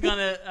wasn't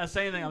gonna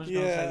say anything. I was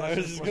just gonna say. I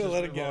was just gonna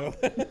let it go.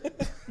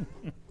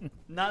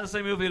 Not the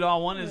same movie at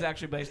all. One is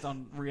actually based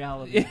on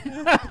reality.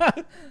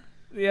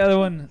 The other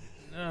one,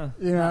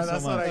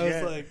 that's what I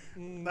get. Like,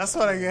 that's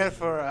what I get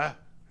for.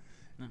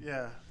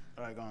 Yeah.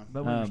 All right, go on.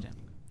 But we understand.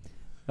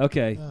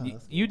 Okay,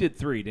 you did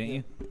 3, didn't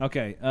you?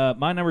 Okay,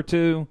 my number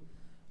 2.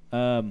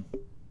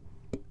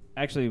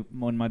 Actually,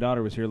 when my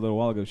daughter was here a little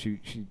while ago, she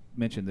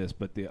mentioned this,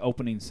 but the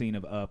opening scene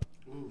of Up,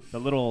 the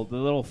little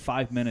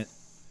 5-minute.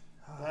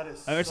 That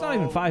is. It's not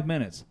even 5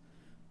 minutes,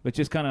 but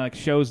just kind of like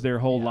shows their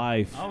whole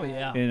life. Oh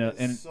yeah.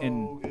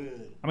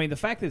 Good. I mean, the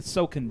fact that it's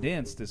so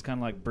condensed is kind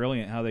of like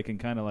brilliant. How they can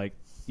kind of like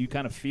you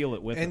kind of feel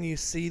it with and them. you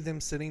see them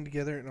sitting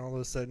together, and all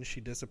of a sudden she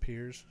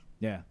disappears.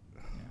 Yeah.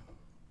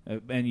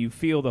 And you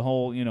feel the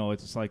whole,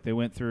 it's like they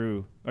went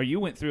through, or you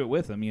went through it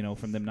with them,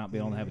 from them not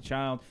being able to have a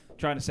child,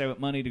 trying to save up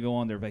money to go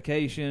on their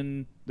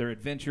vacation, their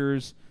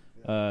adventures.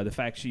 The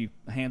fact she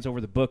hands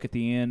over the book at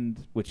the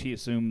end, which he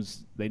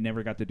assumes they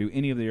never got to do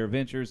any of their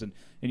adventures, and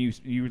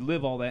you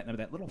live all that in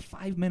that little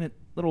 5-minute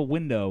little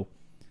window,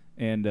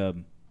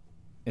 and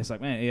it's like,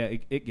 man, yeah,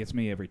 it gets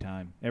me every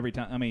time. Every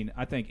time. I mean,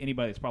 I think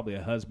anybody that's probably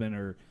a husband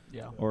or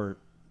you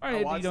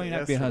don't even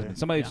have to be a husband.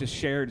 Somebody that's just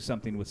shared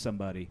something with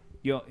somebody.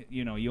 You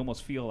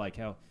almost feel like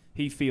how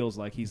he feels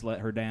like he's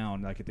let her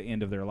down. Like at the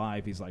end of their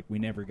life, he's like, we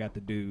never got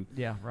to do.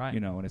 Yeah, right.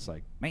 And it's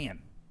like,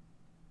 man.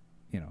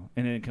 And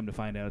then come to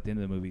find out at the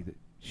end of the movie that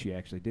she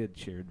actually did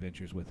share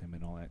adventures with him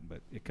and all that.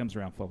 But it comes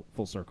around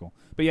full circle.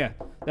 But yeah,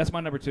 that's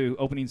my number 2,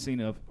 opening scene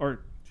of,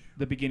 or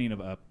the beginning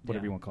of Up,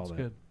 whatever you want to call that.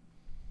 Good.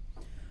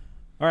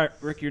 All right,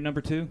 Rick, your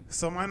number 2?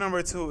 So my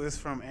number 2 is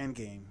from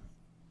Endgame.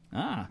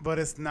 But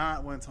it's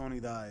not when Tony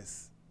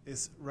dies.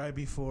 It's right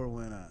before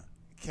when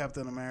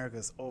Captain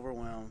America's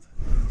overwhelmed.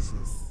 He's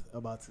just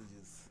about to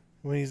just.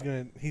 When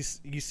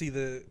you see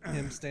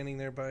him standing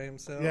there by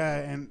himself. Yeah,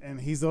 and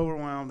he's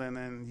overwhelmed, and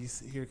then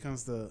here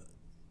comes the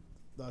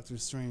Doctor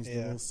Strange. The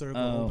little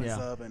circle opens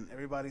up, and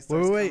everybody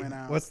starts coming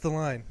out. What's the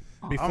line?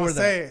 Before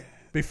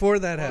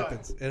that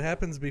happens. It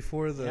happens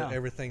before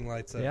everything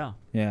lights up. Yeah.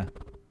 Yeah.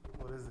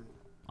 What is it?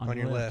 On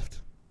your left.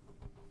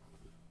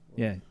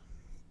 Yeah.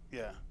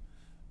 Yeah.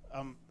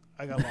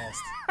 I got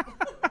lost.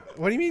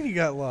 What do you mean you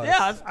got lost?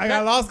 Yeah, I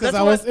got lost because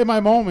I was in my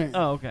moment.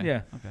 Oh, okay.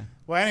 Yeah. Okay.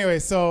 Well, anyway,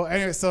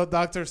 so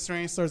Doctor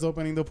Strange starts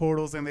opening the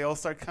portals, and they all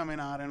start coming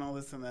out, and all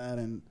this and that,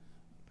 and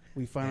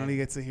we finally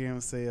get to hear him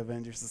say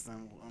 "Avengers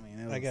Assemble." I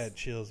mean, I got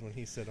chills when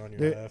he said "on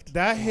your left."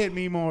 That hit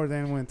me more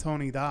than when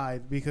Tony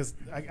died because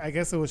I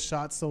guess it was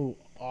shot so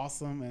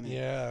awesome, and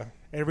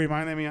it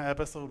reminded me of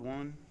Episode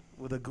 1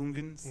 with the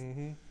Gungans.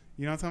 Mm-hmm.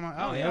 You know what I'm talking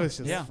about? Yeah. It was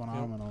just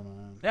phenomenal,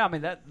 man. Yeah, I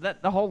mean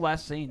that the whole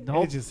last scene, the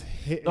whole just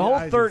hit. The whole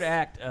third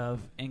act of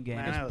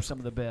Endgame is some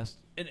of the best.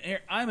 And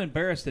I'm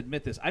embarrassed to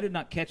admit this. I did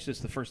not catch this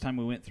the first time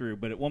we went through,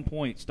 but at one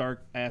point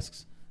Stark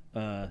asks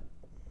Doctor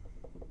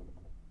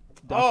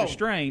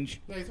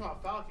Strange. Yeah, he's talking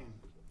about Falcon.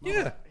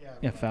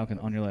 Yeah, Falcon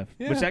on your left.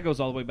 Yeah. Which that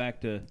goes all the way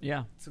back to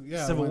Civil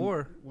War. Civil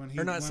War.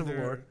 Winter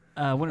Soldier.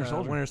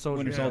 Winter Soldier.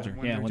 Winter Soldier.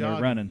 when Yeah, they're when they're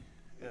jogging. running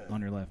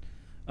on your left.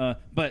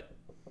 But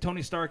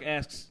Tony Stark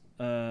asks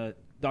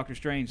Doctor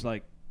Strange,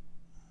 like,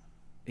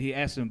 he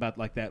asked him about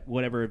like that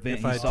whatever event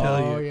If he I saw.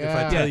 tell you,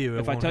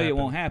 if I tell you, it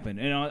won't happen.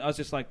 And I was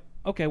just like,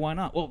 okay, why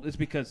not? Well, it's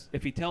because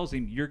if he tells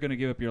him you're going to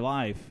give up your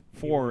life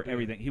for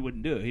everything, he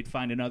wouldn't do it. He'd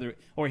find another,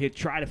 or he'd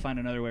try to find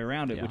another way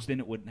around it, which then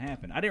it wouldn't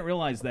happen. I didn't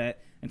realize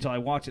that until I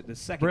watched it the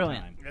second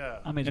time. Yeah.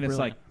 I mean, And it's brilliant.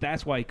 like,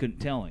 that's why he couldn't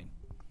tell him.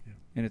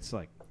 And it's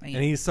like, man.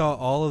 And he saw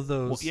all of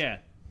those. Well, yeah.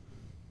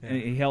 And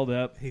he held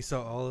up. He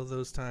saw all of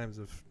those times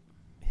of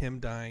him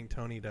dying,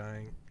 Tony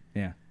dying.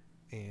 Yeah.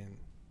 And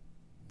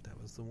that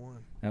was the one.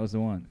 That was the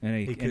one.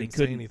 And he couldn't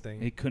say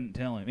anything. He couldn't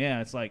tell him.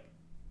 Yeah, it's like,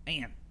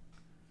 man.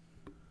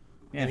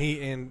 Yeah.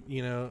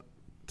 And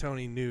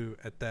Tony knew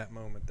at that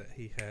moment that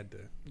he had to.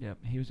 Yep,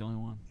 he was the only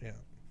one. Yeah.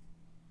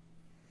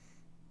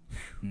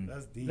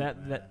 That's deep.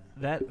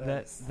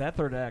 That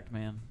third act,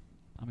 man.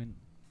 I mean,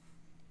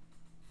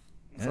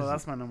 so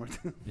that's my number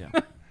 2. yeah,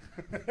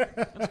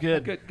 that's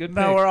good. Good pick.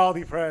 Now we're all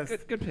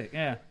depressed. Good pick.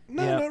 Yeah.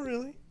 No, Yeah. not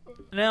really.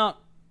 Now,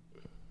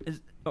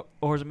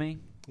 or is it me?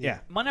 Yeah.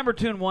 My number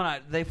 2 and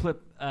 1, they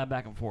flip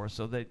back and forth.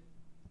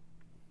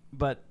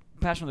 But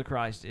Passion of the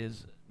Christ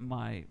is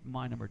my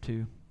number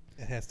 2.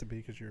 It has to be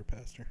because you're a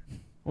pastor.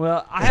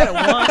 Well, I had it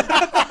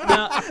 1.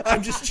 No,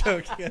 I'm just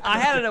joking. I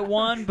had it at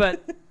 1,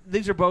 but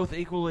these are both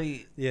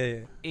equally Yeah.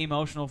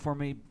 emotional for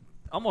me.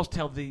 Almost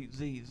tell the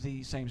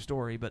same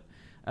story, but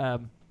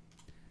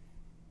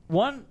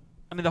one.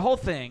 I mean, the whole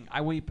thing.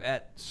 I weep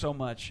at so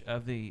much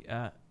of the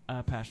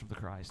Passion of the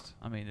Christ.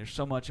 I mean, there's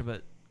so much of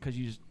it because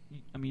you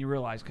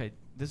realize, okay,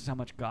 this is how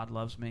much God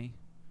loves me.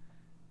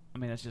 I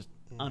mean, that's just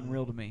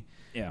unreal to me.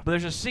 Yeah. But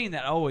there's a scene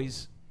that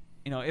always,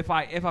 if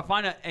I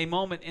find a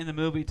moment in the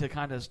movie to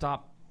kind of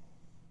stop,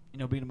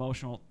 being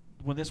emotional,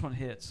 when this one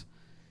hits,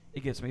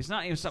 it gets me. It's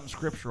not even something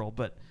scriptural,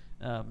 but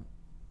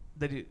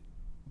they do.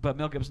 But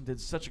Mel Gibson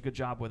did such a good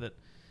job with it.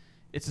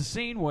 It's a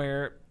scene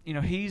where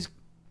he's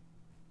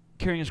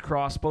carrying his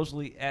cross,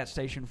 supposedly at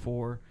Station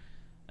 4,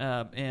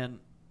 and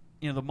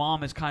the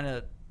mom is kind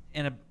of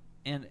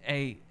in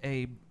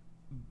a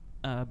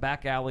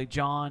back alley.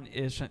 John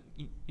is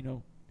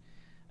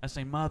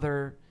saying,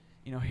 "Mother,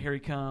 here he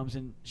comes,"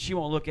 and she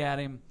won't look at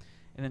him,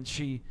 and then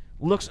she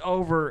looks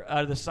over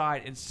to the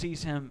side and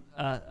sees him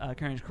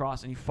carrying his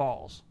cross, and he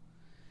falls.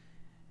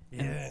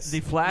 Yes.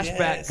 And the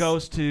flashback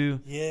goes to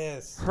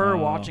her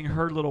watching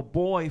her little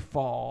boy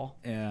fall,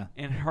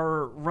 and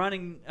her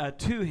running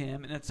to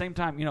him, and at the same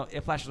time,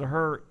 it flashes to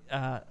her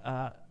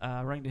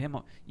running to him,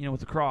 with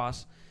the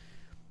cross,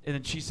 and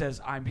then she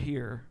says, "I'm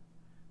here,"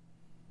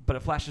 but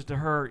it flashes to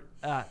her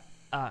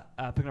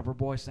picking up her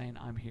boy saying,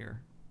 "I'm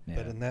here." Yeah.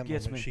 But in that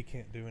moment, she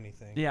can't do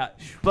anything. Yeah,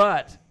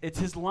 but it's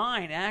his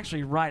line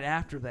actually right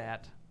after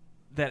that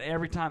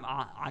every time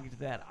I get to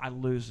that, I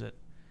lose it.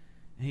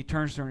 And he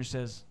turns to her and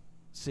says,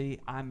 "See,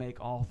 I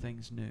make all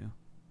things new."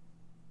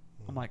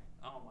 I'm like,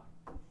 oh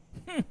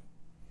my.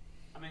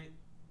 I mean,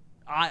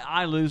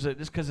 I lose it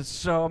just because it's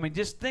so. I mean,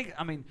 just think.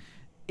 I mean,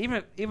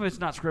 even if it's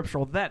not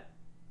scriptural, that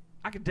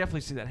I could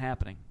definitely see that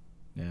happening.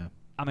 Yeah.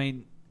 I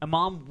mean, a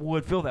mom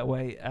would feel that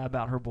way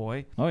about her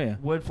boy. Oh yeah.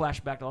 Would flash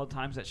back to all the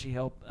times that she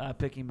helped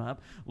pick him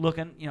up.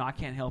 Looking, I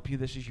can't help you.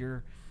 This is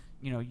your,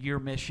 your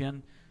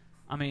mission.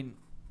 I mean,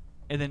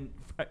 and then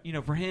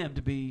for him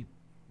to be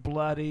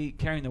bloody,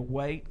 carrying the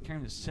weight,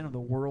 carrying the sin of the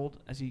world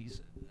as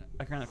he's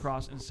carrying the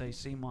cross, and say,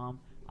 "See, Mom,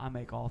 I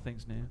make all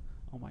things new."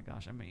 Oh my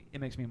gosh! I mean, it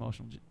makes me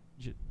emotional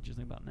just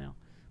thinking about it now.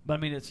 But I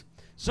mean, it's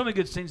so many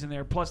good scenes in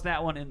there. Plus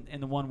that one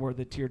and the one where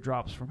the tear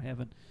drops from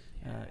heaven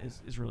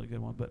is a really good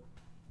one.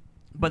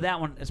 But that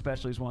one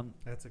especially is one.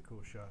 That's a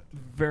cool shot.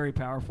 Very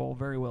powerful,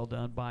 very well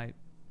done by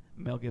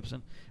Mel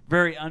Gibson.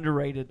 Very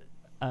underrated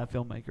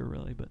filmmaker,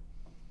 really. But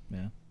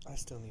yeah, I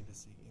still need to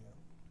see.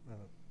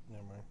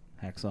 Never mind.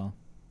 Hacksaw.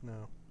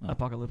 No.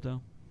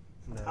 Apocalypto.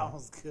 No. That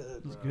was good.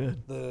 It was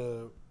good.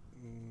 The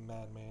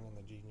Madman and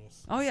the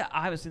Genius. Oh yeah,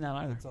 I haven't seen that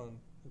either. It's out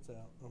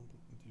on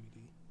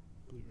DVD,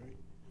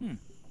 Blu-ray.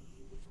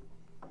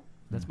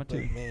 That's my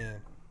 2.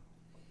 Man.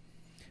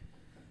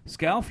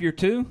 Scalf, your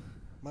 2?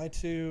 My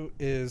 2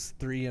 is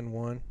 3 in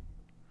 1.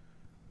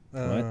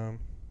 What?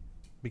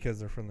 Because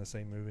they're from the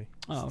same movie.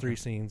 Oh, it's okay. 3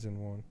 scenes in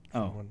one.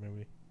 One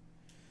movie.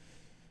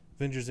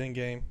 Avengers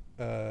Endgame.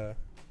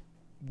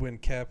 When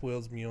Cap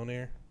wields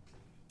Mjolnir.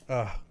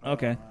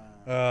 Okay.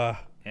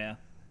 Yeah.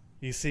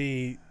 You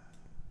see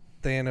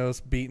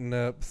Thanos beating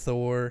up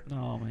Thor.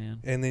 Oh man.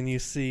 And then you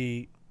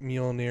see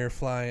Mjolnir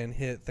fly and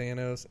hit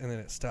Thanos, and then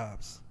it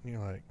stops. And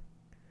you're like,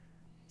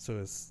 so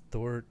is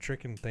Thor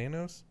tricking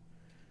Thanos?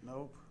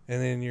 Nope.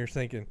 And then you're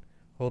thinking,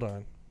 hold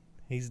on,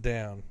 he's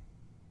down.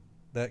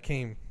 That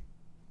came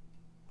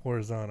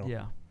horizontal.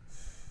 Yeah.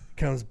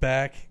 Comes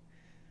back.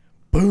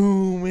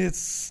 Boom!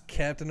 It's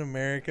Captain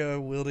America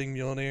wielding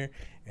Mjolnir,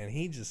 and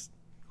he just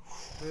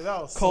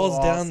calls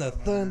down the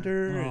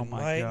thunder and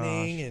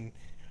lightning and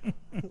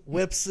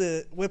whips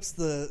the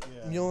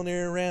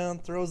Mjolnir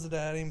around, throws it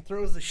at him,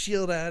 throws the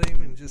shield at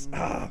him, and just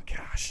oh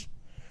gosh,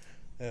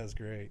 that was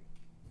great.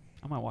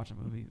 I might watch a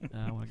movie.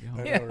 I want to go home.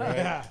 I know, right?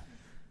 Yeah,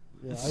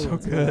 it's so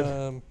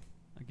good.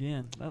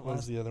 Again, what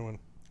was the other one?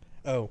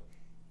 Oh,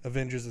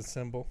 Avengers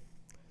Assemble.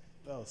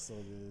 That was so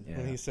good. Yeah.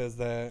 When he says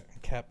that,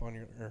 Cap on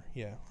your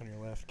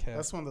left. Cap.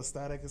 That's when the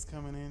static is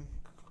coming in.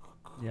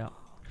 Yeah.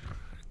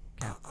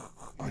 Cap.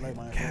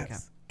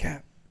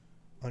 Cap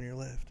on your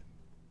left.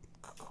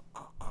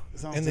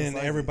 And then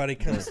everybody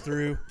comes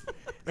through.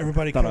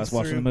 Everybody thought comes I was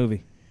watching through, a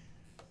movie.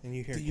 and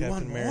you hear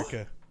Captain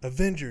America.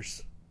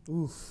 Avengers.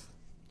 Oof.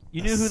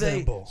 You knew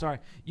Assemble.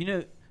 You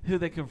know who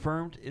they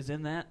confirmed is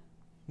in that?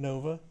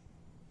 Nova.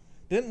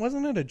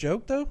 Wasn't it a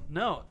joke though?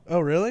 No. Oh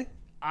really?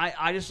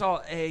 I just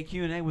saw a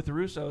Q&A with the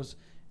Russos,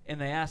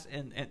 and they asked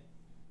and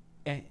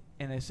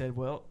they said,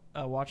 well,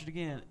 watch it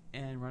again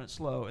and run it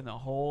slow, and the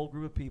whole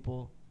group of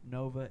people,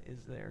 Nova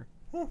is there.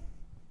 Huh.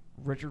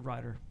 Richard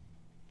Rider.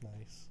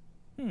 Nice.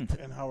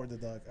 And Howard the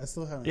Duck. I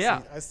still haven't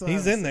seen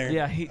he's in there.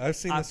 Yeah, I've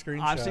seen the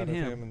screenshot I've seen of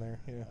him in there.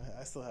 Yeah.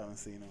 I still haven't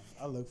seen him.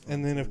 I look for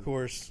And him then, too. of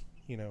course,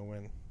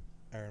 when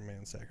Iron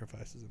Man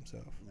sacrifices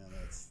himself. Man,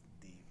 that's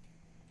deep.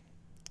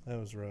 That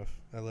was rough.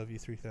 I love you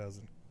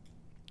 3000.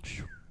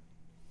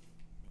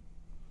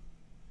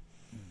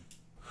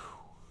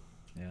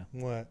 Yeah.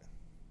 What?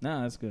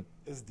 No, that's good.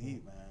 It's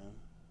deep, man.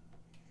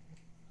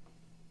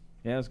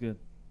 Yeah, that's good.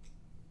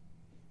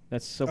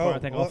 That's so far. I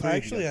think all three.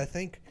 Actually, I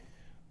think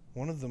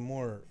one of the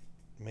more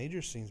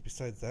major scenes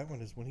besides that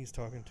one is when he's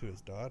talking to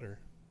his daughter.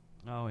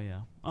 Oh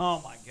yeah.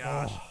 Oh my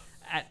gosh.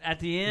 At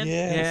the end,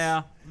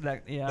 yes.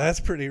 yeah. That's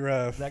pretty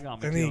rough. That got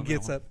me. And he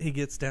gets up, he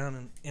gets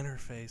down in her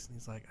face, and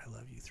he's like, "I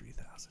love you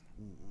 3000."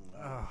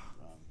 I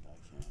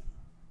can't.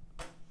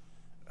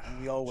 And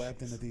we all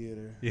wept in the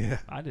theater. Yeah,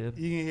 I did.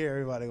 You can hear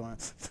everybody going.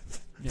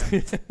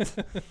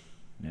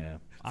 Yeah.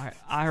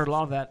 I heard a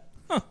lot of that.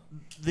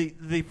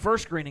 The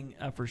first screening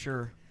for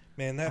sure.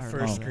 Man, that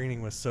first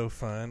screening was so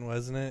fun,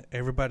 wasn't it?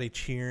 Everybody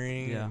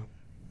cheering, and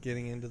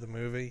getting into the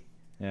movie.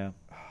 Yeah.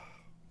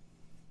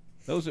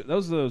 Those are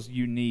those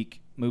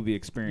unique movie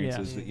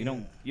experiences that you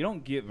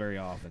don't get very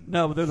often.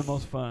 No, but they're the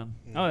most fun.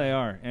 Oh, they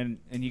are, and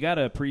you got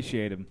to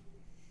appreciate them.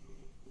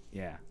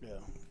 Yeah.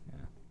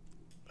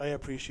 I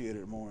appreciate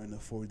it more in the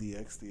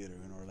 4DX theater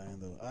in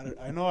Orlando.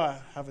 I know I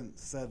haven't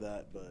said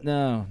that, but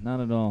no, not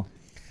at all.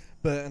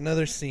 But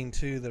another scene,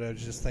 too, that I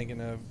was just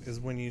thinking of is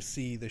when you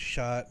see the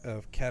shot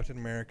of Captain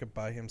America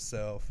by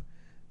himself,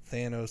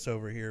 Thanos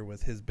over here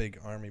with his big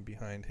army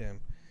behind him,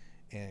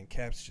 and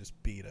Cap's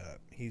just beat up.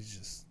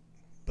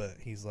 But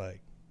he's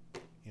like,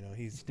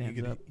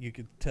 you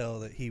could tell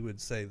that he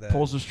would say that.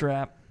 Pulls the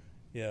strap.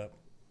 Yeah.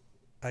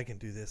 I can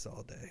do this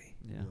all day.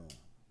 Yeah.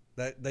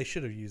 That they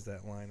should have used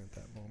that line at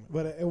that moment.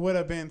 But it would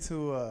have been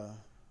too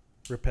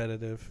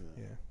repetitive.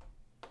 Yeah.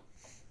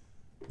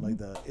 Like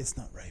it's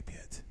not ripe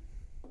yet.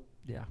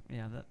 Yeah,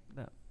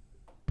 that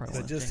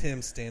probably. But just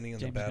him standing on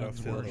the James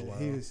battlefield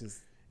Gunn's alone.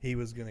 He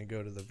was going to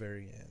go to the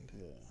very end.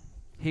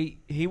 Yeah.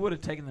 He would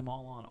have taken them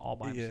all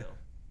by himself.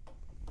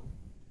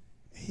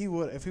 He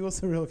would, if he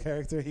was a real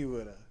character, he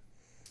would have.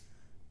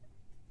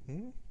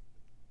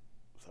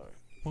 Sorry.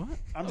 What?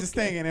 I'm just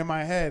thinking in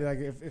my head, like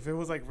if it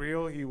was like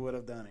real, he would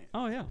have done it.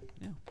 Oh yeah.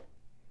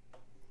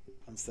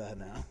 I'm sad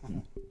now.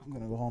 I'm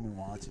gonna go home and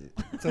watch it.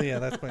 So yeah,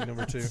 that's my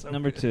number 2.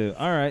 Number 2.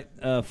 All right,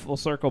 full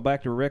circle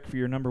back to Rick for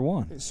your number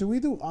 1. Should we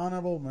do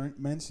honorable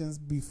mentions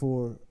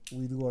before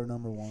we do our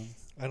number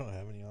 1s? I don't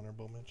have any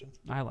honorable mentions.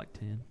 I have like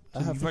 10.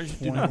 I have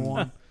 20. number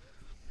 1.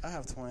 I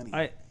have 20.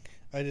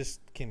 I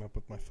just came up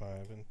with my 5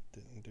 and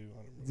didn't do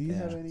honorable. Do you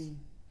have any?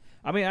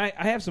 I mean, I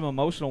have some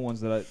emotional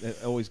ones that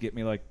always get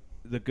me, like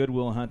the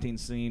Goodwill Hunting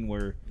scene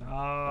where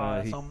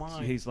that's on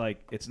mine. he's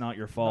like, "It's not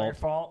your fault. Not your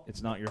fault.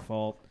 It's not your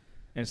fault,"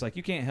 and it's like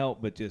you can't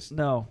help but just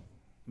no.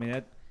 I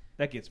mean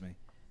that gets me.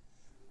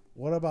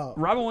 What about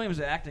Robin Williams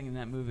acting in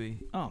that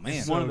movie? Oh man,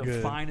 it's one of the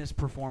finest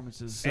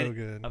performances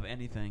of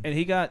anything. And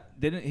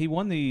he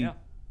won the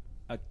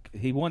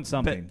he won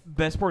something.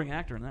 Best supporting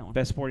actor in that one.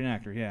 Best supporting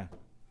actor, yeah.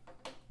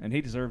 And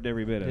he deserved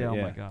every bit of it. Oh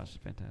my gosh,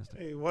 fantastic.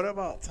 Hey, what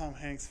about Tom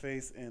Hanks'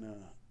 face in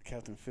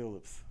Captain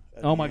Phillips?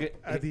 Oh my god!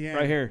 At the end,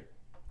 right here,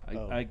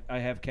 I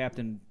have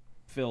Captain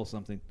Phil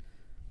something.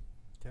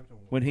 Captain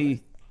when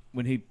he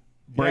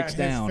breaks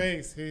down,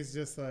 his face, he's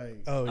just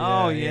like,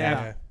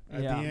 yeah.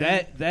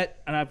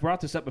 That and I've brought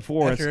this up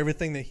before. After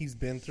everything that he's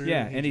been through,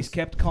 yeah, and he's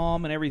kept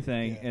calm and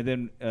everything, and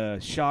then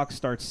shock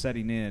starts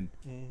setting in,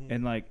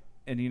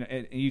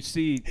 and you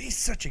see he's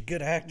such a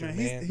good actor,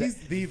 man. He's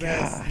the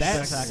best.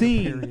 That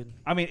scene,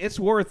 I mean, it's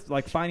worth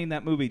like finding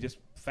that movie. Just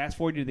fast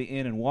forward to the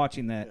end and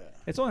watching that. Yeah.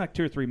 It's only like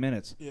 2 or 3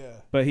 minutes. Yeah,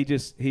 but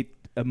he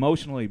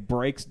emotionally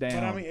breaks down.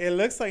 But I mean, it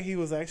looks like he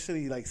was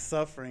actually like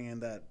suffering in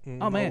that.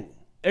 Oh man,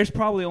 there's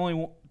probably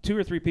only 2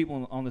 or 3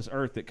 people on this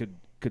earth that could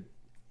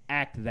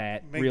act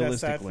that make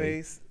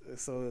realistically. That sad face.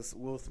 So it's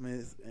Will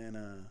Smith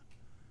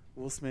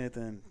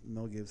and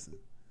Mel Gibson.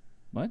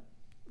 What?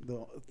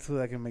 The two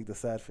that can make the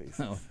sad face.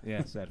 Oh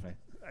yeah, sad face.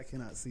 I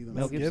cannot see them.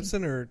 Mel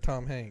Gibson or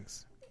Tom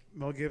Hanks?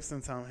 Mel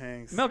Gibson, Tom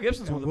Hanks. Mel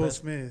Gibson's one of the Will best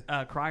Smith.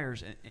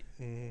 Criers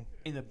in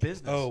the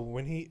business. Oh,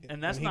 when he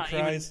that's when not he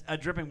cries, even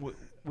dripping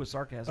with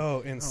sarcasm. Oh,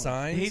 in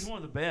Signs, he's one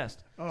of the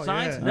best. Oh,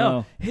 Signs, yeah.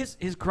 no, his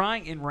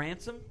crying in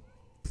Ransom.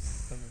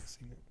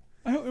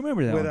 I don't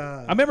remember that With, one.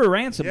 I remember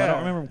Ransom, but I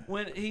don't remember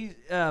when he's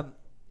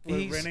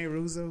Rene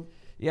Russo.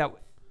 Yeah,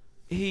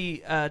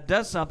 he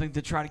does something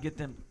to try to get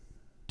them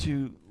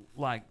to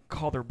like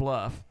call their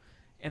bluff,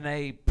 and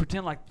they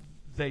pretend like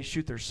they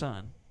shoot their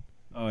son.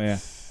 Oh yeah.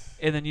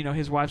 And then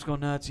his wife's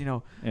going nuts.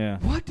 Yeah.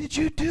 What did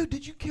you do?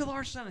 Did you kill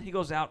our son? And he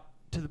goes out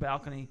to the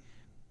balcony,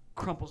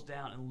 crumples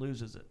down, and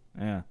loses it.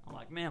 Yeah. I'm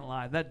like, man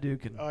alive, that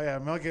dude can. Oh yeah,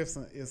 Mel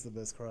Gibson is the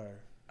best crier.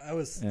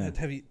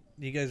 Do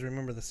you guys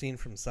remember the scene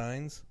from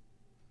Signs?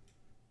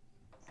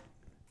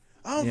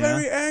 I'm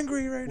very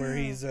angry right now. Where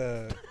he's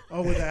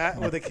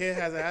with the kid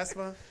has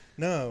asthma.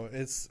 No,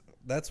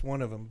 that's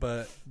one of them.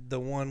 But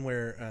the one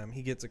where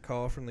he gets a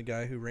call from the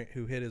guy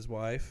who hit his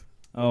wife.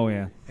 Oh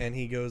yeah. And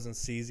he goes and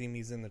sees him.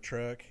 He's in the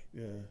truck.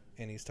 Yeah.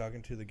 And he's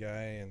talking to the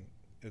guy, and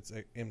it's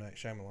M. Night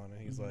Shyamalan,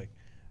 and he's like,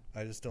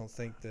 "I just don't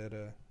think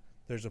that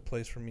there's a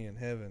place for me in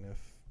heaven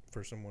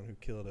for someone who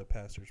killed a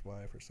pastor's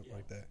wife or something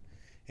like that."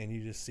 And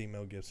you just see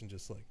Mel Gibson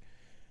just like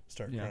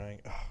start crying.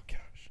 Oh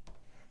gosh.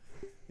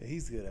 Yeah,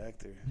 he's a good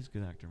actor. He's a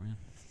good actor, man.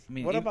 I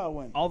mean, what about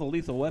when all the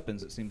Lethal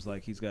Weapons? It seems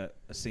like he's got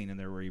a scene in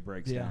there where he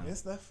breaks down.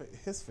 It's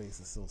his face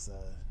is so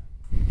sad.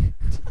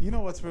 You know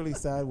what's really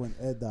sad? When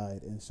Ed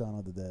died in Shaun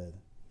of the Dead.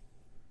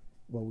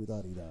 Well, we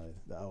thought he died.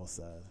 That was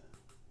sad.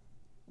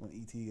 When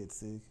E.T. gets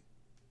sick.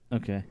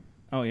 Okay.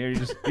 Oh yeah,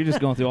 you're just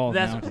going through all of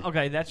them.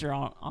 Okay, that's your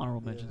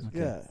honorable mentions. Okay.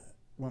 Yeah.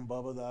 When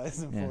Bubba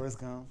dies in Forrest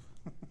Gump.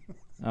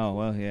 Oh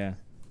well, yeah.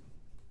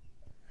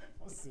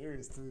 I'm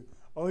serious too.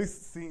 All these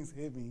scenes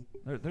hit me.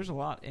 There's a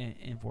lot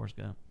in Forrest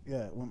Gump.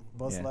 Yeah, when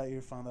Buzz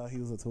Lightyear found out he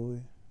was a toy.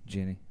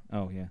 Jenny.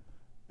 Oh yeah.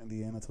 And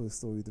the end of Toy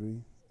Story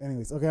 3.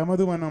 Anyways, okay, I'm gonna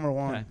do my number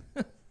 1.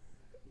 Okay.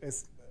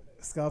 It's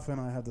Scoff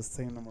and I have the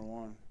same number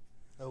 1.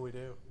 Oh, we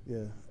do.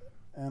 Yeah,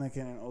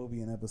 Anakin and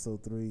Obi in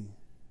Episode 3.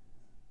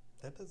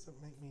 That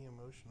doesn't make me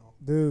emotional.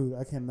 Dude,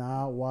 I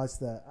cannot watch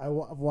that.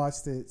 I've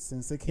watched it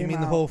since it came out. You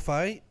mean the whole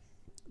fight?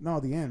 No,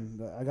 the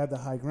end. I got the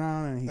high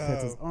ground, and he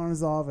cuts his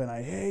arms off, and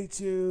I hate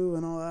you,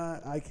 and all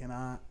that. I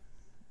cannot.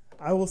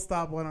 I will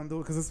stop what I'm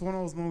doing, because it's one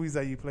of those movies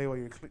that you play while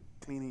you're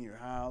cleaning your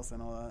house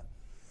and all that.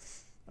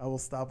 I will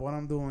stop what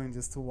I'm doing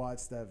just to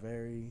watch that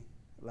very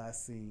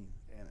last scene.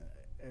 And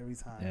every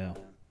time. Yeah. Man.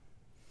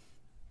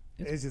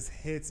 It just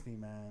hits me,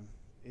 man.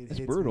 It's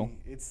brutal.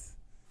 Me.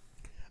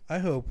 I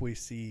hope we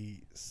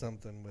see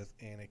something with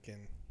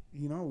Anakin.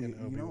 We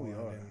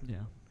are. Yeah.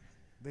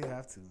 They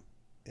have to.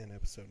 In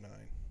episode 9.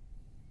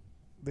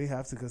 They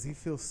have to, because he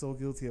feels so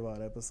guilty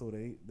about episode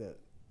 8 that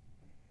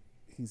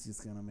he's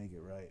just gonna make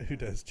it right. Who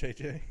does,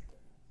 JJ?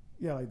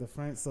 Yeah, like the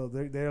French. So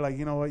they're like,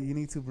 you know what? You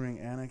need to bring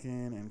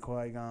Anakin and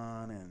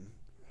Qui-Gon and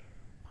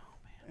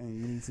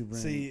you need to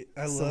bring. See,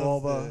 I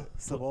love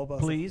Sebulba.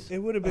 Please. It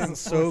would have been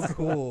so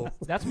cool.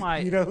 That's my.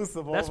 You know who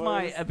Sebulba That's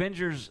my is?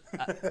 Avengers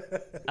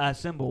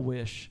symbol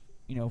wish.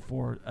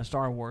 For a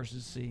Star Wars to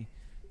see.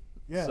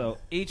 Yeah. So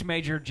each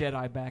major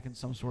Jedi back in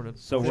some sort of.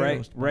 So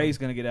Ray's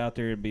gonna get out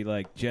there and be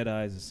like,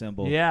 Jedi is a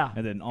symbol. Yeah.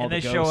 And then all And the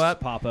they ghosts show up.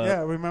 pop up.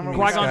 Yeah, remember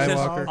Qui-Gon says,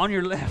 Skywalker. on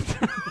your left.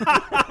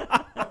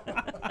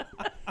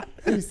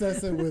 He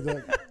says it with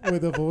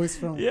a voice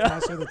from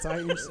Clash of the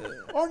Titans.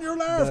 On your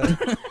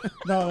left.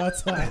 No,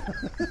 that's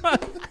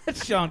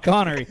That's Sean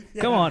Connery.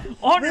 Come on.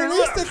 On your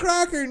Release left. the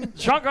Kraken.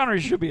 Sean Connery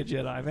should be a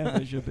Jedi. Man,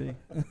 he should be.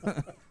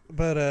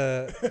 But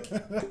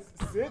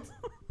Sit.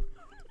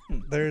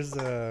 there's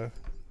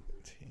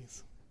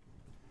jeez.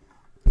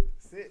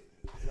 Sit.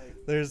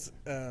 There's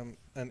an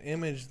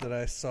image that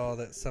I saw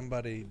that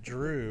somebody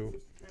drew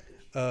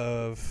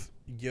of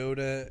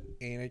Yoda,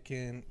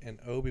 Anakin, and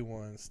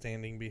Obi-Wan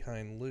standing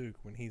behind Luke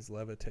when he's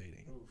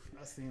levitating.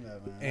 I've seen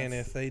that, man. And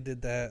if they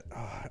did that,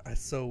 I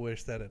so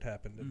wish that had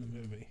happened in the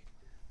movie.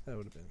 That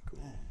would have been cool.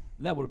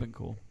 That would have been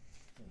cool.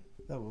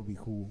 That would be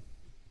cool.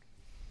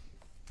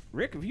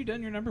 Rick, have you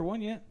done your number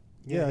 1 yet?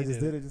 Yeah, I he just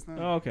did it just now.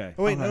 Oh, okay.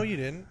 Oh wait, no, you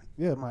didn't.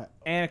 Yeah, my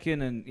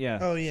Anakin and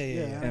Oh yeah.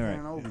 Anakin All right.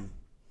 and Obi.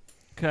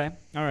 Okay.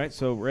 All right.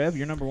 So Rev,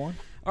 you're number 1.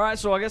 All right,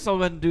 so I guess I'll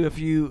go ahead and do a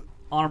few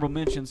honorable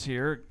mentions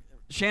here.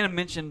 Shannon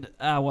mentioned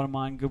one of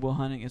mine, Good Will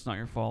Hunting. It's not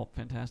your fault.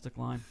 Fantastic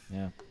line.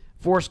 Yeah.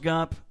 Forrest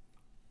Gump,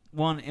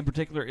 one in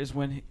particular, is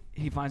when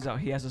he finds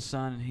out he has a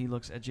son and he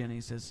looks at Jenny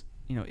and says,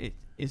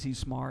 is he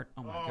smart?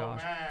 Oh, my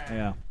gosh. Man.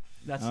 Yeah.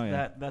 That's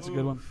yeah. a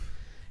good one.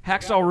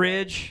 Hacksaw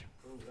Ridge.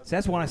 So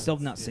that's one I still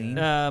have not seen. You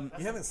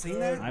haven't seen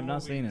that? I've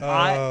not seen it.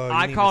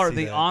 I need call to her see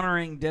the that.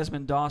 honoring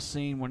Desmond Doss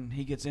scene when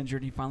he gets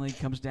injured. He finally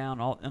comes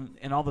down,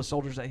 and all the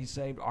soldiers that he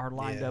saved are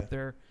lined Yeah. up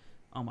there.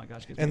 Oh my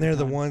gosh! gives me And they're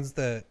the time. ones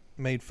that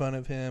made fun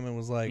of him and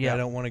was like, Yeah. I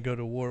don't want to go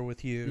to war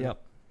with you.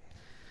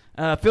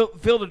 Yep.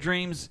 Field of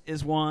Dreams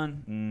is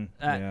one.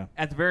 Yeah.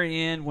 At the very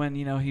end, when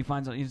he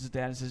finds out he's his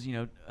dad and says, do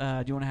you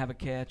want to have a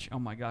catch? Oh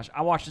my gosh!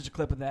 I watched just a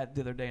clip of that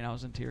the other day and I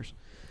was in tears.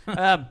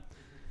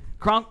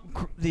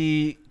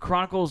 The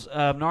Chronicles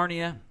of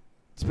Narnia,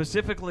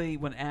 specifically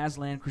when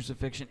Aslan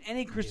crucifixion,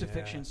 any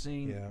crucifixion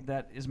scene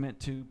that is meant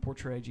to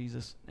portray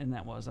Jesus, and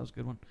that was a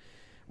good one.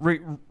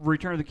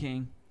 Return of the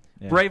King,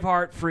 Yeah.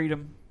 Braveheart,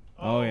 Freedom.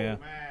 Oh yeah.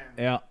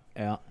 Man.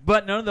 Yeah.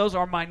 But none of those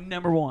are my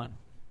number one.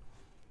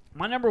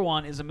 My number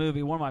one is a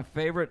movie, one of my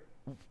favorite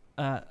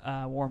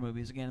war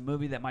movies. Again, a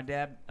movie that my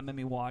dad made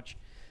me watch.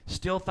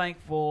 Still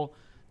thankful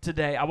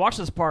today. I watched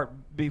this part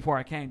before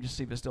I came just to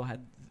see if it still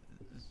had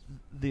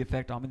the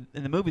effect on me.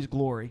 And the movie's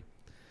Glory.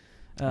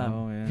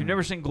 If you've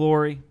never seen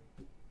Glory,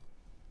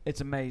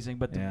 it's amazing.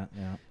 But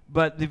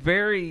but the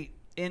very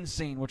end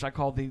scene, which I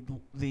call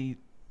the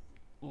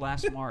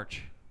last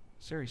march.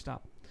 Siri,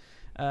 stop.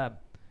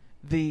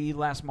 The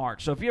last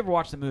march. So if you ever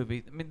watch the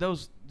movie, I mean,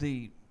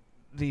 the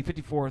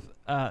 54th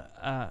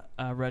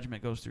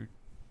regiment goes through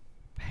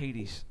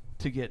Hades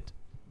to get.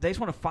 They just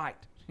want to fight,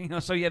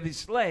 So you have these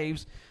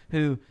slaves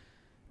who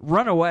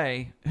run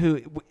away,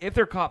 who, if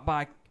they're caught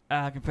by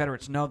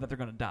Confederates, know that they're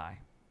going to die.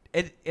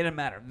 It doesn't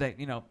matter. They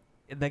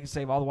can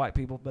save all the white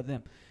people, but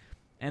them.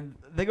 And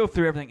they go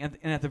through everything,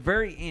 and at the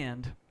very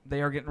end,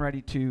 they are getting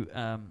ready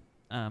to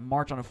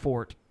march on a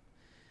fort.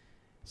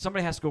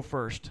 Somebody has to go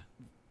first.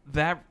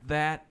 That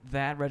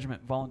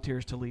regiment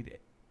volunteers to lead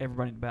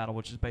everybody into battle,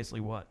 which is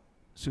basically what?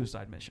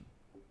 Suicide mission.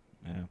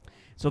 Yeah.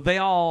 So they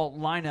all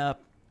line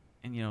up,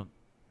 and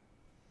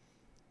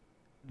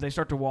they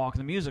start to walk.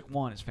 The music,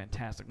 one, is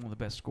fantastic, one of the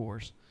best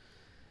scores.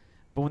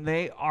 But when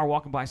they are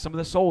walking by some of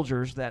the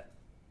soldiers that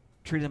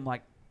treat them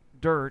like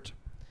dirt,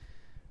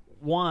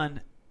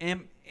 one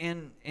in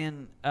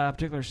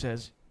particular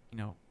says,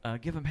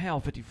 give them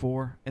hell,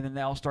 54, and then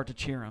they all start to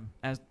cheer them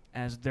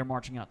as they're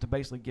marching out to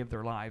basically give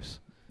their lives.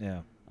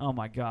 Yeah. Oh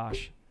my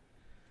gosh.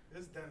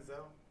 This is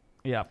Denzel.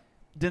 Yeah.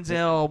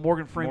 Denzel,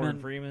 Morgan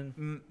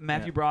Freeman,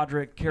 Matthew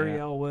Broderick, Cary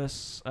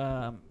Elwes,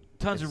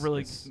 tons of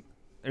really.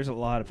 There's a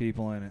lot of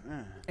people in it.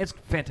 It's a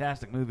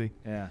fantastic movie.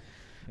 Yeah,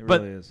 it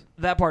but really is.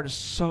 That part is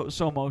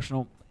so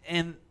emotional.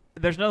 And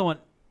there's another one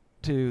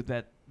too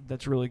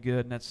that's really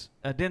good, and that's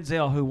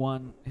Denzel, who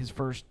won his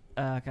first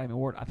Academy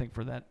Award, I think,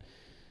 for that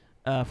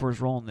for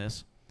his role in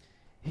this.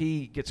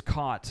 He gets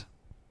caught,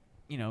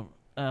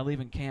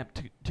 leaving camp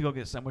to go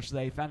get something, which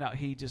they found out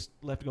he just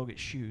left to go get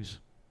shoes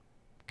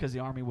because the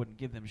army wouldn't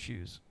give them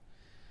shoes.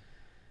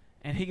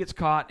 And he gets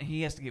caught, and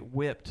he has to get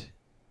whipped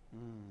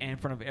in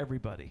front of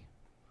everybody.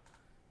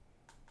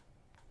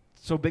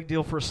 So big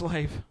deal for a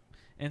slave.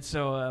 And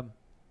so,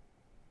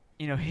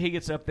 he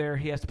gets up there.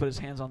 He has to put his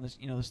hands on this,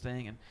 this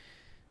thing, and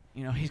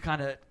he's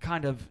kind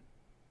of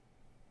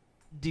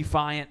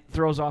defiant,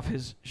 throws off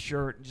his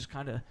shirt, and just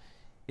kind of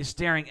is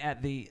staring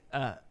at the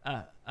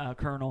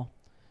colonel.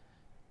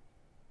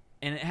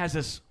 And it has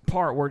this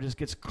part where it just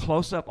gets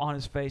close up on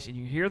his face, and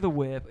you hear the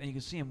whip, and you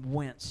can see him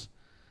wince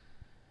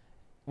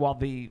while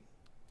some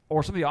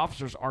of the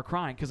officers are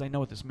crying because they know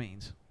what this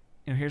means.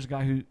 Here's a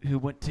guy who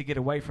went to get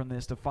away from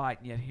this to fight,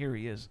 and yet here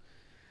he is.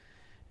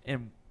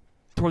 And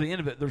toward the end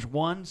of it, there's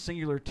one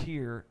singular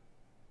tear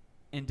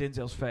in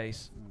Denzel's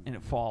face, and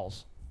it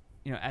falls,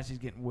 as he's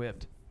getting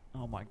whipped.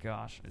 Oh my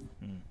gosh!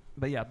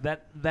 But yeah,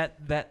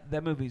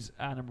 that movie's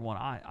number one.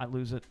 I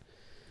lose it.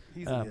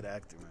 He's a good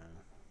actor, man.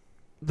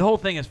 The whole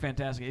thing is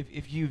fantastic.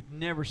 If you've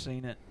never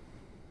seen it,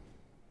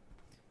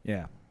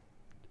 yeah,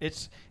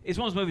 it's one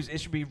of those movies.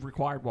 It should be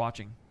required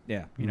watching.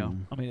 Yeah,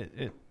 I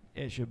mean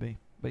it should be.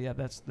 But yeah,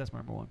 that's my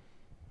number one.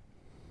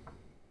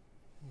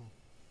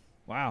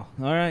 Wow.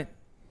 All right,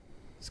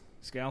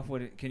 Scalf,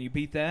 can you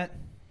beat that?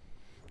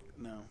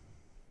 No.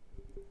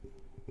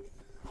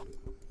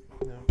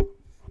 No.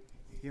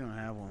 You don't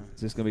have one.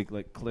 Is this gonna be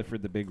like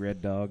Clifford the Big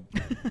Red Dog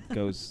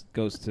goes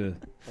to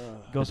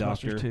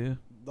Ghostbusters 2?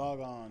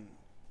 Doggone.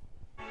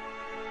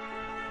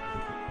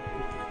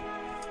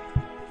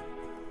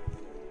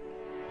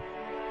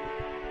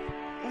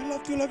 I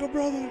loved you like a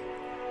brother.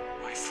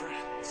 My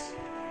friends.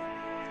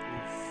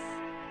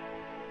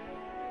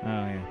 Oh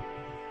yeah.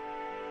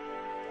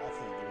 I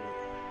can't do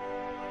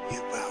it. You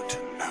bow to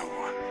no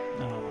one.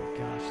 Oh my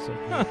gosh, so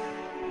good.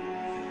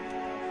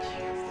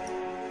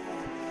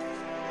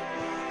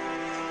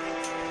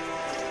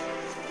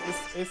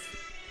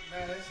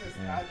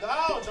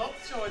 Don't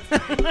show it to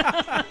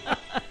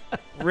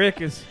me.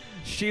 Rick is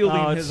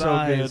shielding his so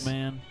eyes. Good,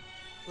 man.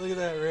 Look at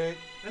that, Rick.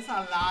 That's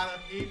a lot of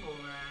people,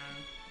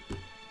 man.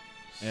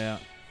 Yeah.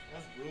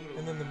 That's brutal.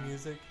 And then the man.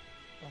 music.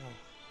 Oh.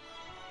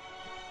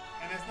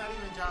 And it's not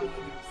even John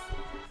Williams.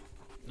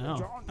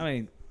 No. I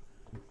mean,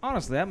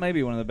 honestly, that may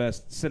be one of the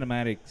best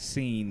cinematic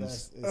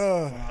scenes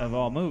of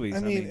all movies. I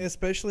mean,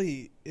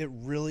 especially it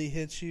really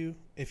hits you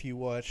if you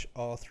watch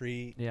all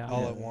three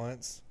all at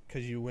once,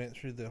 because you went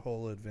through the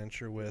whole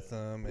adventure with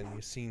them and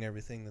you've seen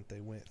everything that they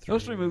went through.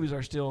 Those three movies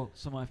are still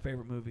some of my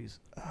favorite movies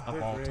of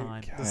all great.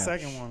 time. The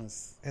second one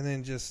is. And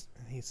then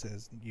he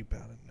says, "You bow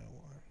to no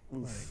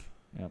one." Oof.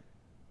 Yep.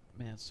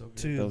 Man, it's so good.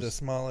 To the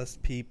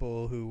smallest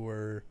people who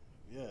were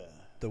Yeah.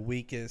 the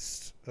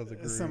weakest of the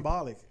group. It's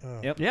symbolic. Oh.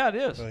 Yep. Yeah, it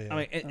is. Oh, yeah.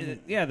 I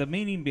mean, the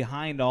meaning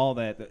behind all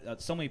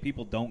that so many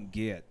people don't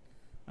get.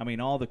 I mean,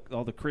 all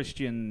the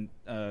Christian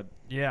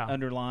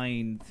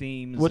underlying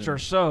themes, which are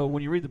so,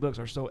 when you read the books,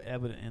 are so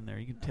evident in there.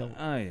 You can tell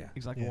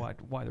exactly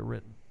why they're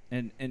written.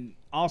 And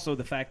also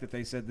the fact that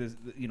they said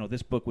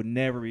this book would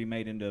never be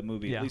made into a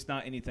movie, at least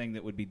not anything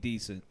that would be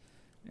decent.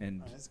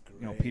 And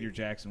Peter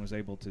Jackson was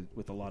able to,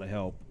 with a lot of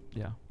help,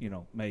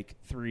 make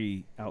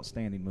 3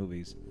 outstanding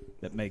movies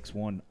that makes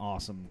one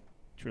awesome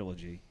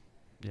trilogy.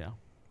 Yeah.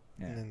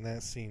 And then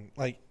that scene,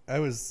 I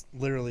was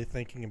literally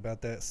thinking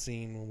about that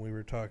scene when we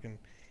were talking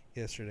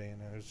yesterday,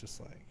 and I was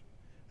just like,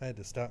 I had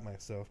to stop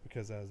myself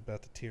because I was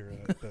about to tear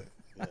up. But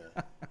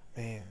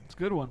man, it's a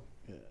good one.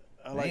 Yeah,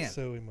 I like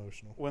so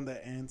emotional when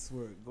the ants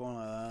were going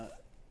like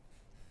that.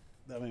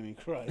 That made me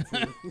cry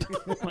too.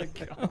 Oh my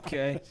God.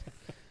 Okay.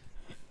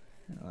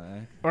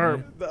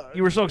 Or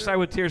you were so excited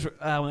with tears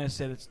when they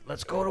said,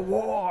 "Let's go to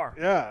war."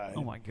 Yeah.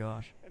 Oh my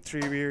gosh.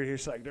 Treebeard,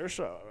 he's like, there's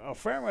a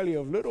family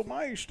of little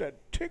mice that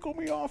tickle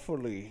me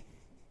awfully.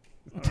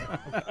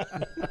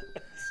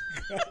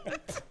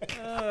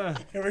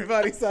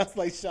 Everybody sounds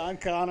like Sean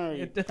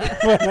Connery.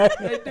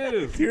 They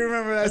do. Do you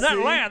remember that In that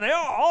scene? land, they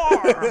all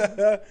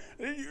are.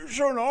 You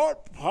shall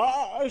not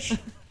pass.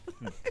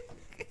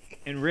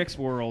 In Rick's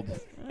world,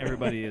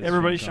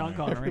 everybody's Sean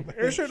Connery.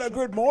 Is it a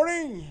good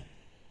morning?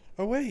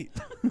 Oh wait,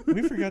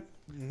 we forgot.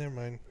 Never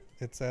mind.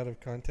 It's out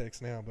of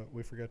context now, but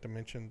we forgot to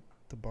mention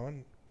the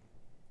Bond.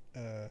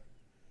 We're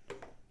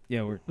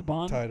the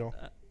Bond title.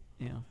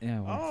 Yeah.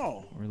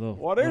 We're a little.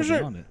 What is it?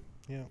 Beyond it.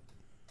 Yeah.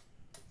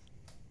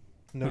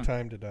 No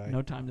Time to Die.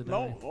 No Time to Die.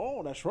 No.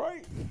 Oh, that's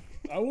right.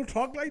 I will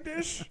talk like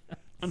this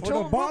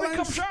until the movie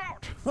comes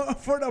out.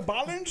 For the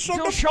balance of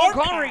until the Sean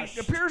podcast. Connery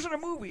appears in a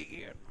movie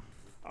again.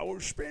 I will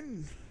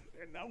spin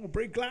and I will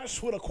break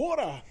glass with a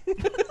quarter.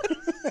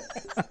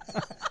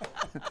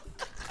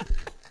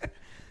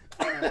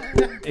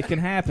 It can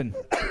happen.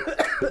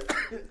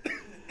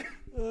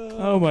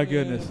 Oh my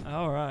goodness.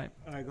 All right.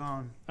 All right, go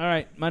on. All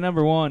right, my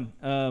number one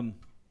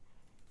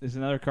is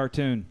another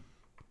cartoon.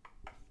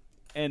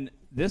 And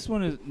this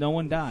one is No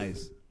One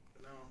Dies.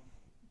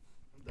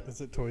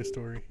 Is it Toy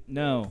Story?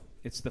 No,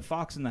 it's The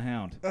Fox and the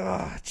Hound.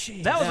 Oh,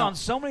 jeez. That was on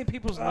so many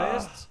people's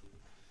lists.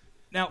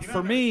 Now,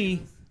 for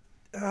me,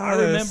 I that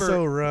is remember,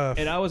 so rough.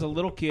 and I was a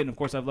little kid, and of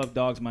course I've loved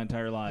dogs my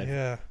entire life.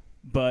 Yeah.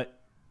 But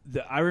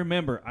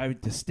I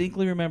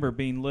distinctly remember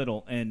being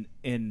little and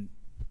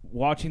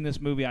watching this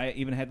movie. I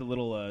even had the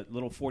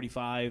little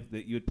 45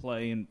 that you would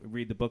play and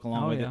read the book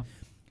along with it.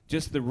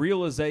 Just the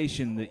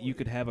realization that you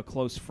could have a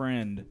close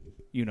friend,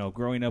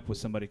 growing up with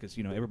somebody, because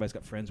everybody's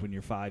got friends when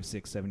you're 5,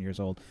 6, 7 years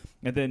old,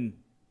 and then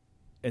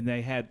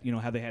they had,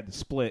 how they had to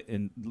split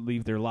and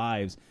leave their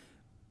lives.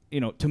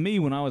 To me,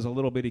 when I was a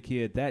little bitty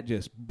kid, that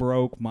just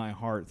broke my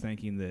heart,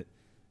 thinking that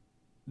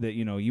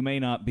you may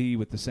not be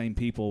with the same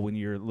people when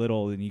you're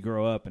little and you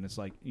grow up, and it's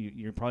like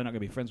you're probably not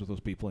going to be friends with those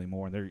people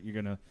anymore, and you're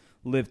going to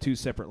live two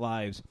separate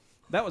lives.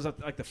 That was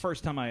like the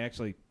first time I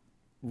actually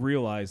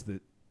realized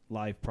that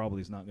life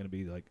probably is not going to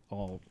be like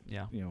all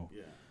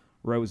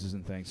roses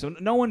and things. So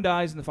no one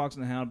dies in The Fox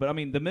and the Hound, but I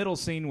mean the middle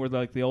scene where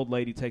like the old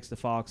lady takes the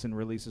fox and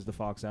releases the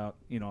fox out.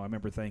 I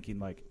remember thinking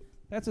like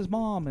that's his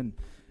mom, and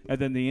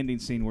then the ending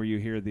scene where you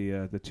hear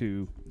the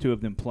two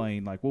of them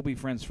playing like we'll be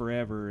friends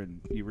forever,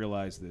 and you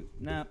realize that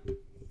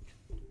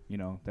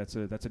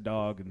that's a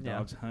dog, and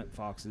dogs hunt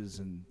foxes,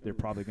 and they're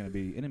probably going to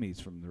be enemies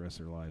from the rest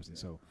of their lives, and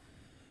so.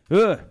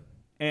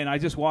 And I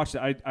just watched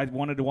it. I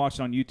wanted to watch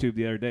it on YouTube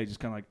the other day, just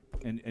kind of like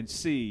and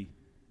see,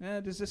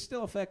 does this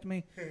still affect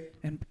me?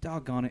 And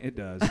doggone it, it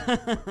does.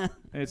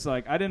 It's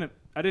like I didn't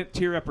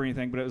tear up or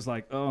anything, but it was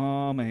like,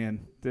 oh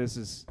man,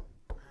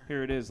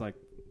 here it is, like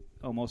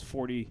almost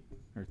 40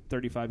 or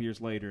 35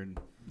 years later, and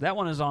that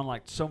one is on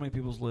like so many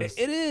people's lists.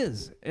 It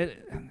is.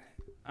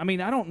 I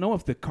mean, I don't know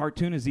if the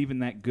cartoon is even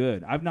that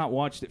good. I've not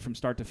watched it from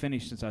start to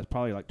finish since I was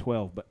probably like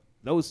 12, but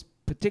those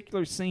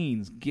particular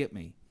scenes get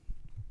me.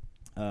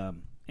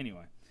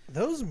 Anyway.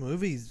 Those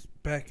movies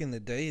back in the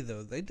day,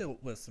 though, they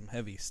dealt with some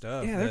heavy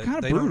stuff. Yeah, they're kind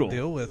of They brutal. don't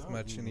deal with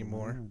much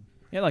anymore.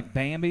 Yeah, like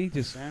Bambi,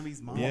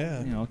 Bambi's mom.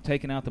 Yeah.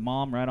 Taking out the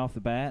mom right off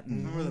the bat.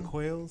 And Remember the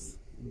quails?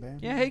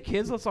 Bambi? Yeah, hey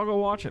kids, let's all go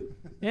watch it.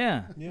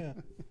 Yeah. Yeah.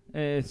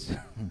 It's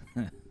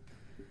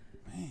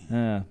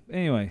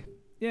anyway,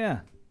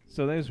 yeah.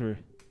 So those were.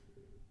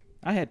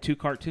 I had 2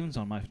 cartoons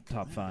on my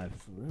top 5.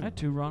 I had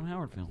 2 Ron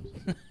Howard films.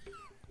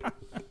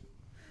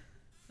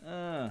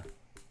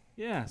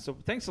 Yeah. So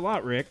thanks a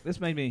lot, Rick.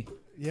 This made me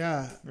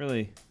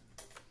really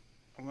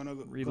I'm gonna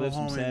relive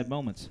some sad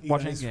moments.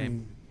 Watch ice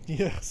cream.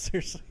 Yeah,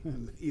 seriously.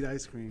 Eat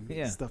ice cream.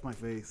 Yeah. Stuff my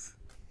face.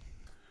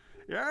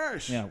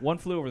 Yes. Yeah. One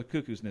Flew Over the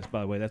Cuckoo's Nest,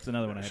 by the way. That's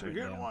another one I had That's a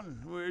written good down.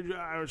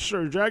 one. With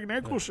Sir Jack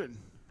Nicholson.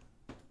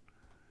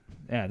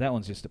 Yeah, that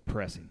one's just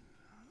depressing.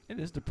 It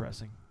is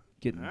depressing.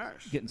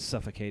 Getting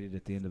suffocated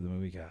at the end of the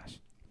movie. Gosh.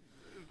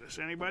 Does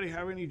anybody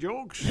have any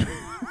jokes?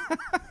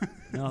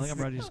 No, I think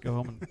I'm ready to just go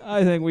home.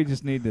 I think we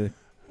just need to.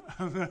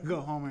 I'm gonna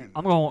go home and.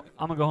 I'm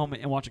gonna go home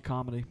and watch a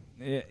comedy.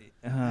 Yeah.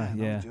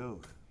 No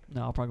joke.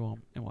 No, I'll probably go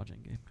home and watch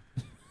Endgame.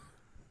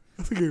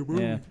 That's a good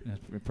movie. Yeah.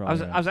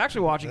 I was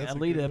actually watching That's a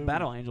Alita good movie.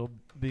 Battle Angel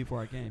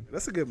before I came.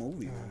 That's a good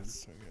movie. Oh,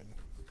 that's so good.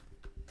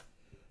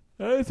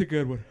 That's a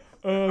good one.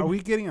 Are we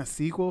getting a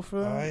sequel for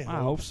that? I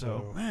hope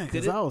so. Man, Did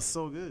because it- that was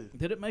so good.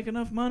 Did it make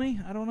enough money?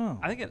 I don't know.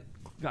 I think it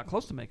got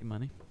close to making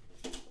money.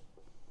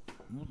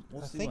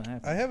 We'll I see think what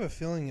happens. I have a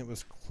feeling it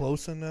was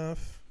close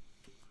enough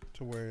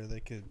to where they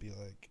could be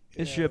like.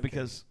 It should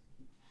because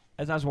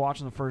as I was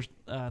watching the first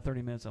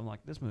 30 minutes, I'm like,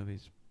 this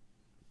movie's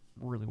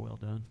really well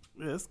done.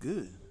 Yeah, it's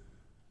good.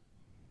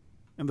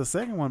 And the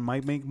second one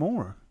might make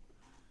more.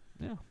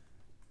 Yeah.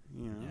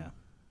 You know?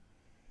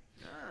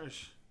 Yeah.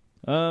 Gosh.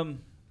 Oh boy.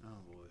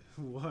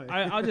 What?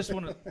 I just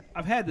want to.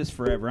 I've had this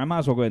forever. I might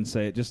as well go ahead and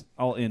say it.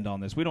 I'll end on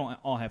this. We don't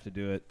all have to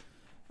do it.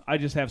 I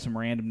just have some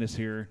randomness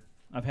here.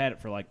 I've had it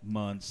for like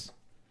months.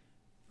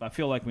 I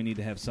feel like we need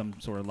to have some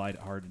sort of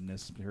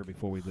lightheartedness here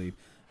before we leave.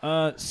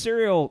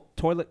 Serial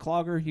toilet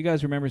clogger. You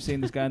guys remember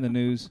seeing this guy in the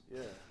news? Yeah.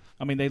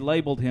 I mean, they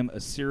labeled him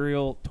a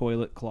serial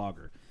toilet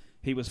clogger.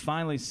 He was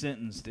finally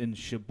sentenced in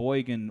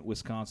Sheboygan,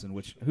 Wisconsin.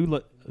 Which who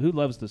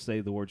loves to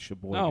say the word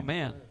Sheboygan? Oh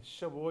man.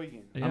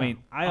 Sheboygan. Yeah. I mean,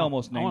 I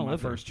almost wanna named my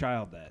live there. first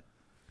child that.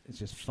 It's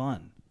just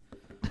fun.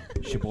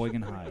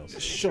 Sheboygan Hiles.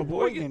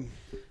 Sheboygan.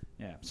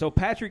 Yeah. So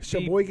Patrick C.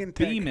 Sheboygan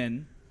Tech.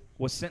 Beeman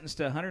was sentenced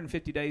to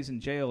 150 days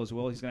in jail as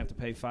well. He's going to have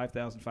to pay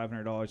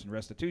 $5,500 in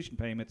restitution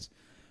payments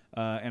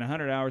and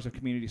 100 hours of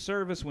community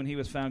service when he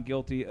was found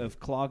guilty of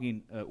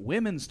clogging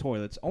women's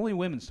toilets, only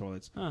women's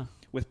toilets,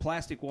 with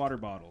plastic water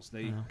bottles.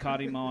 They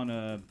caught him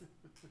on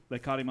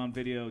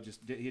video.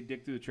 He'd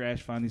dig through the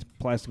trash, find these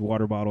plastic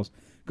water bottles,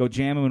 go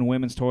jam them in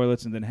women's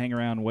toilets, and then hang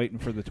around waiting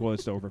for the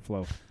toilets to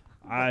overflow.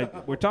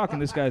 We're talking.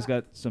 This guy's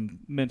got some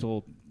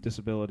mental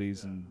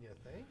disabilities, and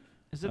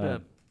Is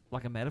it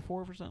like a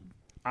metaphor for something?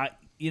 I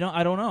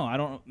don't know. I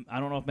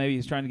don't know if maybe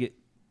he's trying to get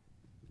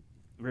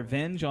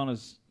revenge on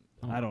his.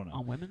 I don't know.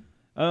 On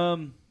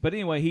women? But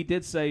anyway, he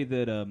did say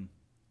that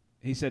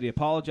he said he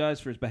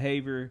apologized for his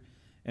behavior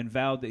and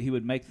vowed that he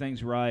would make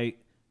things right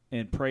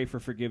and pray for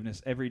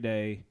forgiveness every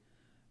day.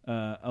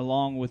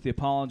 Along with the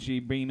apology,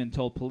 Beeman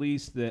told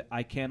police that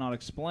I cannot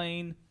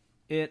explain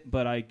it,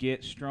 but I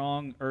get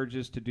strong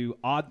urges to do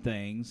odd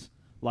things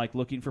like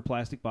looking for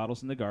plastic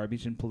bottles in the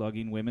garbage and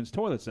plugging women's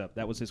toilets up.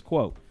 That was his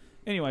quote.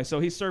 Anyway, so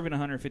he's serving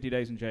 150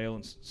 days in jail,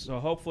 and so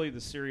hopefully the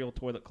serial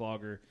toilet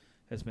clogger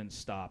has been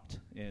stopped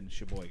in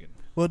Sheboygan.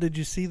 Well, did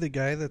you see the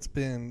guy that's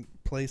been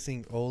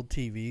placing old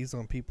TVs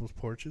on people's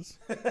porches?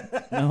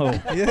 No.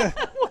 Yeah.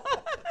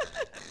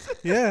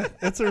 Yeah,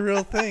 it's a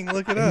real thing.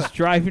 Look it up. He's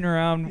driving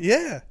around.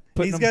 Yeah.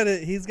 Putting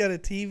He's got a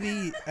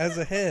TV as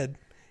a head,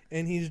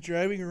 and he's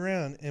driving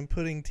around and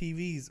putting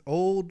TVs,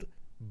 old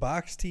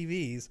box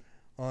TVs,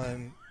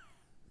 on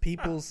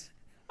people's.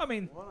 I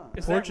mean,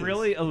 is porches. that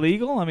really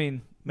illegal? I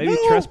mean, maybe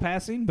No,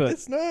 trespassing, but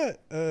it's not.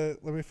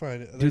 Let me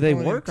find it. Do They're they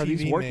calling him work? Are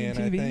these TV working Man,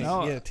 I TVs? think.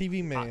 No. Yeah,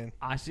 TV Man.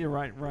 I see it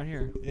right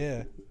here.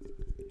 Yeah.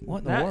 what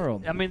in the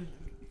world? I mean,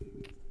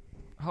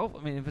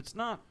 if it's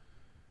not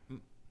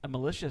a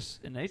malicious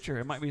in nature,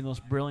 it might be the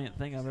most brilliant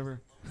thing I've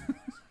ever.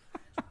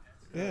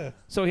 Yeah.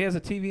 So he has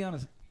a TV on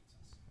his.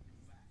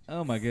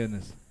 Oh my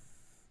goodness,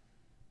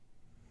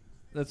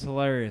 that's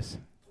hilarious.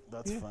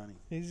 That's funny.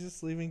 He's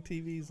just leaving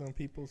TVs on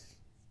people's.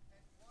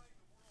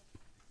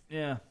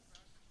 Yeah.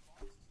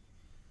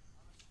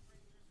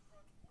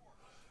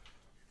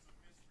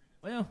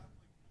 Well,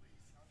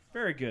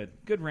 very good.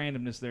 Good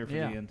randomness there for the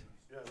end.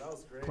 Yeah, that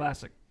was great.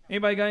 Classic.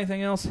 Anybody got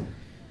anything else?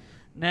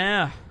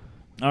 Nah.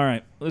 All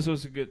right. This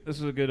was a good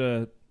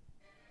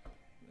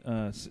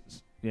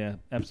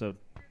episode.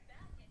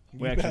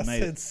 We You actually about made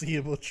said it.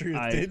 seeable truth,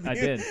 I didn't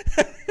you? did.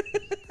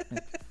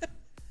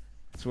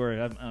 I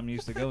swear, I'm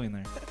used to going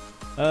there.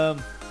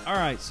 All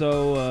right,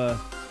 so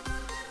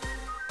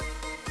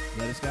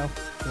let us go.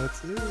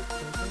 That's it. All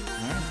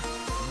right.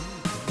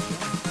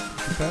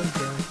 That was